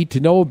you need to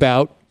know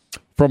about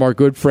from our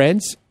good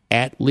friends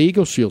at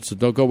Legal Shield. So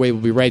don't go away.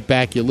 We'll be right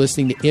back. You're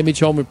listening to Image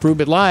Home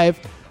Improvement Live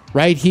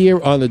right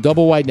here on the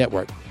Double Wide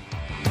Network.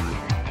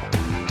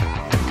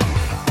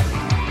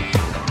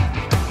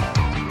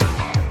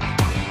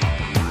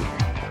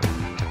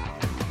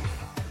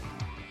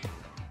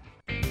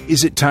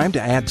 Is it time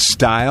to add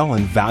style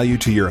and value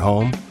to your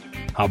home?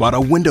 How about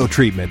a window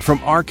treatment from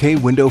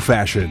RK Window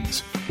Fashions?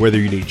 Whether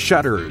you need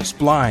shutters,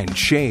 blinds,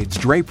 shades,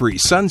 drapery,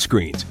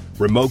 sunscreens,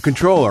 remote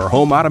control, or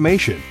home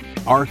automation,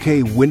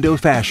 RK Window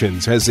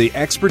Fashions has the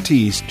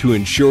expertise to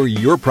ensure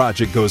your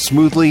project goes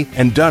smoothly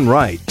and done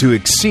right to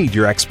exceed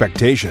your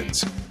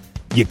expectations.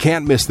 You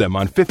can't miss them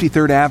on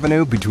 53rd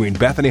Avenue between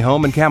Bethany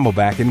Home and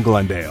Camelback in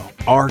Glendale.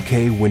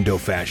 RK Window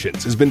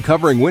Fashions has been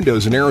covering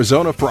windows in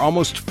Arizona for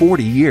almost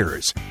 40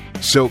 years.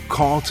 So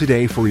call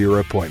today for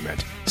your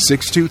appointment.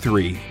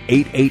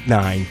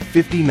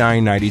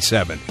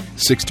 623-889-5997.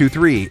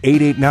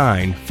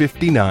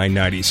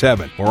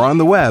 623-889-5997. Or on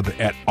the web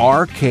at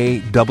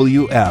rkwf.com.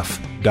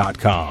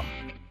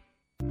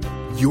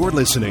 You're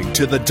listening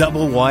to the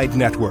Double Wide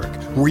Network,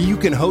 where you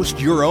can host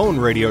your own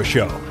radio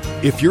show.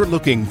 If you're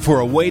looking for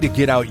a way to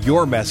get out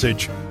your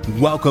message,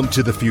 welcome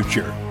to the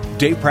future.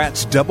 Dave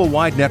Pratt's Double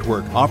Wide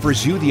Network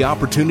offers you the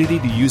opportunity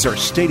to use our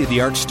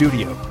state-of-the-art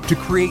studio to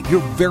create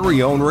your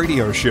very own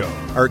radio show.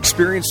 Our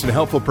experienced and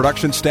helpful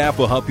production staff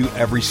will help you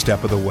every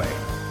step of the way.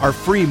 Our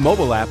free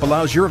mobile app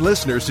allows your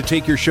listeners to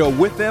take your show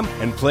with them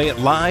and play it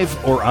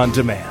live or on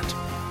demand.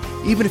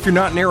 Even if you're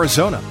not in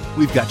Arizona,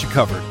 we've got you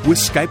covered with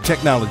Skype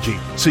technology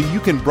so you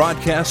can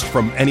broadcast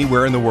from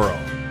anywhere in the world.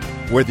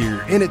 Whether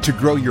you're in it to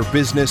grow your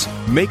business,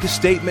 make a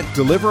statement,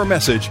 deliver a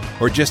message,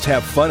 or just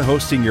have fun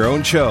hosting your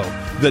own show,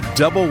 the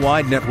Double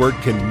Wide Network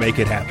can make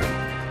it happen.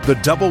 The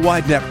Double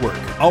Wide Network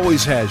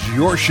always has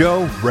your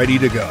show ready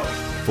to go.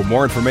 For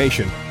more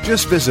information,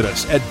 just visit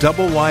us at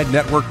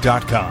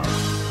doublewidenetwork.com.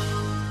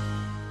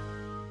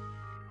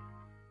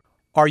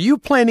 Are you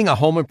planning a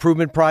home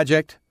improvement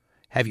project?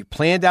 Have you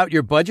planned out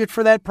your budget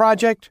for that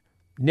project?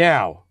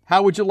 Now,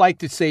 how would you like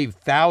to save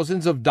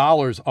thousands of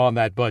dollars on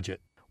that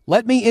budget?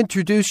 Let me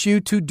introduce you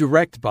to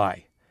Direct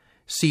Buy.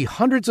 See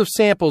hundreds of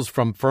samples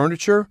from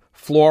furniture,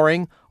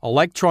 flooring,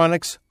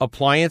 electronics,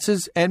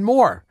 appliances, and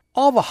more.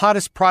 All the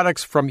hottest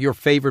products from your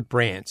favorite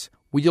brands.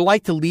 Would you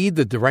like to lead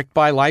the Direct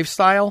Buy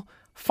lifestyle?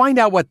 Find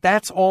out what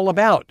that's all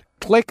about.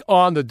 Click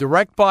on the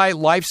Direct Buy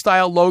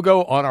lifestyle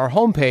logo on our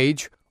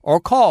homepage or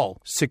call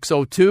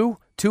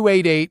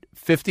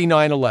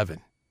 602-288-5911.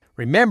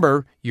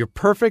 Remember, your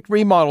perfect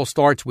remodel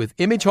starts with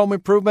Image Home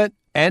Improvement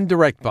and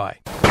Direct Buy.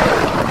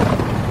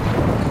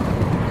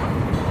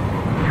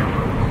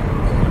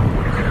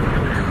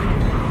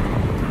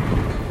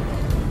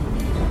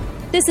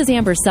 This is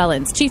Amber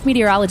Sullins, Chief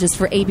Meteorologist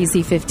for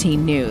ABC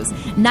 15 News.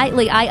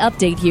 Nightly, I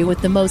update you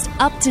with the most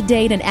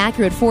up-to-date and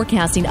accurate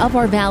forecasting of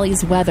our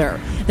valley's weather.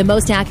 The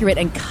most accurate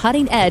and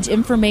cutting-edge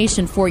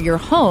information for your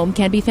home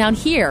can be found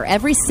here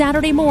every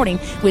Saturday morning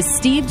with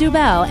Steve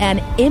Dubell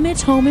and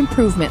Image Home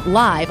Improvement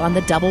live on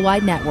the Double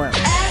Wide Network.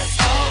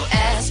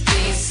 SOS,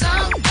 please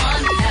someone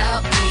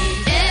help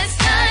me. It's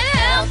not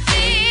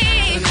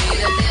healthy for me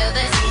to feel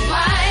this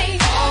way.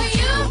 Oh,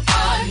 you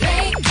are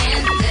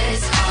making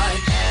this hard.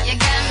 You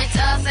got me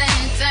tossing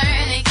and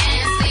turning,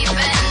 can't sleep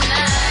at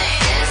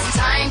night. It's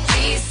time,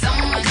 please,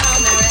 someone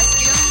come and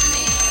rescue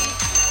me.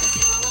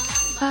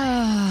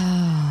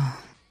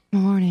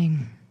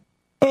 Morning.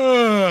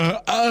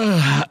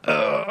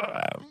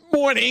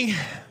 Morning.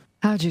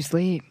 How'd you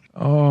sleep?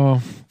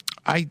 Oh,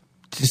 I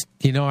just,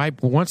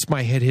 once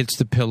my head hits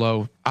the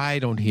pillow, I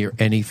don't hear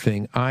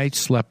anything. I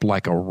slept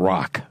like a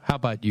rock. How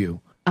about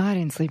you? I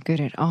didn't sleep good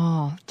at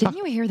all. Didn't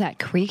you hear that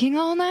creaking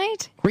all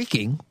night?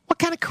 Creaking? What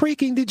kind of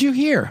creaking did you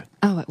hear?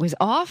 Oh, it was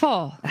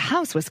awful. The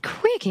house was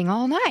creaking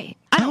all night.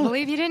 I don't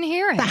believe you didn't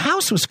hear it. The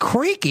house was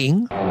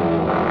creaking?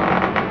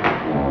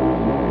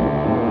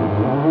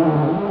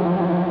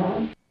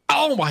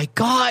 Oh, my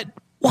God.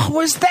 What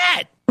was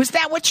that? Was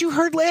that what you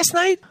heard last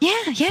night? Yeah,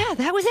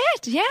 that was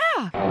it.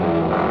 Yeah.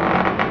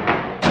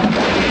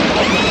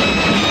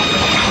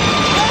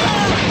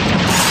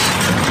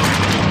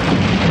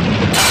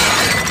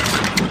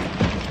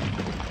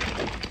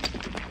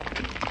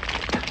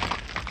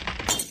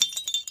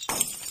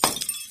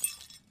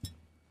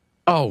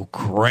 Oh,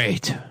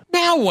 great.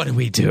 Now what do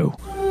we do?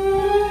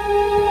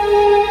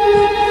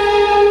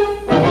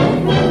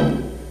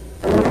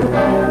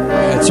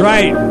 That's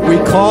right. We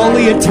call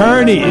the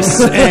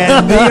attorneys,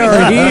 and they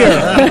are here.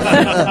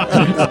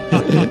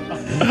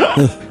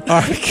 All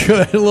right,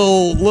 good.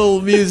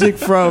 Little music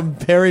from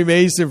Perry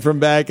Mason from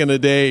back in the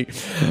day.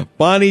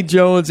 Bonnie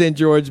Jones and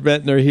George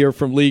Benton are here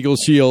from Legal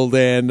Shield,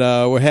 and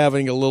we're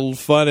having a little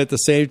fun at the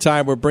same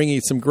time. We're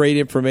bringing some great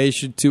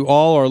information to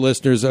all our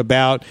listeners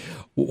about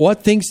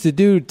what things to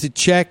do to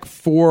check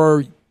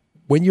for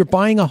when you're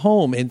buying a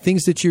home and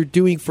things that you're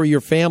doing for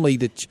your family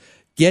to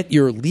get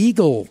your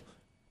legal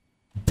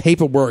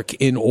paperwork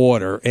in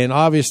order. And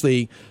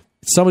obviously,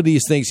 some of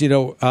these things,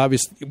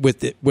 obviously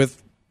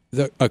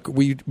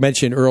we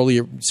mentioned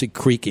earlier,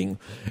 creaking.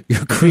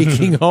 You're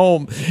creaking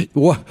home.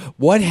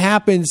 What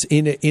happens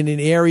in an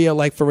area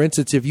like, for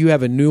instance, if you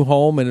have a new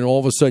home and then all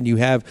of a sudden you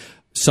have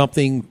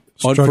something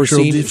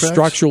unforeseen,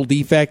 structural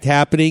defect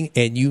happening,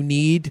 and you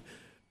need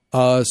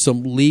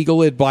some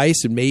legal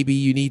advice, and maybe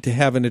you need to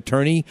have an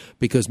attorney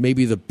because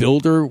maybe the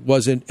builder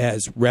wasn't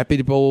as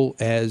reputable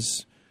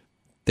as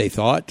they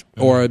thought,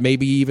 or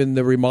maybe even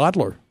the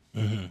remodeler.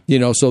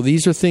 So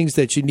these are things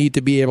that you need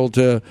to be able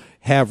to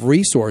have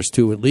resource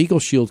to, and Legal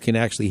Shield can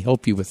actually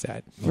help you with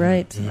that.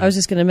 Right. I was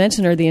just going to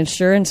mention, or the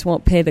insurance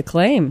won't pay the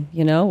claim.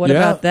 What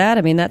about that?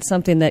 I mean, that's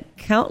something that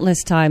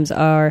countless times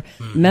our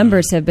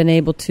members have been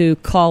able to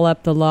call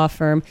up the law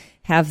firm,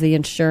 have the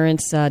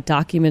insurance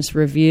documents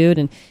reviewed,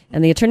 and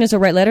the attorneys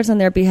will write letters on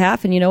their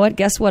behalf. And you know what?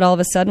 Guess what? All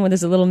of a sudden, when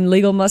there's a little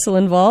legal muscle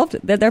involved,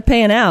 they're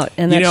paying out,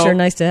 and that's sure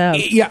nice to have.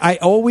 Yeah, I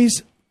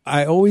always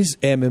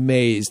am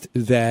amazed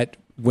that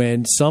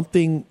when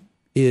something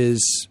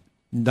is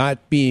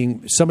not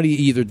being, somebody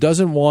either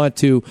doesn't want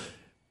to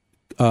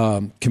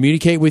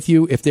communicate with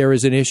you if there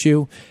is an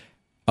issue,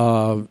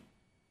 or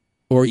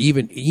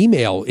even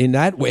email in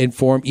that way,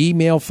 form,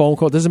 email, phone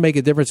call, doesn't make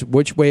a difference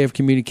which way of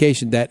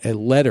communication, that a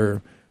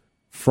letter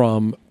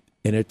from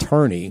an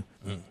attorney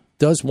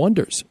does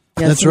wonders.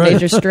 Yeah, that's right.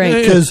 Major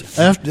strength. Because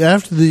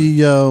after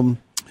the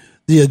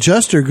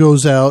adjuster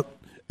goes out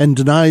and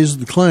denies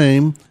the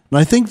claim, and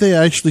I think they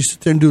actually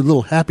sit there and do a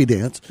little happy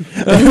dance.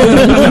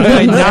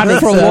 Not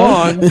for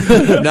long.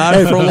 Not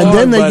for long. And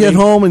then they get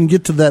home and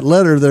get to that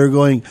letter. They're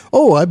going,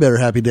 "Oh, I better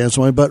happy dance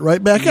my butt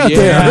right back out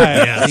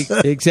there."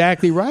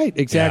 Exactly right.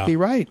 Exactly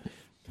right.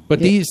 But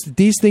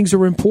these things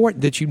are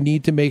important that you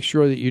need to make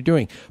sure that you're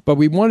doing. But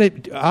we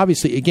want to,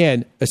 obviously,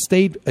 again,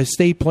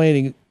 estate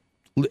planning,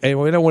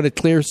 and I want to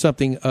clear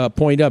something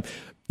point up.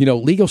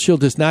 Legal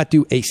Shield does not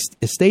do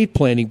estate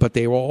planning, but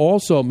they will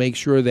also make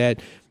sure that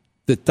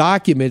the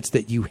documents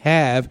that you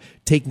have,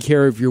 taking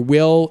care of your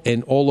will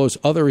and all those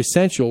other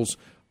essentials,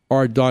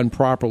 are done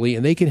properly,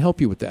 and they can help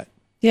you with that.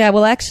 Yeah,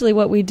 well, actually,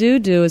 what we do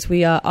is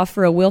we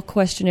offer a will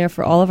questionnaire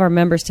for all of our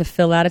members to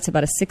fill out. It's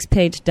about a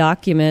 6-page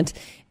document,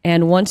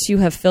 and once you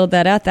have filled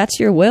that out, that's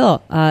your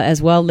will as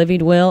well,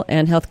 living will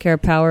and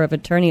healthcare power of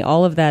attorney.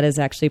 All of that is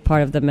actually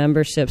part of the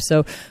membership.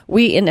 So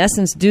we, in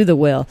essence, do the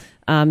will.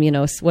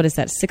 What is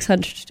that,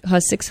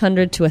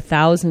 $600 to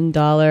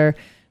 $1,000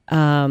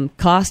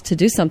 cost to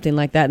do something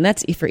like that, and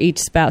that's for each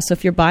spouse. So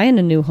if you're buying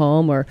a new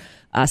home or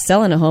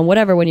selling a home,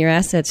 whatever, when your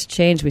assets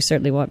change, we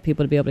certainly want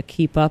people to be able to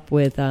keep up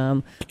with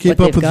your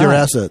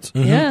assets.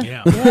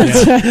 Yeah.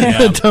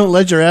 Don't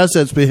let your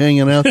assets be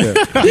hanging out there.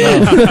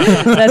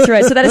 That's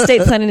right. So that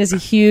estate planning is a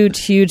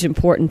huge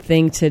important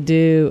thing to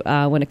do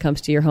when it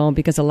comes to your home,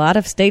 because a lot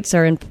of states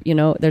are in,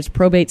 there's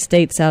probate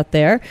states out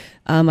there.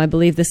 I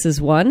believe this is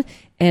one.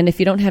 And if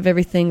you don't have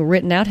everything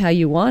written out how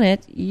you want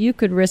it, you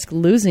could risk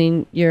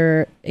losing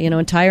your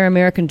entire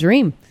American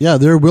dream. Yeah,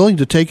 they're willing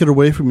to take it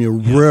away from you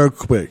real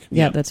quick.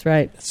 Yeah, that's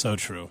right. So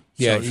true.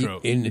 Yeah, So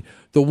true. and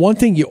the one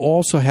thing you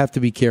also have to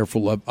be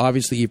careful of,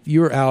 obviously, if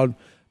you're out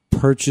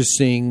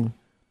purchasing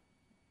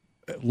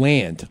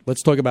land,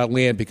 let's talk about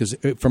land, because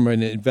from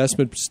an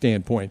investment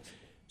standpoint,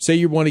 say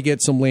you want to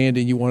get some land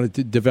and you want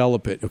to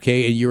develop it,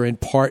 okay, and you're in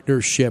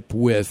partnership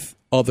with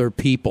other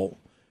people.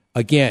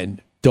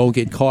 Again, don't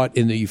get caught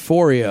in the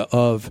euphoria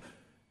of,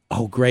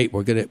 oh, great,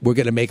 we're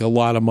gonna make a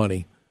lot of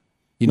money,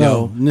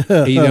 No.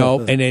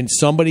 and then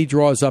somebody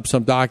draws up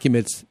some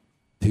documents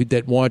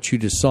that want you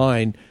to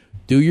sign.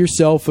 Do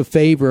yourself a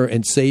favor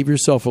and save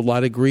yourself a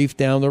lot of grief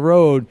down the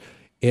road,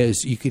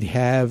 as you could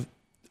have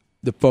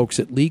the folks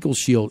at Legal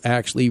Shield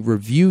actually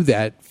review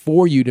that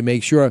for you to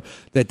make sure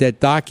that that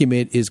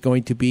document is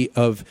going to be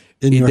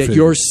that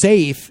you're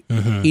safe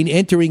in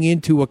entering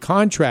into a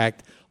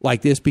contract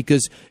like this,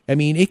 because I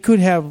mean it could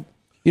have,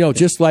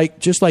 just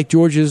like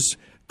George's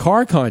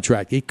car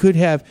contract, it could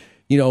have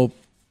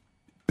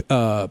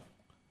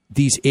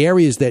these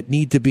areas that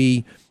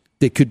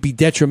could be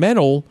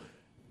detrimental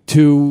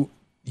to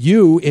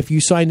you if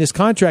you sign this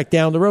contract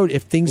down the road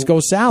if things go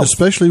south.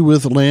 Especially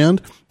with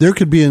land, there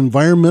could be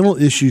environmental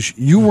issues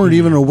you weren't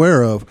even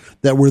aware of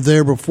that were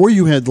there before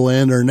you had the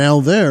land, are now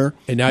there,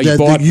 and now you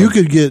bought you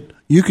could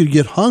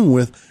get hung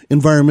with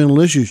environmental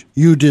issues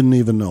you didn't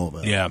even know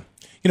about. Yeah.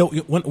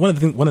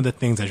 One of the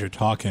things as you're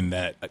talking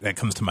that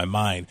comes to my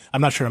mind,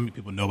 I'm not sure how many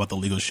people know about the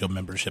Legal Shield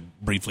membership.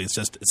 Briefly, it's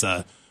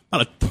about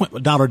a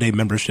 $1 a day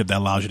membership that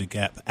allows you to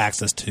get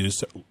access to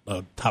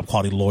top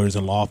quality lawyers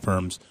and law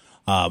firms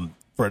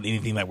for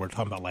anything that we're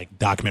talking about, like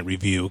document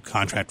review,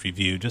 contract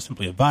review, just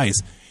simply advice.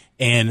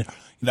 And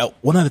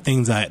one of the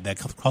things that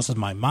crosses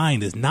my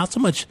mind is not so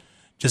much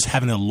just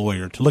having a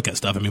lawyer to look at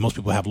stuff. I mean, most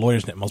people have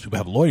lawyers, but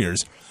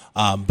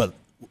I'm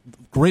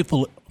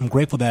grateful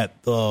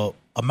that the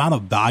amount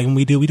of volume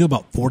we do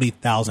about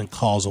 40,000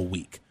 calls a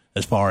week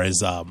as far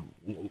as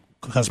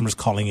customers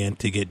calling in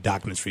to get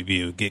documents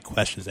reviewed, get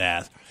questions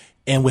asked.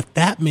 And with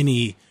that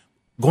many,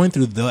 going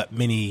through that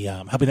many,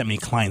 helping that many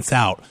clients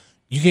out,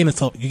 you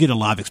get a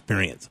lot of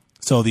experience.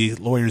 So the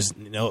lawyers,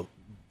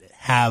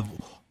 have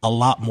a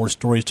lot more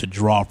stories to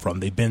draw from.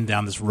 They've been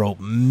down this road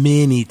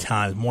many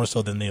times, more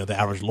so than the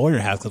average lawyer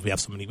has, because we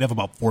have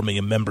about 4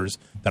 million members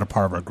that are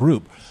part of our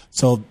group.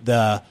 So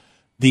the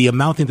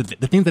amount of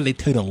the things that they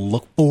tell you to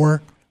look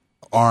for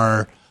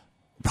are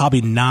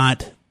probably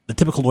not, the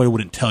typical lawyer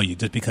wouldn't tell you,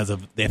 just because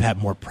they've had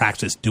more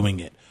practice doing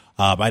it.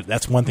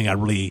 That's one thing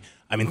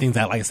things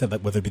that, like I said,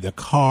 that whether it be the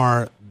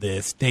car, the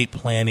estate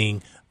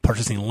planning,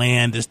 purchasing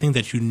land, there's things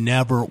that you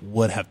never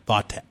would have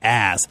thought to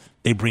ask,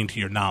 they bring to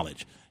your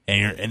knowledge.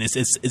 And it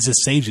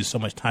just saves you so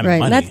much time and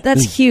money. Right,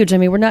 that's huge. I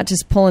mean, we're not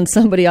just pulling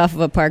somebody off of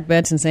a park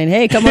bench and saying,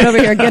 hey, come on over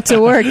here, get to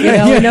work. We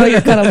know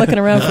you're kind of looking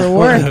around for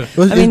work.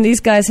 I mean, these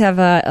guys have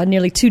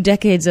nearly 2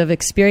 decades of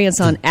experience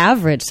on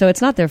average, so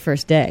it's not their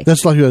first day.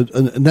 That's like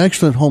an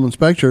excellent home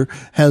inspector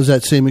has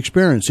that same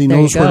experience. He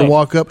knows where to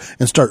walk up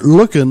and start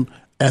looking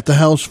at the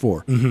house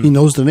for. He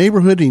knows the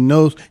neighborhood. He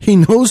knows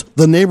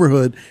the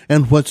neighborhood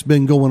and what's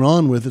been going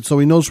on with it, so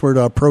he knows where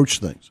to approach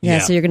things. Yeah.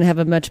 So you're going to have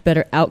a much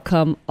better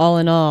outcome, all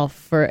in all,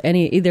 for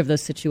either of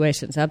those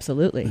situations.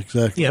 Absolutely.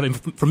 Exactly. Yeah. I mean,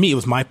 for me, it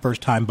was my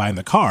first time buying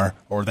the car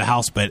or the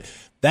house, but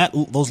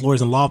those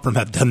lawyers and law firms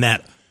have done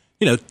that,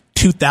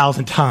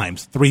 2,000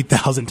 times,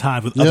 3,000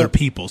 times with other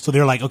people. So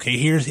they're like,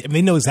 okay,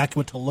 they know exactly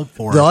what to look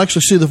for. They'll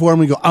actually see the form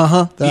and go,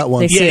 that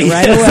one. They see it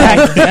right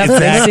away.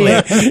 Exactly.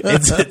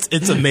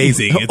 It's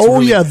amazing.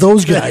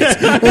 Those guys.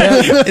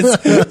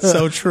 It's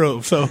so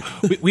true. So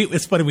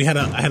it's funny.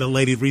 I had a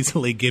lady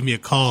recently give me a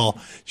call.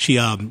 She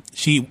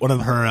one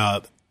of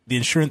her the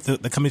insurance the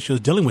company she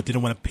was dealing with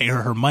didn't want to pay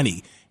her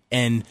money,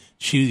 and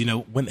she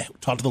went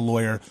talked to the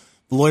lawyer.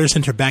 The lawyer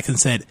sent her back and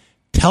said,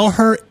 tell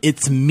her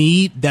it's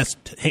me that's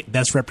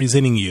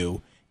representing you.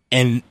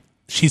 And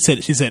she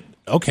said,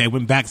 okay,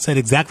 went back, said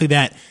exactly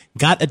that,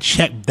 got a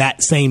check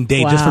that same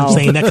day just from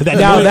saying that.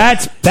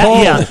 That's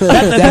pull.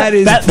 That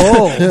is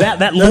pull.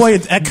 That lawyer,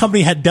 that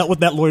company had dealt with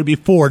that lawyer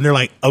before, and they're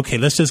like, okay,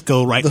 let's just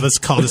go let's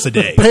call this a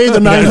day. Pay the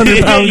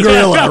 900-pound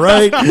gorilla,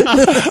 right?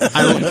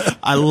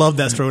 I love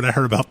that story when I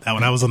heard about that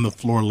when I was on the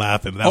floor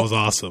laughing. That was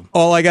awesome.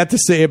 All I got to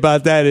say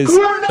about that is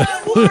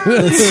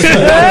that's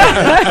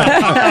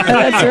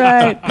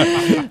right.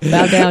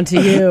 Bow down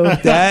to you.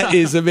 That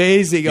is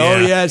amazing. Oh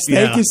yes,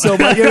 thank you so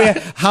much.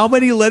 How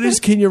many letters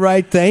can you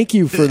write? Thank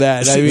you for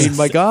that. I mean,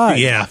 my God.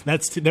 Yeah,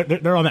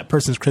 they're on that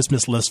person's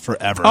Christmas list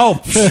forever.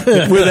 Oh,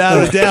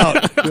 without a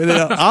doubt.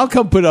 I'll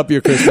come put up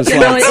your Christmas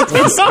lights.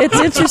 It's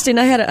interesting.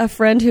 I had a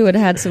friend who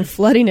had some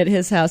flooding at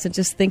his house, and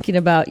just thinking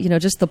about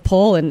just the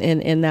pull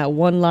in that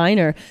one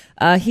liner.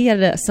 He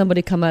had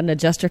somebody come out, an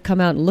adjuster come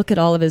out and look at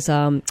all of his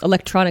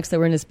electronics that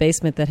were in his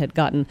basement that had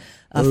gotten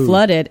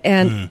flooded,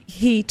 and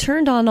he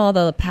turned on all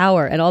the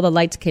power, and all the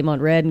lights came on,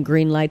 red and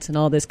green lights and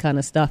all this kind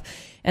of stuff.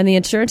 And the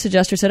insurance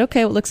adjuster said,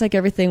 okay, well, it looks like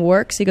everything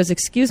works. He goes,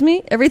 excuse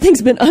me?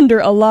 Everything's been under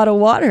a lot of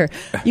water.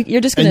 You're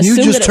just going to assume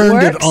that it works? And you just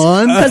turned it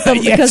on?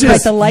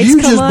 Because the lights you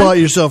come just on? bought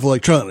yourself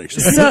electronics.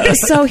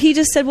 So he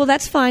just said, well,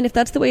 that's fine. If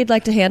that's the way you'd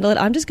like to handle it,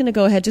 I'm just going to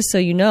go ahead, just so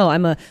you know.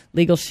 I'm a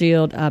Legal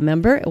Shield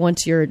member.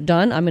 Once you're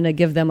done, I'm going to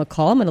give them a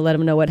call. I'm going to let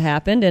them know what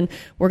happened, and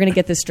we're going to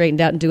get this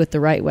straightened out and do it the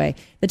right way.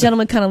 The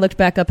gentleman kind of looked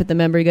back up at the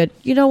member. He goes,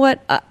 you know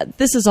what?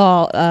 This is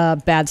all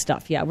bad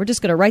stuff. Yeah, we're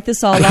just going to write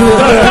this all out,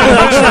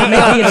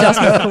 make the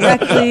adjustment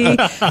correctly.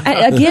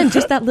 And again,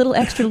 just that little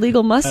extra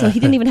legal muscle. He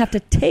didn't even have to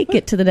take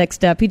it to the next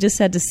step. He just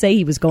had to say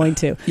he was going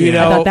to. You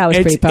know, I thought that was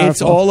pretty powerful.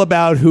 It's all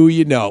about who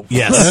you know.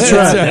 Yes, that's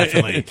right.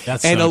 Definitely.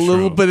 That's and so a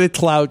little true. bit of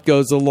clout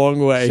goes a long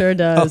way. Sure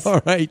does.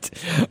 All right.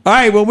 All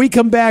right. When we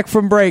come back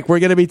from break, we're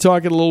going to be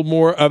talking a little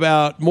more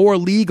about more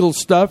legal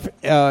stuff,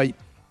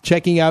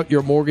 checking out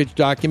your mortgage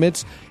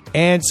documents,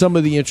 and some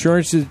of the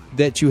insurances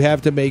that you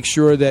have to make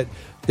sure that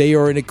they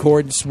are in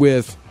accordance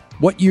with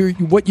what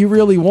you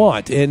really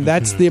want. And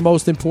that's the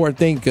most important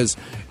thing, because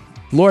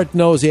Lord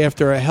knows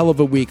after a hell of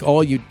a week,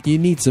 you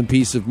need some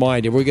peace of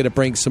mind. And we're going to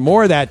bring some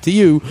more of that to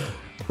you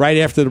right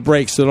after the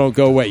break, so don't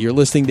go away. You're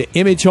listening to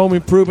Image Home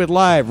Improvement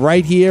Live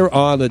right here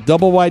on the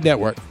Double Wide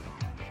Network.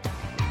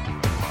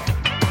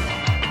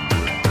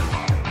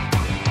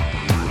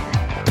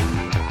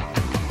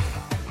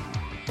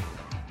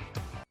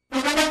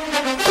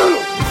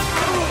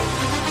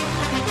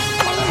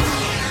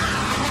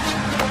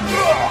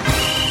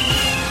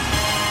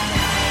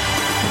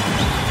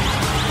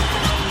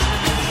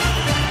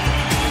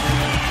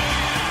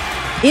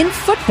 In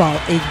football,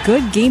 a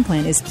good game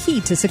plan is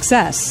key to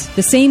success.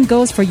 The same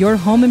goes for your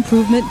home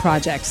improvement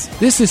projects.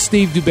 This is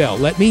Steve Dubell.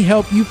 Let me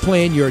help you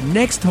plan your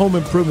next home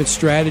improvement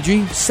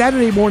strategy.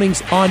 Saturday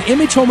mornings on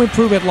Image Home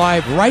Improvement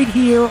Live right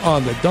here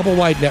on the Double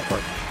Wide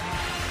Network.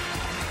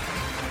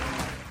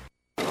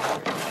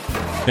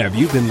 Have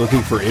you been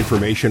looking for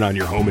information on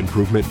your home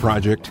improvement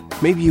project?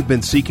 Maybe you've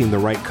been seeking the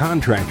right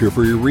contractor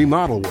for your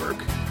remodel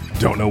work.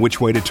 Don't know which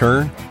way to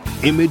turn?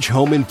 Image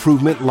Home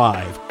Improvement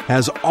Live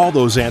has all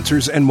those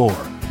answers and more.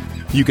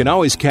 You can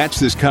always catch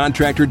this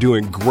contractor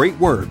doing great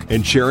work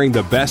and sharing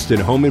the best in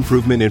home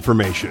improvement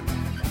information.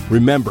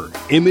 Remember,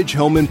 Image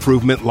Home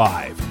Improvement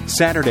Live,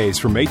 Saturdays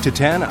from 8 to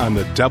 10 on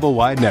the Double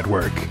Wide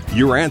Network.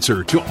 Your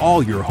answer to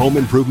all your home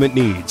improvement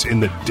needs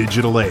in the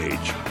digital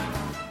age.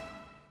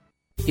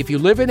 If you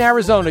live in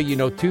Arizona, you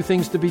know two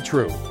things to be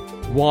true.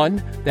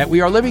 One, that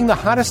we are living the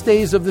hottest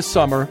days of the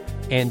summer.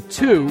 And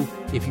two,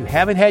 if you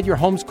haven't had your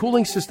home's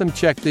cooling system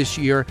checked this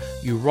year,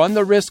 you run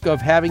the risk of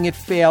having it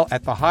fail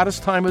at the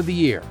hottest time of the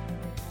year.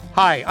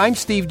 Hi, I'm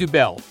Steve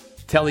Dubell,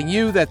 telling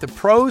you that the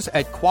pros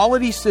at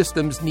Quality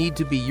Systems need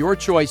to be your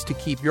choice to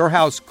keep your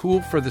house cool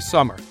for the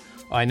summer.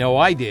 I know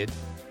I did.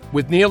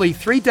 With nearly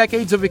 3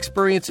 decades of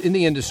experience in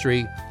the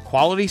industry,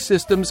 Quality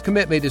Systems'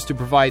 commitment is to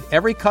provide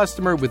every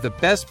customer with the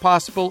best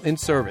possible in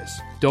service.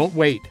 Don't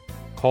wait.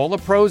 Call the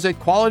pros at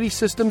Quality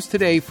Systems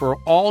today for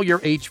all your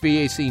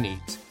HVAC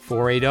needs.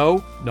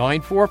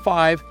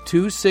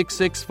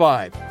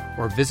 480-945-2665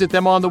 or visit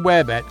them on the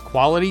web at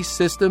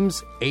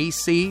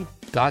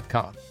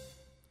QualitySystemsAC.com.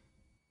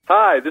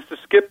 Hi, this is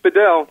Skip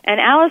Bedell. And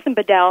Allison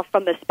Bedell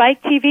from the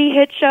Spike TV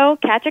hit show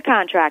Catch a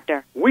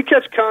Contractor. We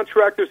catch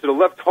contractors that have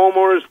left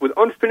homeowners with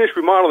unfinished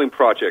remodeling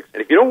projects.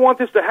 And if you don't want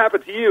this to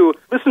happen to you,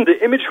 listen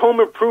to Image Home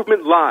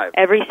Improvement Live.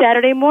 Every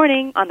Saturday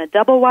morning on the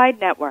Double Wide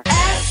Network.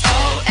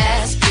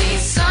 SOS,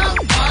 please someone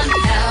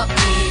help me.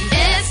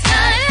 It's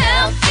not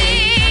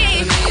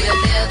healthy for me to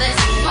feel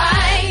this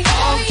way.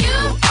 Oh, you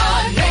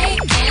are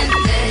making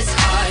this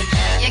hard.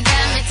 You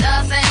got me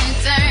tossing and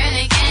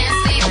turning, can't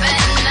sleep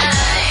at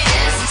night.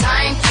 It's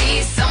time,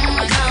 please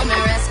someone come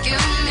and rescue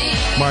me.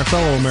 My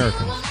fellow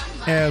Americans,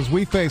 as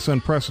we face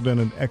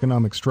unprecedented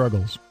economic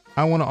struggles,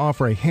 I want to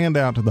offer a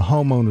handout to the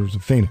homeowners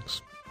of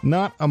Phoenix.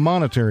 Not a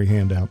monetary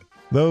handout.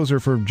 Those are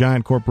for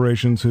giant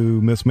corporations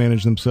who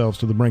mismanage themselves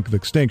to the brink of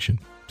extinction.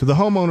 To the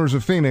homeowners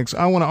of Phoenix,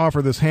 I want to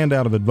offer this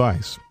handout of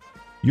advice.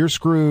 You're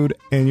screwed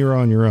and you're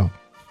on your own.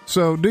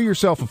 So do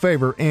yourself a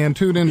favor and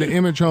tune in to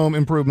Image Home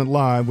Improvement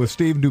Live with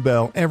Steve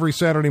Dubell every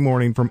Saturday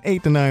morning from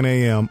 8 to 9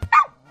 a.m.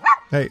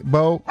 Hey,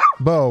 Bo,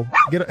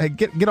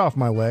 get off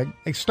my leg.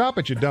 Hey, stop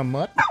it, you dumb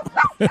mutt.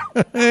 All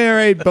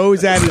right,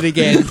 Bo's at it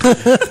again.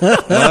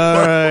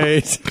 All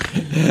right.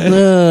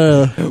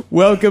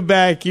 Welcome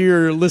back.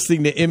 You're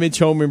listening to Image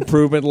Home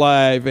Improvement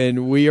Live,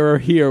 and we are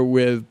here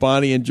with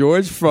Bonnie and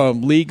George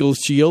from Legal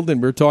Shield, and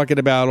we're talking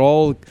about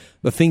all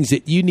the things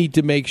that you need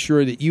to make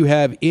sure that you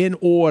have in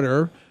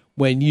order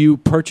when you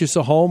purchase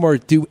a home or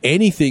do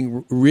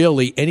anything,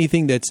 really,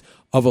 anything that's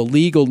of a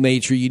legal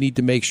nature. You need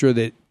to make sure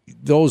that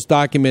those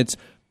documents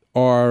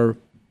are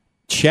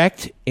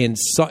checked, and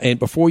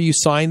before you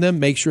sign them,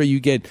 make sure you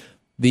get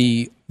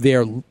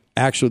their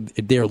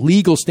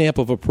legal stamp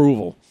of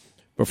approval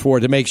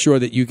to make sure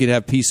that you can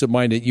have peace of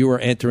mind that you are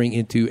entering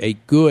into a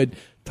good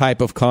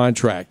type of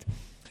contract.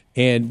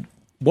 And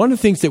one of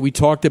the things that we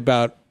talked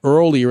about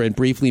earlier and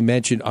briefly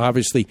mentioned,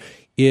 obviously,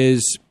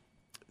 is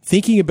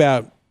thinking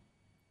about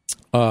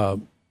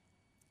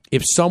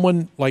if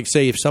someone, like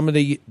say, if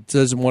somebody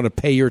doesn't want to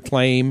pay your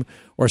claim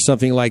or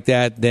something like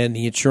that, then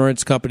the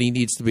insurance company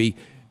needs to be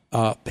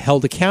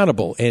held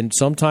accountable. And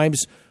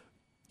sometimes,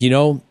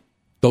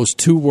 those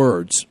two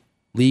words,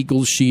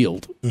 Legal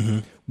Shield,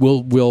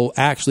 will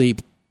actually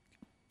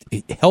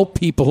help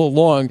people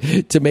along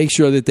to make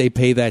sure that they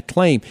pay that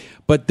claim.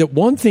 But the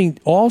one thing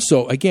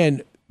also,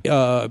 again,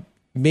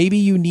 maybe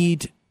you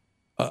need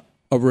a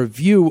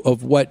review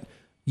of what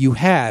you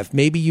have.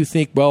 Maybe you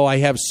think, well, I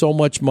have so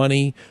much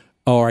money,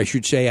 or I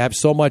should say I have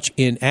so much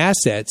in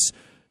assets.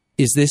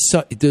 Does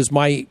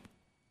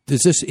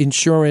this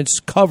insurance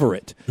cover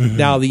it?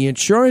 Now, the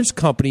insurance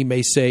company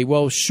may say,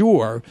 well,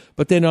 sure.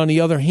 But then on the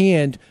other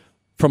hand,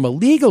 from a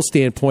legal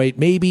standpoint,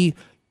 maybe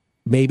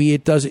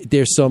it does.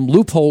 There's some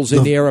loopholes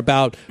in there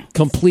about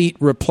complete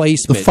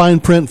replacement. The fine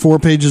print 4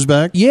 pages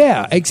back.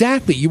 Yeah,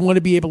 exactly. You want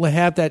to be able to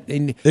have that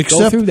and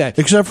go through that.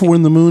 Except for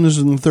when the moon is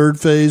in the third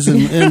phase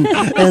and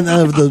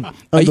of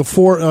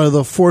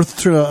the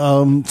fourth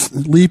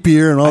leap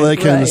year and all that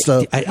kind of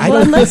stuff.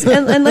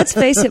 Let's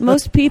face it.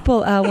 Most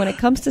people, when it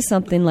comes to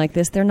something like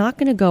this, they're not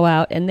going to go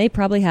out, and they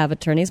probably have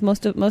attorneys.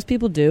 Most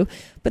people do,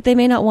 but they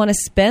may not want to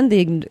spend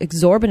the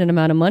exorbitant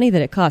amount of money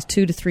that it costs,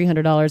 $200 to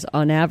 $300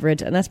 on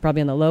average, and that's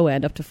probably on the low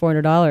end, up to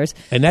 $400.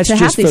 And that's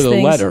just for the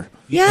letter.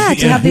 Yeah,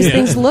 to have these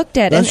things looked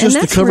at. That's just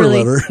the cover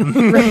letter.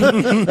 Right.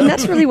 And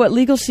that's really what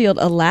Legal Shield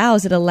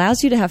allows. It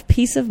allows you to have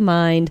peace of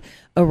mind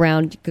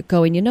around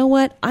going, you know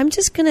what, I'm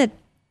just going to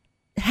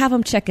have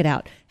them check it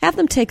out. Have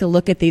them take a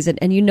look at these,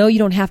 and you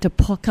don't have to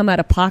come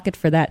out of pocket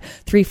for that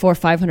 $300,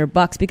 $400,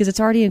 $500 because it's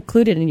already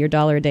included in your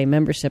 $1 a day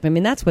membership. I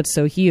mean, that's what's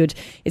so huge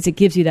is it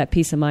gives you that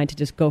peace of mind to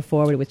just go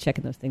forward with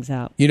checking those things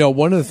out.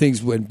 One of the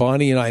things when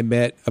Bonnie and I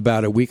met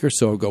about a week or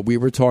so ago, we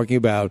were talking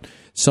about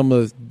some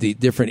of the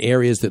different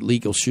areas that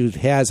Legal Shield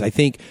has.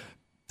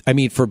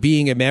 For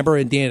being a member,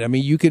 and Dan,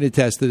 you can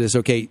attest to this.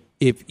 Okay,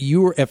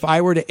 if I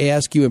were to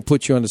ask you and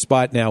put you on the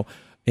spot now,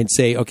 and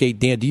say, okay,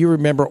 Dan, do you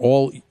remember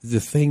all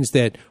the things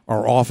that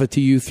are offered to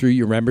you through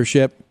your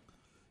membership?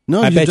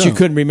 No, I bet you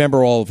couldn't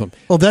remember all of them.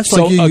 Well, that's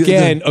so like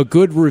a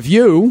good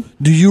review.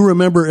 Do you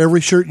remember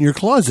every shirt in your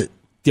closet?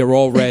 They're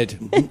all red.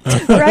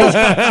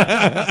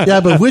 Right.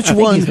 Yeah, but which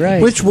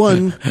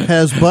one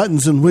has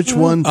buttons and which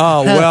one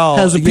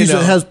has a piece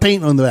that has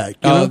paint on the back?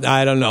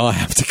 I don't know. I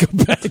have to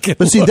go back and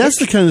But see, look. that's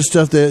the kind of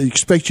stuff that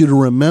expect you to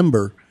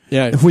remember.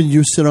 Yeah. When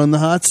you sit on the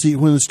hot seat,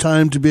 when it's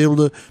time to be able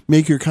to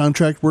make your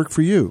contract work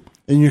for you.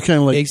 And you're kind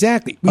of like...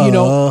 Exactly.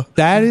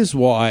 That is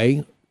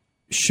why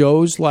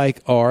shows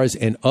like ours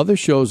and other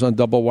shows on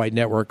Double Wide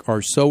Network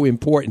are so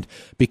important,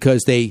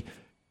 because they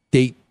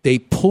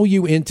pull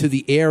you into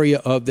the area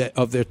of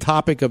their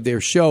topic of their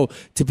show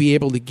to be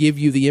able to give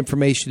you the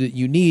information that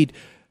you need,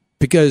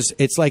 because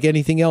it's like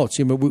anything else.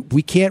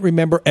 We can't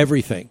remember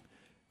everything.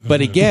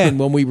 But again,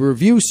 when we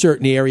review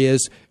certain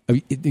areas,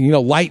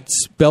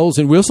 lights, bells,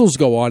 and whistles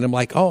go on. I'm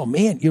like, oh,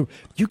 man, you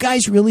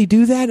guys really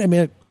do that?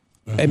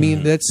 I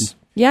mean, that's...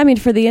 Yeah,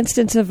 for the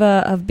instance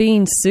of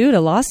being sued,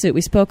 a lawsuit, we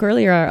spoke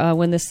earlier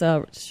when this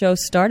show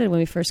started, when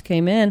we first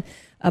came in,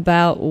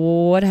 about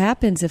what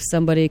happens if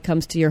somebody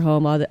comes to your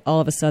home,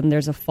 all of a sudden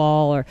there's a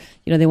fall, or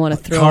they want to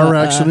throw car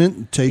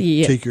accident,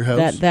 take your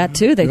house. That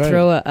too, they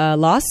throw a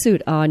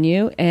lawsuit on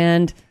you,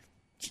 and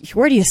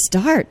where do you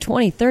start?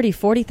 $20,000,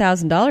 $30,000,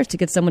 $40,000 to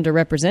get someone to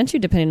represent you,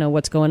 depending on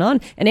what's going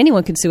on. And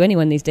anyone can sue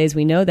anyone these days.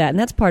 We know that, and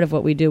that's part of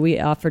what we do. We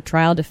offer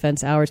trial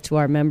defense hours to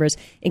our members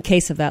in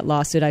case of that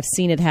lawsuit. I've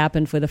seen it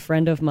happen with a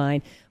friend of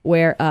mine,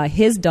 where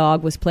his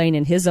dog was playing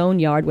in his own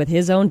yard with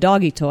his own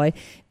doggy toy,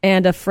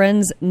 and a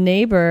friend's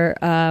neighbor,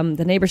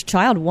 the neighbor's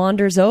child,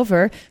 wanders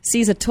over,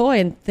 sees a toy,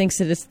 and thinks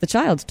that it's the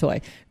child's toy.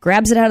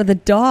 Grabs it out of the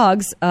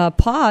dog's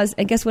paws,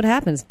 and guess what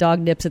happens? Dog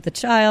nips at the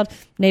child.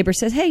 Neighbor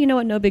says, hey, you know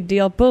what? No big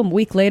deal. Boom,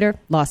 week later,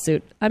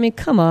 lawsuit.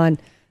 Come on,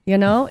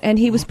 And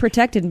he was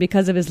protected, and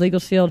because of his Legal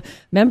Shield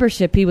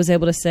membership, he was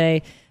able to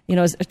say,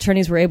 his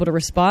attorneys were able to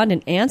respond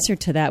and answer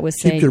to that with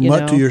saying, keep your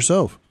mutt to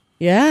yourself.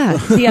 Yeah,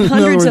 he had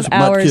hundreds of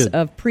hours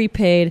of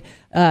prepaid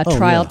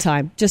trial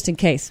time, just in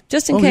case. So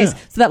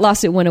that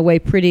lawsuit went away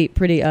pretty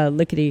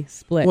lickety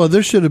split. Well,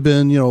 there should have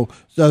been,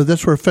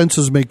 that's where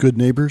fences make good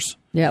neighbors.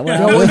 Yeah,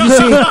 well,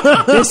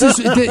 you see,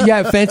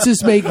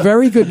 fences make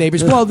very good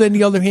neighbors. Well, then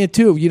the other hand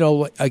too,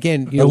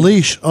 again, a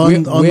leash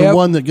on the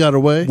one that got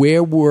away.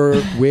 Where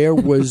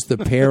was the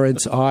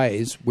parents'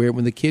 eyes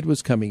when the kid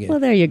was coming in? Well,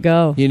 there you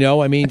go.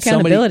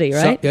 Accountability,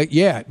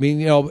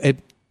 right?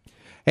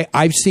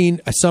 I've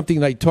seen something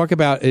like, talk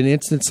about an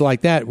instance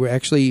like that where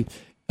actually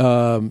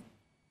I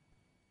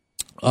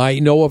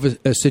know of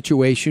a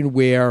situation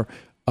where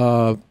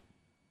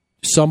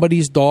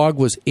somebody's dog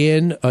was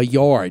in a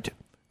yard.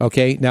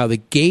 Okay, now the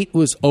gate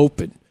was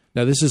open.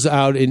 Now this is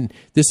up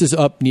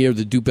near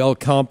the Dubell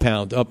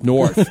compound up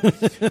north.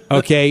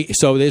 Okay,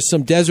 so there's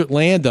some desert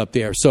land up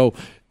there. So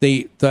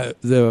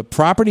the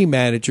property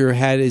manager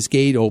had his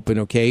gate open.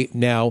 Okay,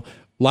 now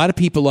a lot of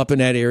people up in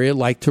that area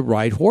like to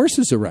ride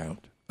horses around.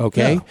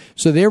 Okay,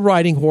 so they're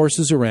riding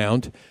horses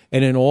around,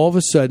 and then all of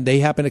a sudden they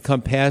happen to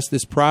come past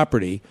this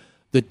property.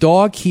 The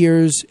dog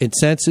hears and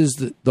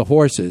senses the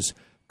horses,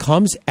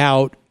 comes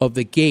out of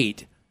the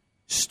gate,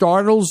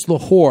 startles the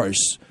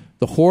horse.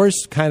 The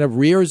horse kind of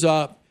rears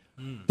up.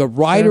 The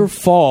rider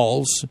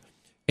falls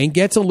and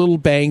gets a little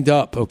banged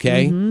up,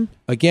 okay? Mm-hmm.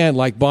 Again,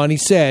 like Bonnie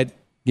said,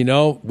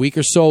 week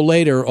or so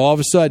later, all of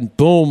a sudden,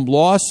 boom,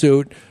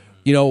 lawsuit.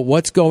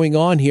 What's going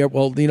on here?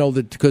 Well,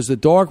 because the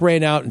dog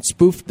ran out and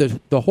spoofed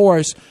the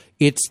horse,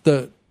 it's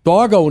the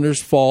dog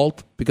owner's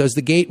fault because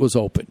the gate was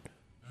open.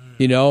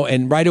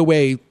 And right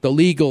away, the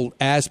legal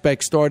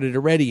aspect started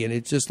already. And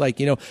it's just like,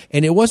 and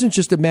it wasn't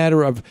just a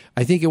matter of,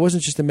 I think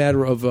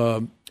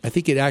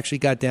it actually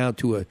got down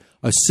to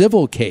a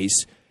civil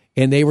case.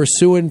 And they were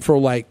suing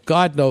for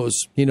God knows,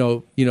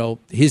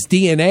 his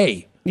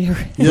DNA.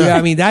 Yeah,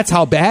 I mean, that's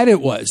how bad it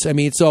was. I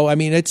mean,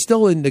 it's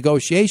still in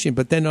negotiation.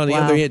 But then on the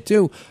other hand,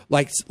 too,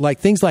 like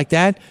things like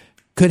that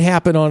could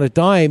happen on a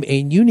dime,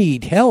 and you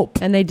need help.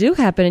 And they do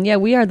happen.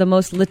 And we are the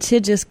most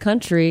litigious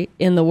country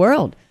in the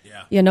world.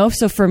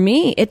 So for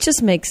me, it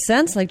just makes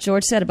sense, like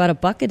George said,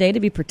 about $1 a day to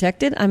be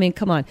protected. I mean,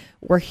 come on.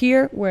 We're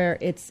here where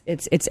it's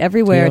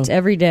everywhere. It's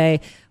every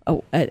day.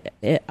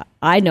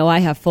 I know I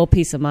have full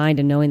peace of mind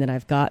in knowing that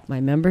I've got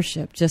my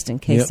membership just in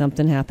case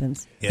something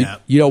happens.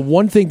 Yeah.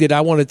 One thing that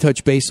I want to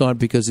touch base on,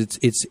 because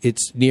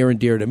it's near and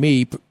dear to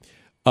me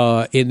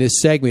in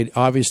this segment,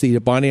 obviously,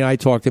 Bonnie and I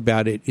talked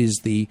about it,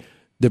 is the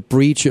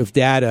breach of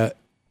data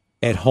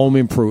at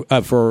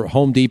for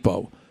Home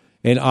Depot.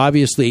 And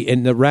obviously,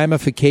 and the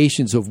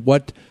ramifications of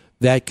what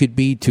that could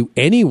be to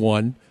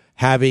anyone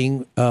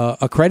having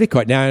a credit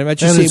card. Now, I'm not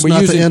just saying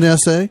we're using the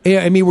NSA.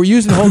 Yeah, I mean, we're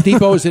using Home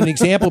Depot as an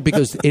example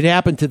because it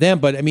happened to them.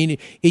 But I mean,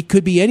 it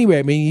could be anywhere.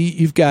 I mean,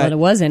 you've got. Well, it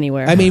was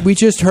anywhere. I mean, we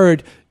just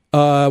heard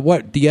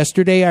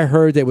yesterday. I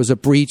heard there was a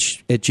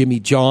breach at Jimmy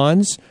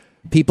John's.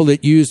 People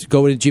that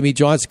go to Jimmy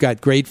John's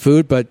got great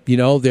food, but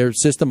their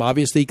system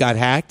obviously got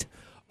hacked.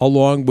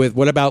 Along with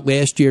what about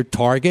last year,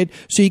 Target?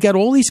 So you got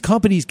all these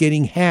companies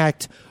getting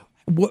hacked.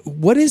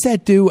 What does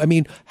that do? I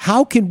mean,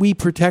 how can we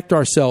protect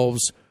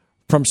ourselves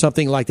from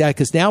something like that?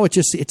 Because now it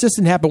just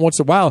doesn't happen once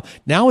in a while.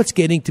 Now it's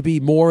getting to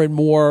be more and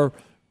more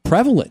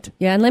prevalent.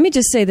 Yeah, and let me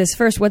just say this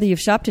first: whether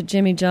you've shopped at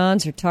Jimmy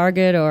John's or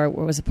Target or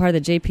was a part of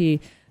the J.P.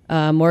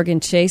 Morgan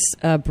Chase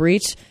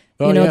breach,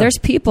 there's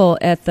people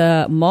at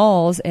the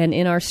malls and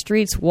in our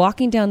streets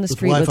walking down the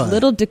street with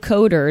little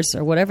decoders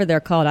or whatever they're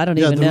called. I don't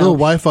even know. Little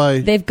Wi-Fi.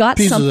 They've got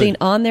something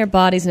on their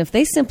bodies, and if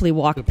they simply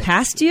walk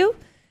past you,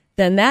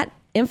 then that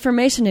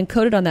information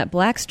encoded on that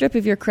black strip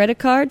of your credit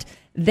card,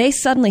 they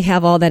suddenly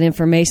have all that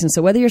information.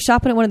 So whether you're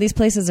shopping at one of these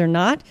places or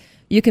not,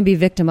 you can be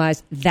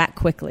victimized that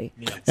quickly.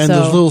 Yeah. And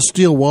those little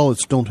steel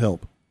wallets don't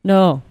help.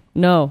 No.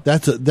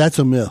 That's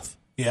a myth.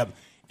 Yeah.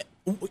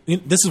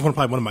 This is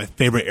probably one of my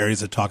favorite areas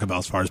to talk about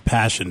as far as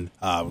passion.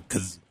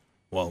 Because,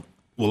 let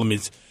me.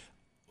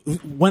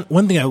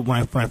 One thing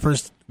when I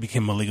first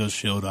became a Legal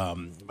Shield,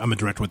 I'm a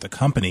director with the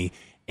company,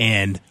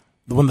 and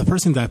one of the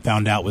first things I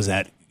found out was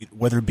that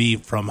whether it be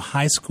from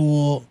high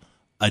school,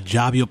 a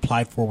job you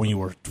applied for when you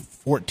were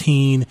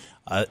 14,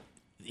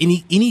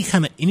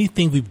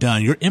 anything we've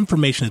done, your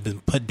information has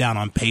been put down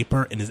on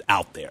paper and is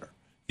out there.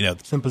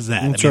 Simple as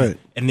that. That's right.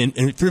 And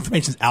if your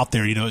information is out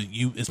there,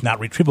 it's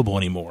not retrievable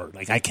anymore.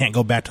 Like I can't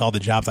go back to all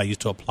the jobs I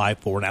used to apply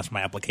for and ask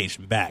my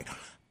application back.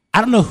 I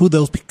don't know who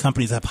those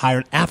companies have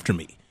hired after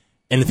me.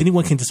 And if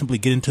anyone can just simply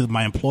get into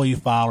my employee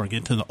file or get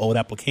into the old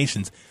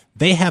applications,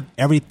 they have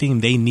everything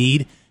they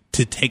need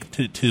to take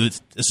to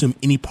assume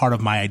any part of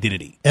my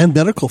identity and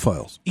medical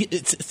files.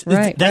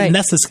 Right. And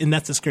that's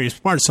the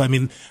scariest part. So I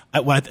mean,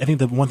 I think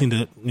the one thing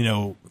to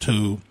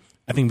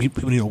I think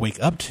people need to wake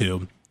up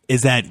to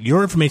is that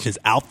your information is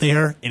out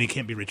there and it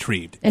can't be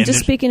retrieved. And just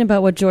speaking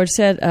about what George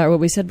said, or what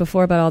we said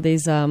before about all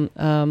these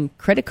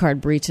credit card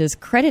breaches,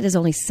 credit is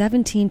only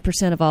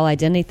 17% of all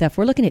identity theft.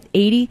 We're looking at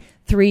 83%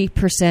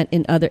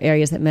 in other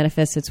areas that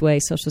manifests its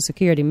way: Social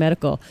Security,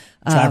 medical,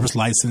 driver's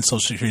license, Social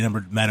Security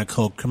number,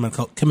 medical,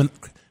 character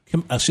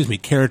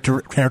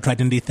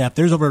identity theft.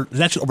 There's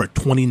actually over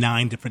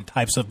 29 different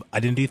types of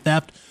identity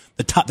theft.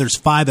 There's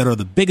 5 that are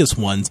the biggest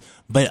ones,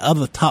 but of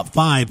the top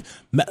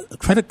 5,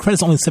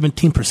 credit's only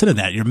 17% of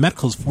that. Your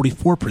medical is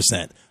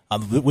 44%,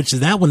 which is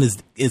that one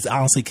is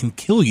honestly can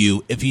kill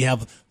you if you're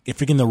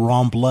getting the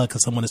wrong blood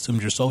because someone assumed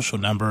your social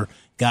number,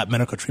 got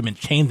medical treatment,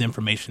 changed the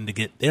information to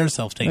get their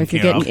self taken care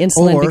of. Or if you're getting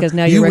insulin because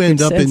now your you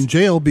end up sits. in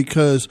jail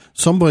because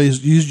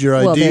somebody's used your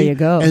ID. Well, there you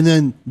go. And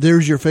then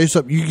there's your face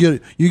up. You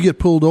get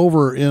pulled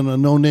over in a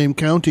no-name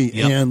county,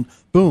 and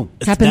boom,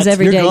 happens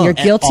every day. You're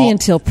guilty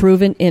until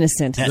proven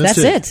innocent. That's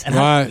it.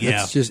 Right.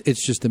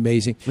 It's just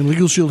amazing. And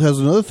Legal Shield has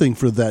another thing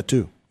for that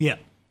too. Yeah.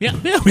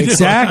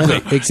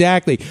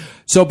 Exactly.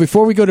 So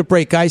before we go to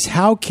break, guys,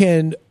 how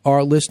can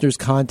our listeners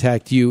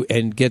contact you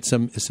and get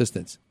some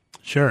assistance?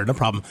 Sure, no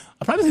problem.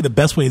 I'll probably say the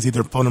best way is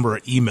either phone number or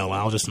email.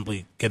 I'll just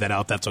simply get that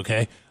out. That's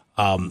okay.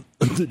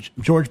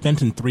 George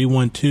Benton,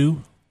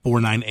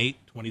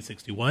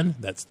 312-498-2061.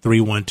 That's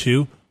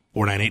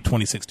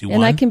 312-498-2061.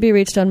 And I can be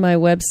reached on my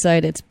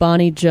website. It's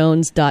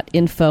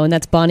bonniejones.info, and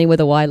that's Bonnie with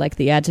a Y like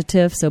the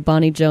adjective, so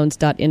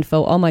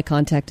bonniejones.info. All my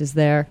contact is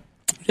there.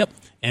 Yep.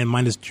 And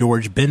mine is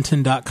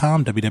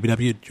georgebenton.com,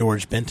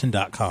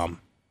 www.georgebenton.com.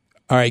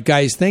 All right,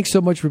 guys, thanks so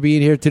much for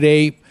being here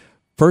today.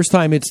 First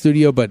time in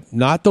studio, but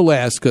not the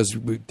last, because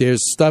there's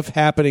stuff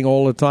happening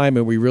all the time,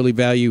 and we really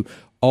value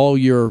all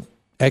your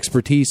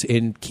expertise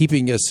in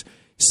keeping us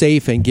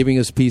safe and giving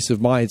us peace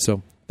of mind.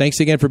 So thanks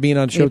again for being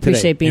on the show today. We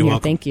appreciate being here.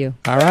 Thank you.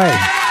 All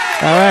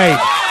right.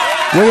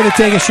 We're going to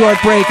take a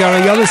short break.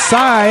 On the other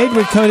side,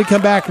 we're going to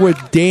come back with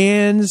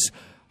Dan's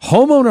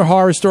homeowner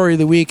horror story of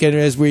the week. And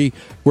as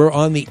we're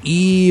on the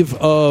eve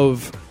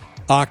of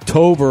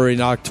October, and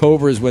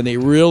October is when they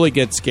really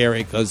get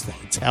scary because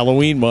it's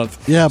Halloween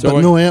month. Yeah, so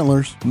but no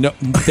antlers. No,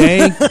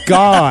 thank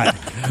God.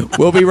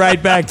 We'll be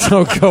right back.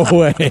 Don't go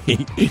away.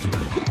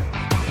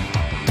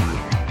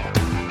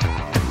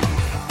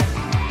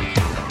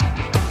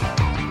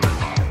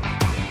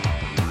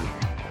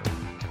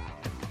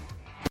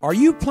 Are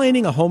you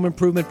planning a home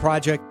improvement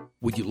project?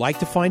 Would you like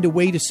to find a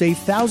way to save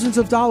thousands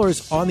of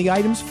dollars on the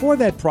items for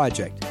that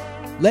project?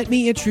 Let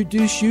me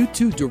introduce you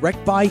to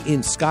Direct Buy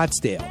in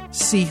Scottsdale.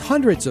 See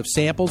hundreds of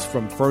samples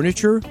from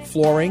furniture,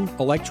 flooring,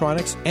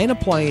 electronics, and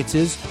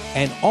appliances,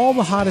 and all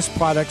the hottest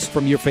products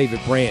from your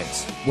favorite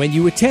brands. When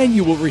you attend,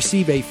 you will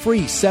receive a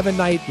free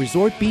 7-night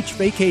resort beach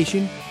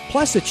vacation,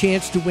 plus a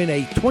chance to win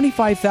a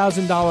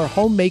 $25,000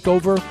 home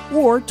makeover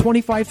or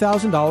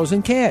 $25,000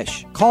 in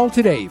cash. Call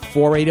today,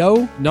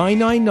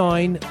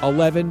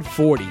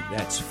 480-999-1140.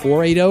 That's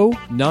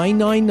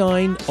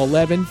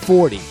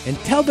 480-999-1140. And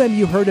tell them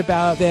you heard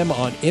about them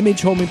on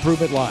Image Home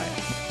Improvement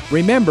Live.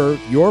 Remember,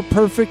 your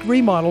perfect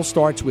remodel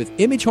starts with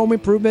Image Home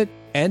Improvement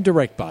and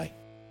Direct Buy.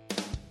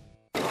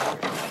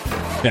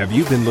 Have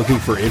you been looking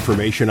for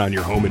information on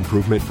your home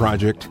improvement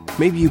project?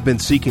 Maybe you've been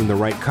seeking the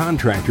right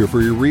contractor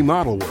for your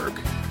remodel work.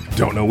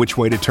 Don't know which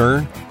way to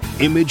turn?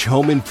 Image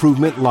Home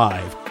Improvement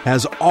Live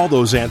has all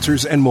those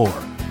answers and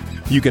more.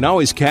 You can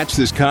always catch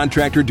this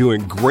contractor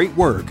doing great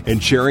work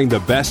and sharing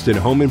the best in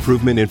home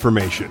improvement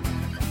information.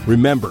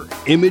 Remember,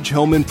 Image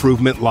Home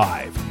Improvement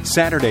Live,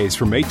 Saturdays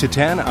from 8 to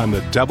 10 on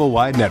the Double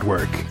Wide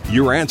Network.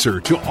 Your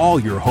answer to all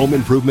your home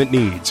improvement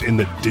needs in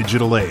the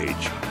digital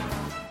age.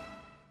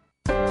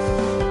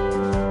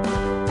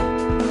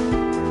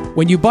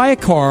 When you buy a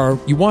car,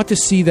 you want to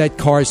see that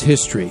car's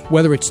history,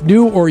 whether it's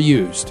new or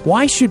used.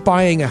 Why should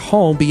buying a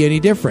home be any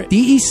different?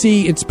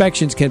 DEC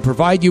Inspections can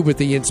provide you with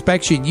the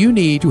inspection you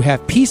need to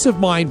have peace of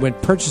mind when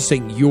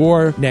purchasing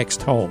your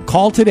next home.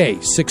 Call today,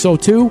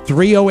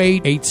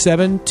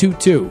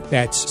 602-308-8722.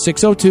 That's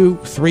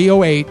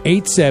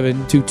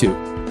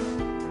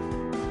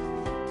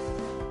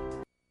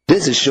 602-308-8722.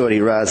 This is Shorty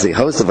Rozzi,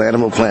 host of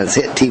Animal Planet's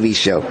hit TV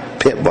show,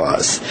 Pit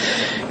Boss.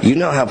 You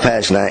know how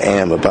passionate I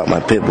am about my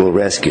pit bull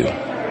rescue.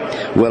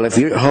 Well, if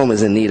your home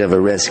is in need of a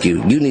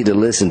rescue, you need to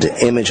listen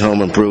to Image Home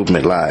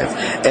Improvement Live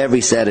every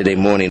Saturday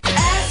morning.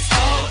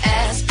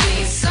 SOS,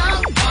 please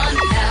someone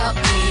help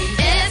me.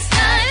 It's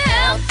not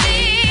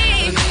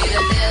healthy for me to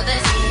live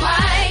this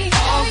way.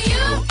 Oh,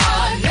 you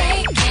are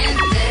making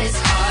this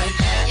hard.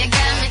 You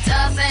got me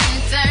tossing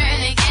and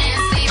turning, can't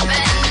sleep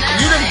at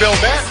night. You didn't build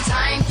that.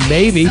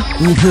 Maybe.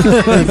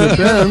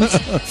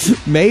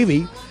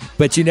 Maybe.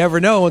 But you never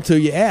know until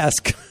you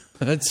ask.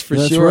 That's for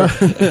sure.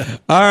 Right.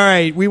 All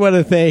right. We want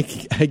to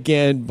thank,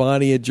 again,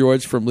 Bonnie and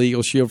George from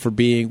Legal Shield for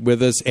being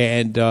with us.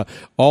 And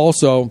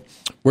also,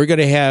 we're going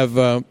to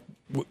have,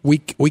 we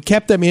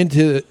kept them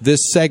into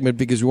this segment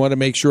because we want to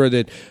make sure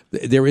that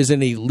there isn't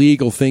any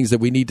legal things that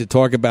we need to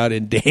talk about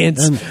in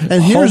Dan's and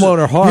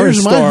homeowner horror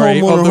here's story. My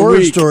homeowner of the horror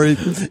week. story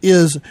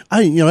is,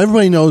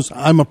 everybody knows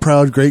I'm a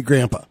proud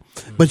great-grandpa.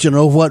 But you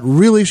know what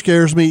really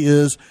scares me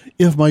is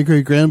if my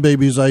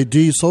great-grandbaby's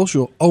ID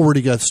social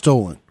already got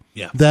stolen.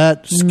 Yeah.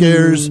 That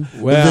scares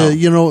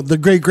the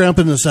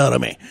great-grandpaness out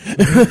of me.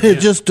 It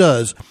just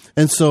does.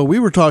 And so we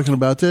were talking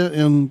about that.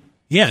 And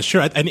yeah,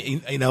 sure. I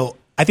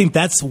think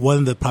that's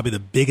one of probably the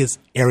biggest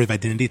area of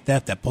identity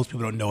theft that most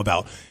people don't know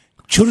about.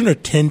 Children are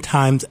 10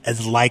 times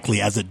as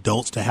likely as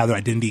adults to have their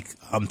identity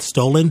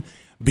stolen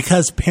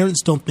because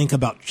parents don't think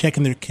about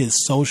checking their kids'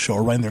 social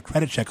or running their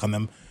credit check on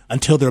them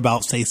until they're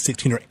about, say,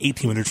 16 or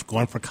 18 when they're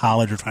going for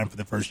college or trying for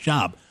their first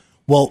job.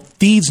 Well,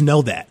 thieves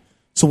know that.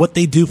 So what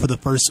they do for the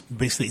first,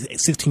 basically,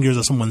 16 years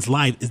of someone's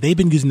life is they've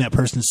been using that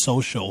person's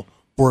social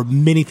for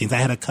many things. I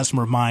had a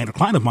customer of mine, a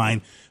client of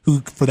mine,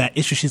 who, for that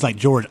issue, she's like,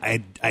 George,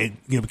 I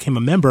became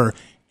a member,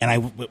 and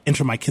I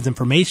entered my kids'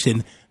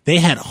 information. They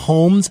had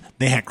homes,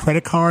 they had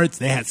credit cards,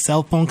 they had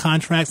cell phone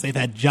contracts, they've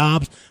had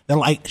jobs.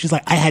 She's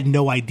like, I had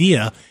no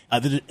idea.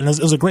 And it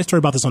was a great story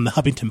about this on the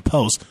Huffington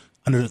Post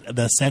under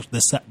the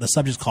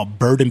subject called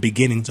Burden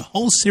Beginnings, a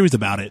whole series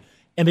about it.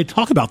 And they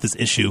talk about this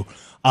issue.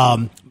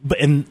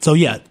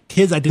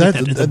 Kids'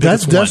 identity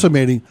that's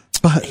decimating.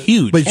 But,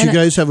 huge. But you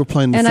guys have a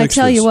plan to fix this. And I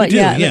tell you what,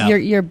 yeah.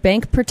 Your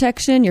bank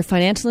protection, your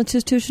financial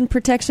institution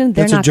protection,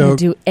 they're That's a not going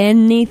to joke. do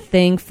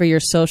anything for your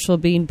social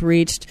being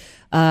breached.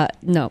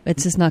 No,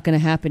 it's just not going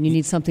to happen. You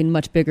need something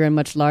much bigger and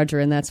much larger,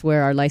 and that's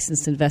where our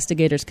licensed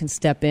investigators can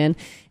step in,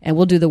 and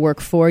we'll do the work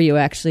for you,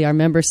 actually. Our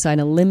members sign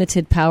a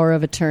limited power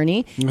of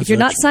attorney. If you're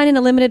not signing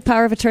a limited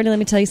power of attorney, let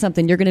me tell you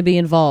something. You're going to be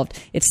involved.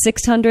 It's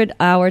 600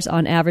 hours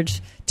on average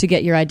to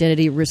get your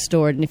identity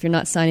restored. And if you're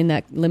not signing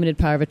that limited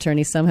power of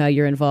attorney, somehow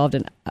you're involved.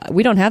 And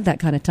we don't have that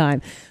kind of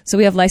time. So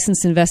we have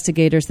licensed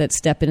investigators that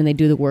step in and they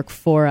do the work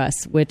for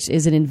us, which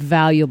is an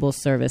invaluable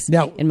service,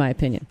 in my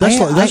opinion.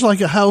 That's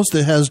like a house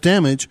that has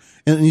damage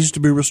and it needs to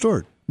be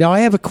restored. Now,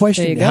 I have a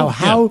question. There you go.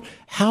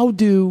 How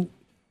do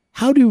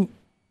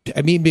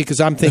I mean,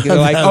 because I'm thinking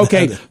like,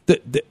 okay,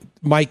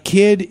 my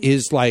kid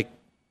is like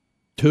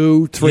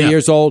 2-3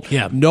 years old.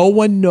 Yeah. No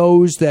one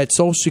knows that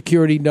Social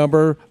Security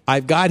number.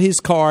 I've got his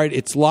card.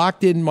 It's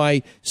locked in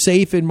my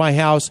safe in my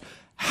house.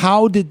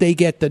 How did they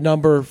get the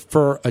number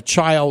for a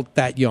child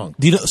that young?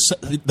 You know,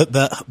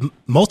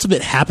 most of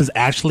it happens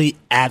actually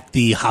at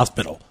the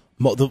hospital.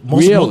 Most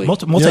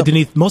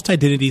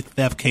identity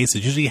theft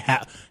cases usually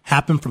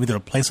happen from either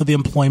a place of the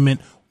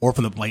employment or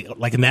from the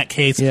like in that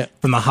case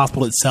from the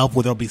hospital itself,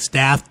 where there'll be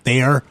staff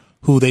there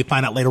who they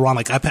find out later on.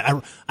 Like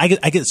I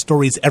get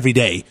stories every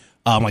day,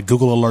 like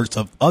Google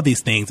alerts of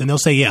these things, and they'll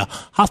say,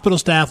 hospital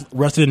staff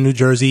arrested in New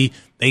Jersey.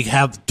 They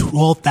have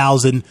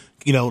 12,000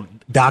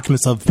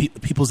 documents of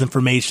people's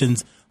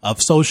informations, of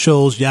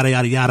socials, yada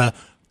yada yada.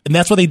 And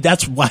that's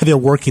why they're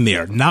working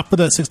there, not for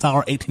the $6,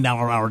 $18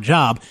 hour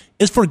job.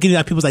 It's for getting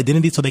out people's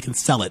identity so they can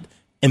sell it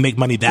and make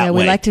money that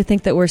way. We like to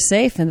think that we're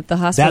safe and that the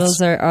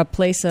hospitals are a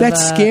place of...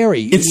 That's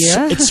scary.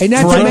 It's and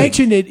not to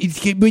mention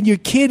it, when your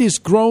kid is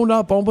grown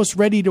up, almost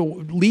ready to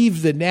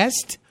leave the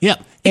nest. Yeah.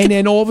 And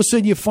then all of a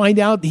sudden you find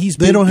out he's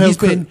been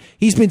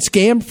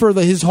scammed for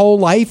his whole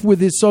life with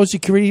his Social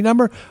Security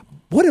number.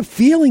 What a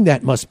feeling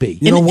that must be.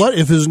 You know what?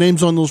 If his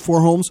name's on those 4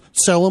 homes,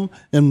 sell them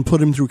and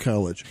put him through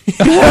college. If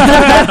you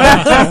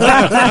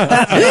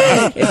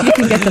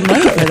can get the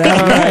money for that.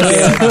 All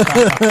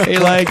right. I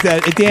like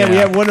that. Dan, we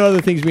have one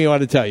other thing we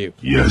want to tell you.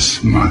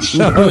 Yes,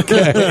 master.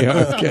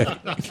 Okay.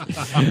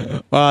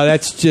 Well,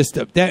 that's just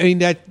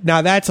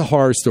that's a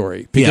horror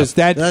story because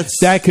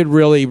that could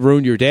really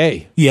ruin your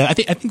day. Yeah, I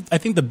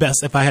think the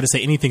best, if I had to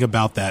say anything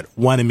about that,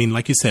 one, I mean,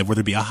 like you said,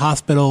 whether it be a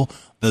hospital,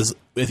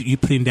 if you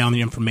putting down the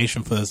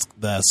information for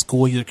the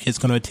school your kid's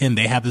going to attend,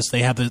 they have their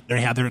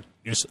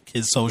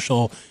kids'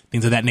 social,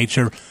 things of that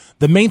nature.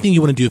 The main thing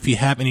you want to do if you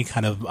have any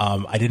kind of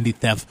identity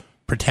theft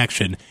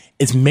protection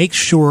is make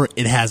sure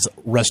it has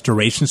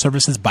restoration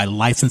services by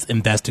licensed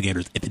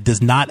investigators. If it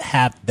does not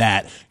have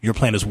that, your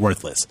plan is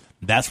worthless.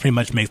 That's pretty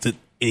much makes it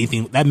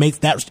anything.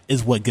 That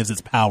is what gives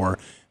its power.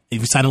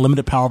 If you sign a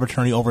limited power of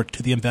attorney over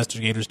to the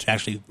investigators to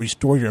actually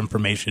restore your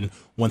information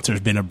once there's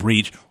been a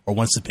breach or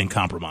once it's been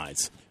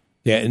compromised.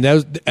 Yeah, and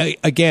those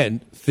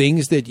again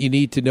things that you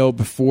need to know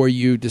before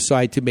you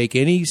decide to make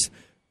any,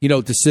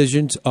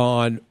 decisions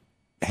on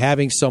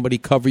having somebody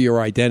cover your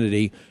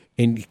identity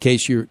in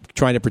case you're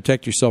trying to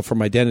protect yourself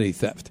from identity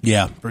theft.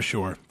 Yeah, for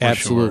sure.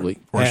 Absolutely.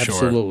 Sure.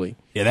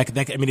 Yeah, it could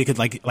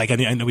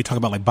I know we talk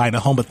about like buying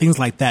a home, but things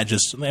like that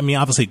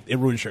obviously it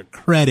ruins your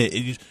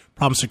credit.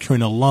 Problem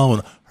securing a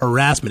loan,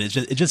 harassment.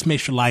 It just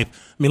makes your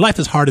life. I mean, life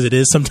is hard as it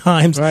is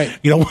sometimes. Right.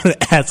 You don't want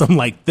to add something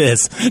like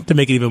this to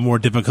make it even more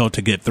difficult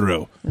to get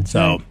through. That's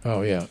right.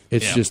 Oh yeah,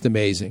 it's just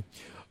amazing.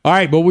 All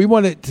right, well, we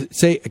want to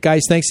say,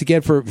 guys, thanks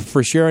again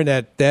for sharing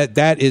that.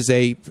 That is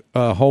a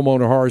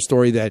homeowner horror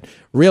story that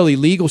really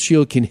Legal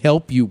Shield can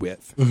help you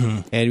with,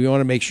 and we want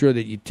to make sure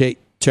that you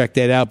check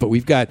that out. But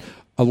we've got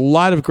a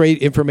lot of great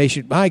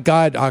information. My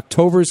God,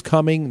 October's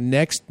coming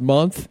next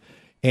month.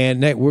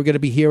 And we're going to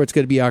be here. It's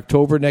going to be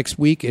October next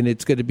week, and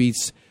it's going to be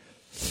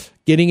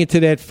getting into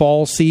that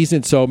fall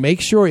season. So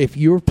make sure if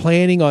you're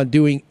planning on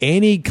doing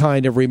any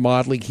kind of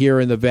remodeling here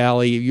in the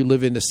Valley, if you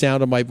live in the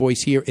sound of my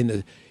voice here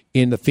in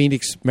the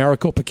Phoenix,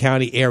 Maricopa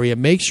County area,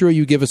 make sure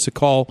you give us a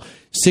call,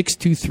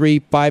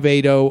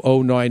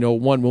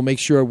 623-580-0901. We'll make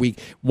sure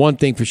one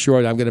thing for sure,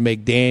 I'm going to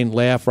make Dan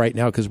laugh right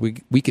now because we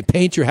can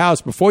paint your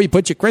house before you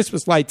put your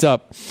Christmas lights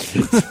up.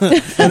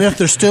 And if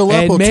they're still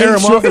up, we'll tear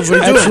them off as we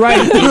do That's right.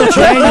 In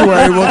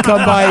January, we'll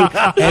come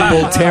by and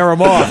we'll tear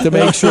them off to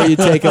make sure you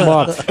take them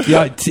off.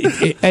 Yeah,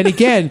 and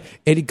again,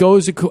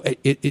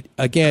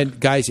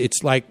 guys,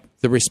 it's like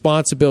the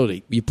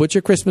responsibility. You put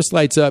your Christmas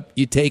lights up,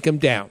 you take them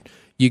down.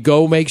 You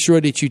go make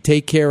sure that you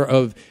take care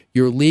of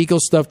your legal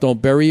stuff.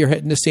 Don't bury your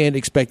head in the sand.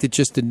 Expect it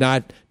just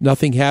to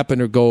nothing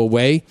happen or go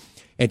away.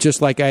 And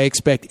just like I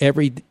expect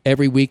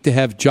every week to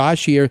have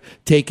Josh here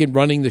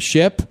running the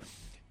ship,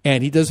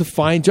 and he does a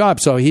fine job.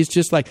 So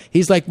he's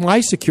like my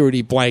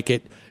security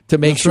blanket to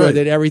make sure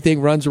that everything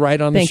runs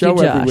right on the show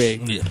every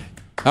week. Yeah.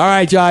 All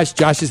right, Josh.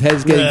 Josh's head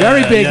is getting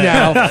very big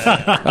now.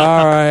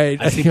 All right.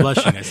 I see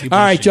blushing. All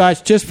right,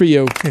 Josh, just for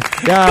you. All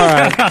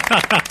right.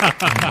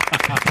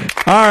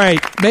 All right.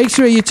 Make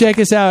sure you check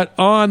us out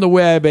on the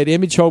web at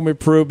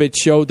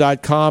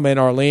imagehomeimprovementshow.com and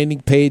our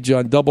landing page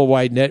on Double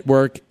Wide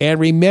Network.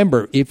 And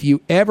remember, if you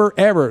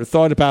ever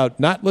thought about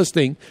not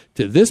listening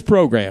to this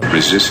program,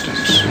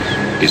 resistance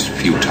is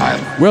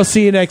futile. We'll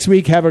see you next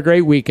week. Have a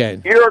great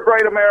weekend. You're a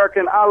great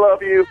American. I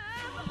love you.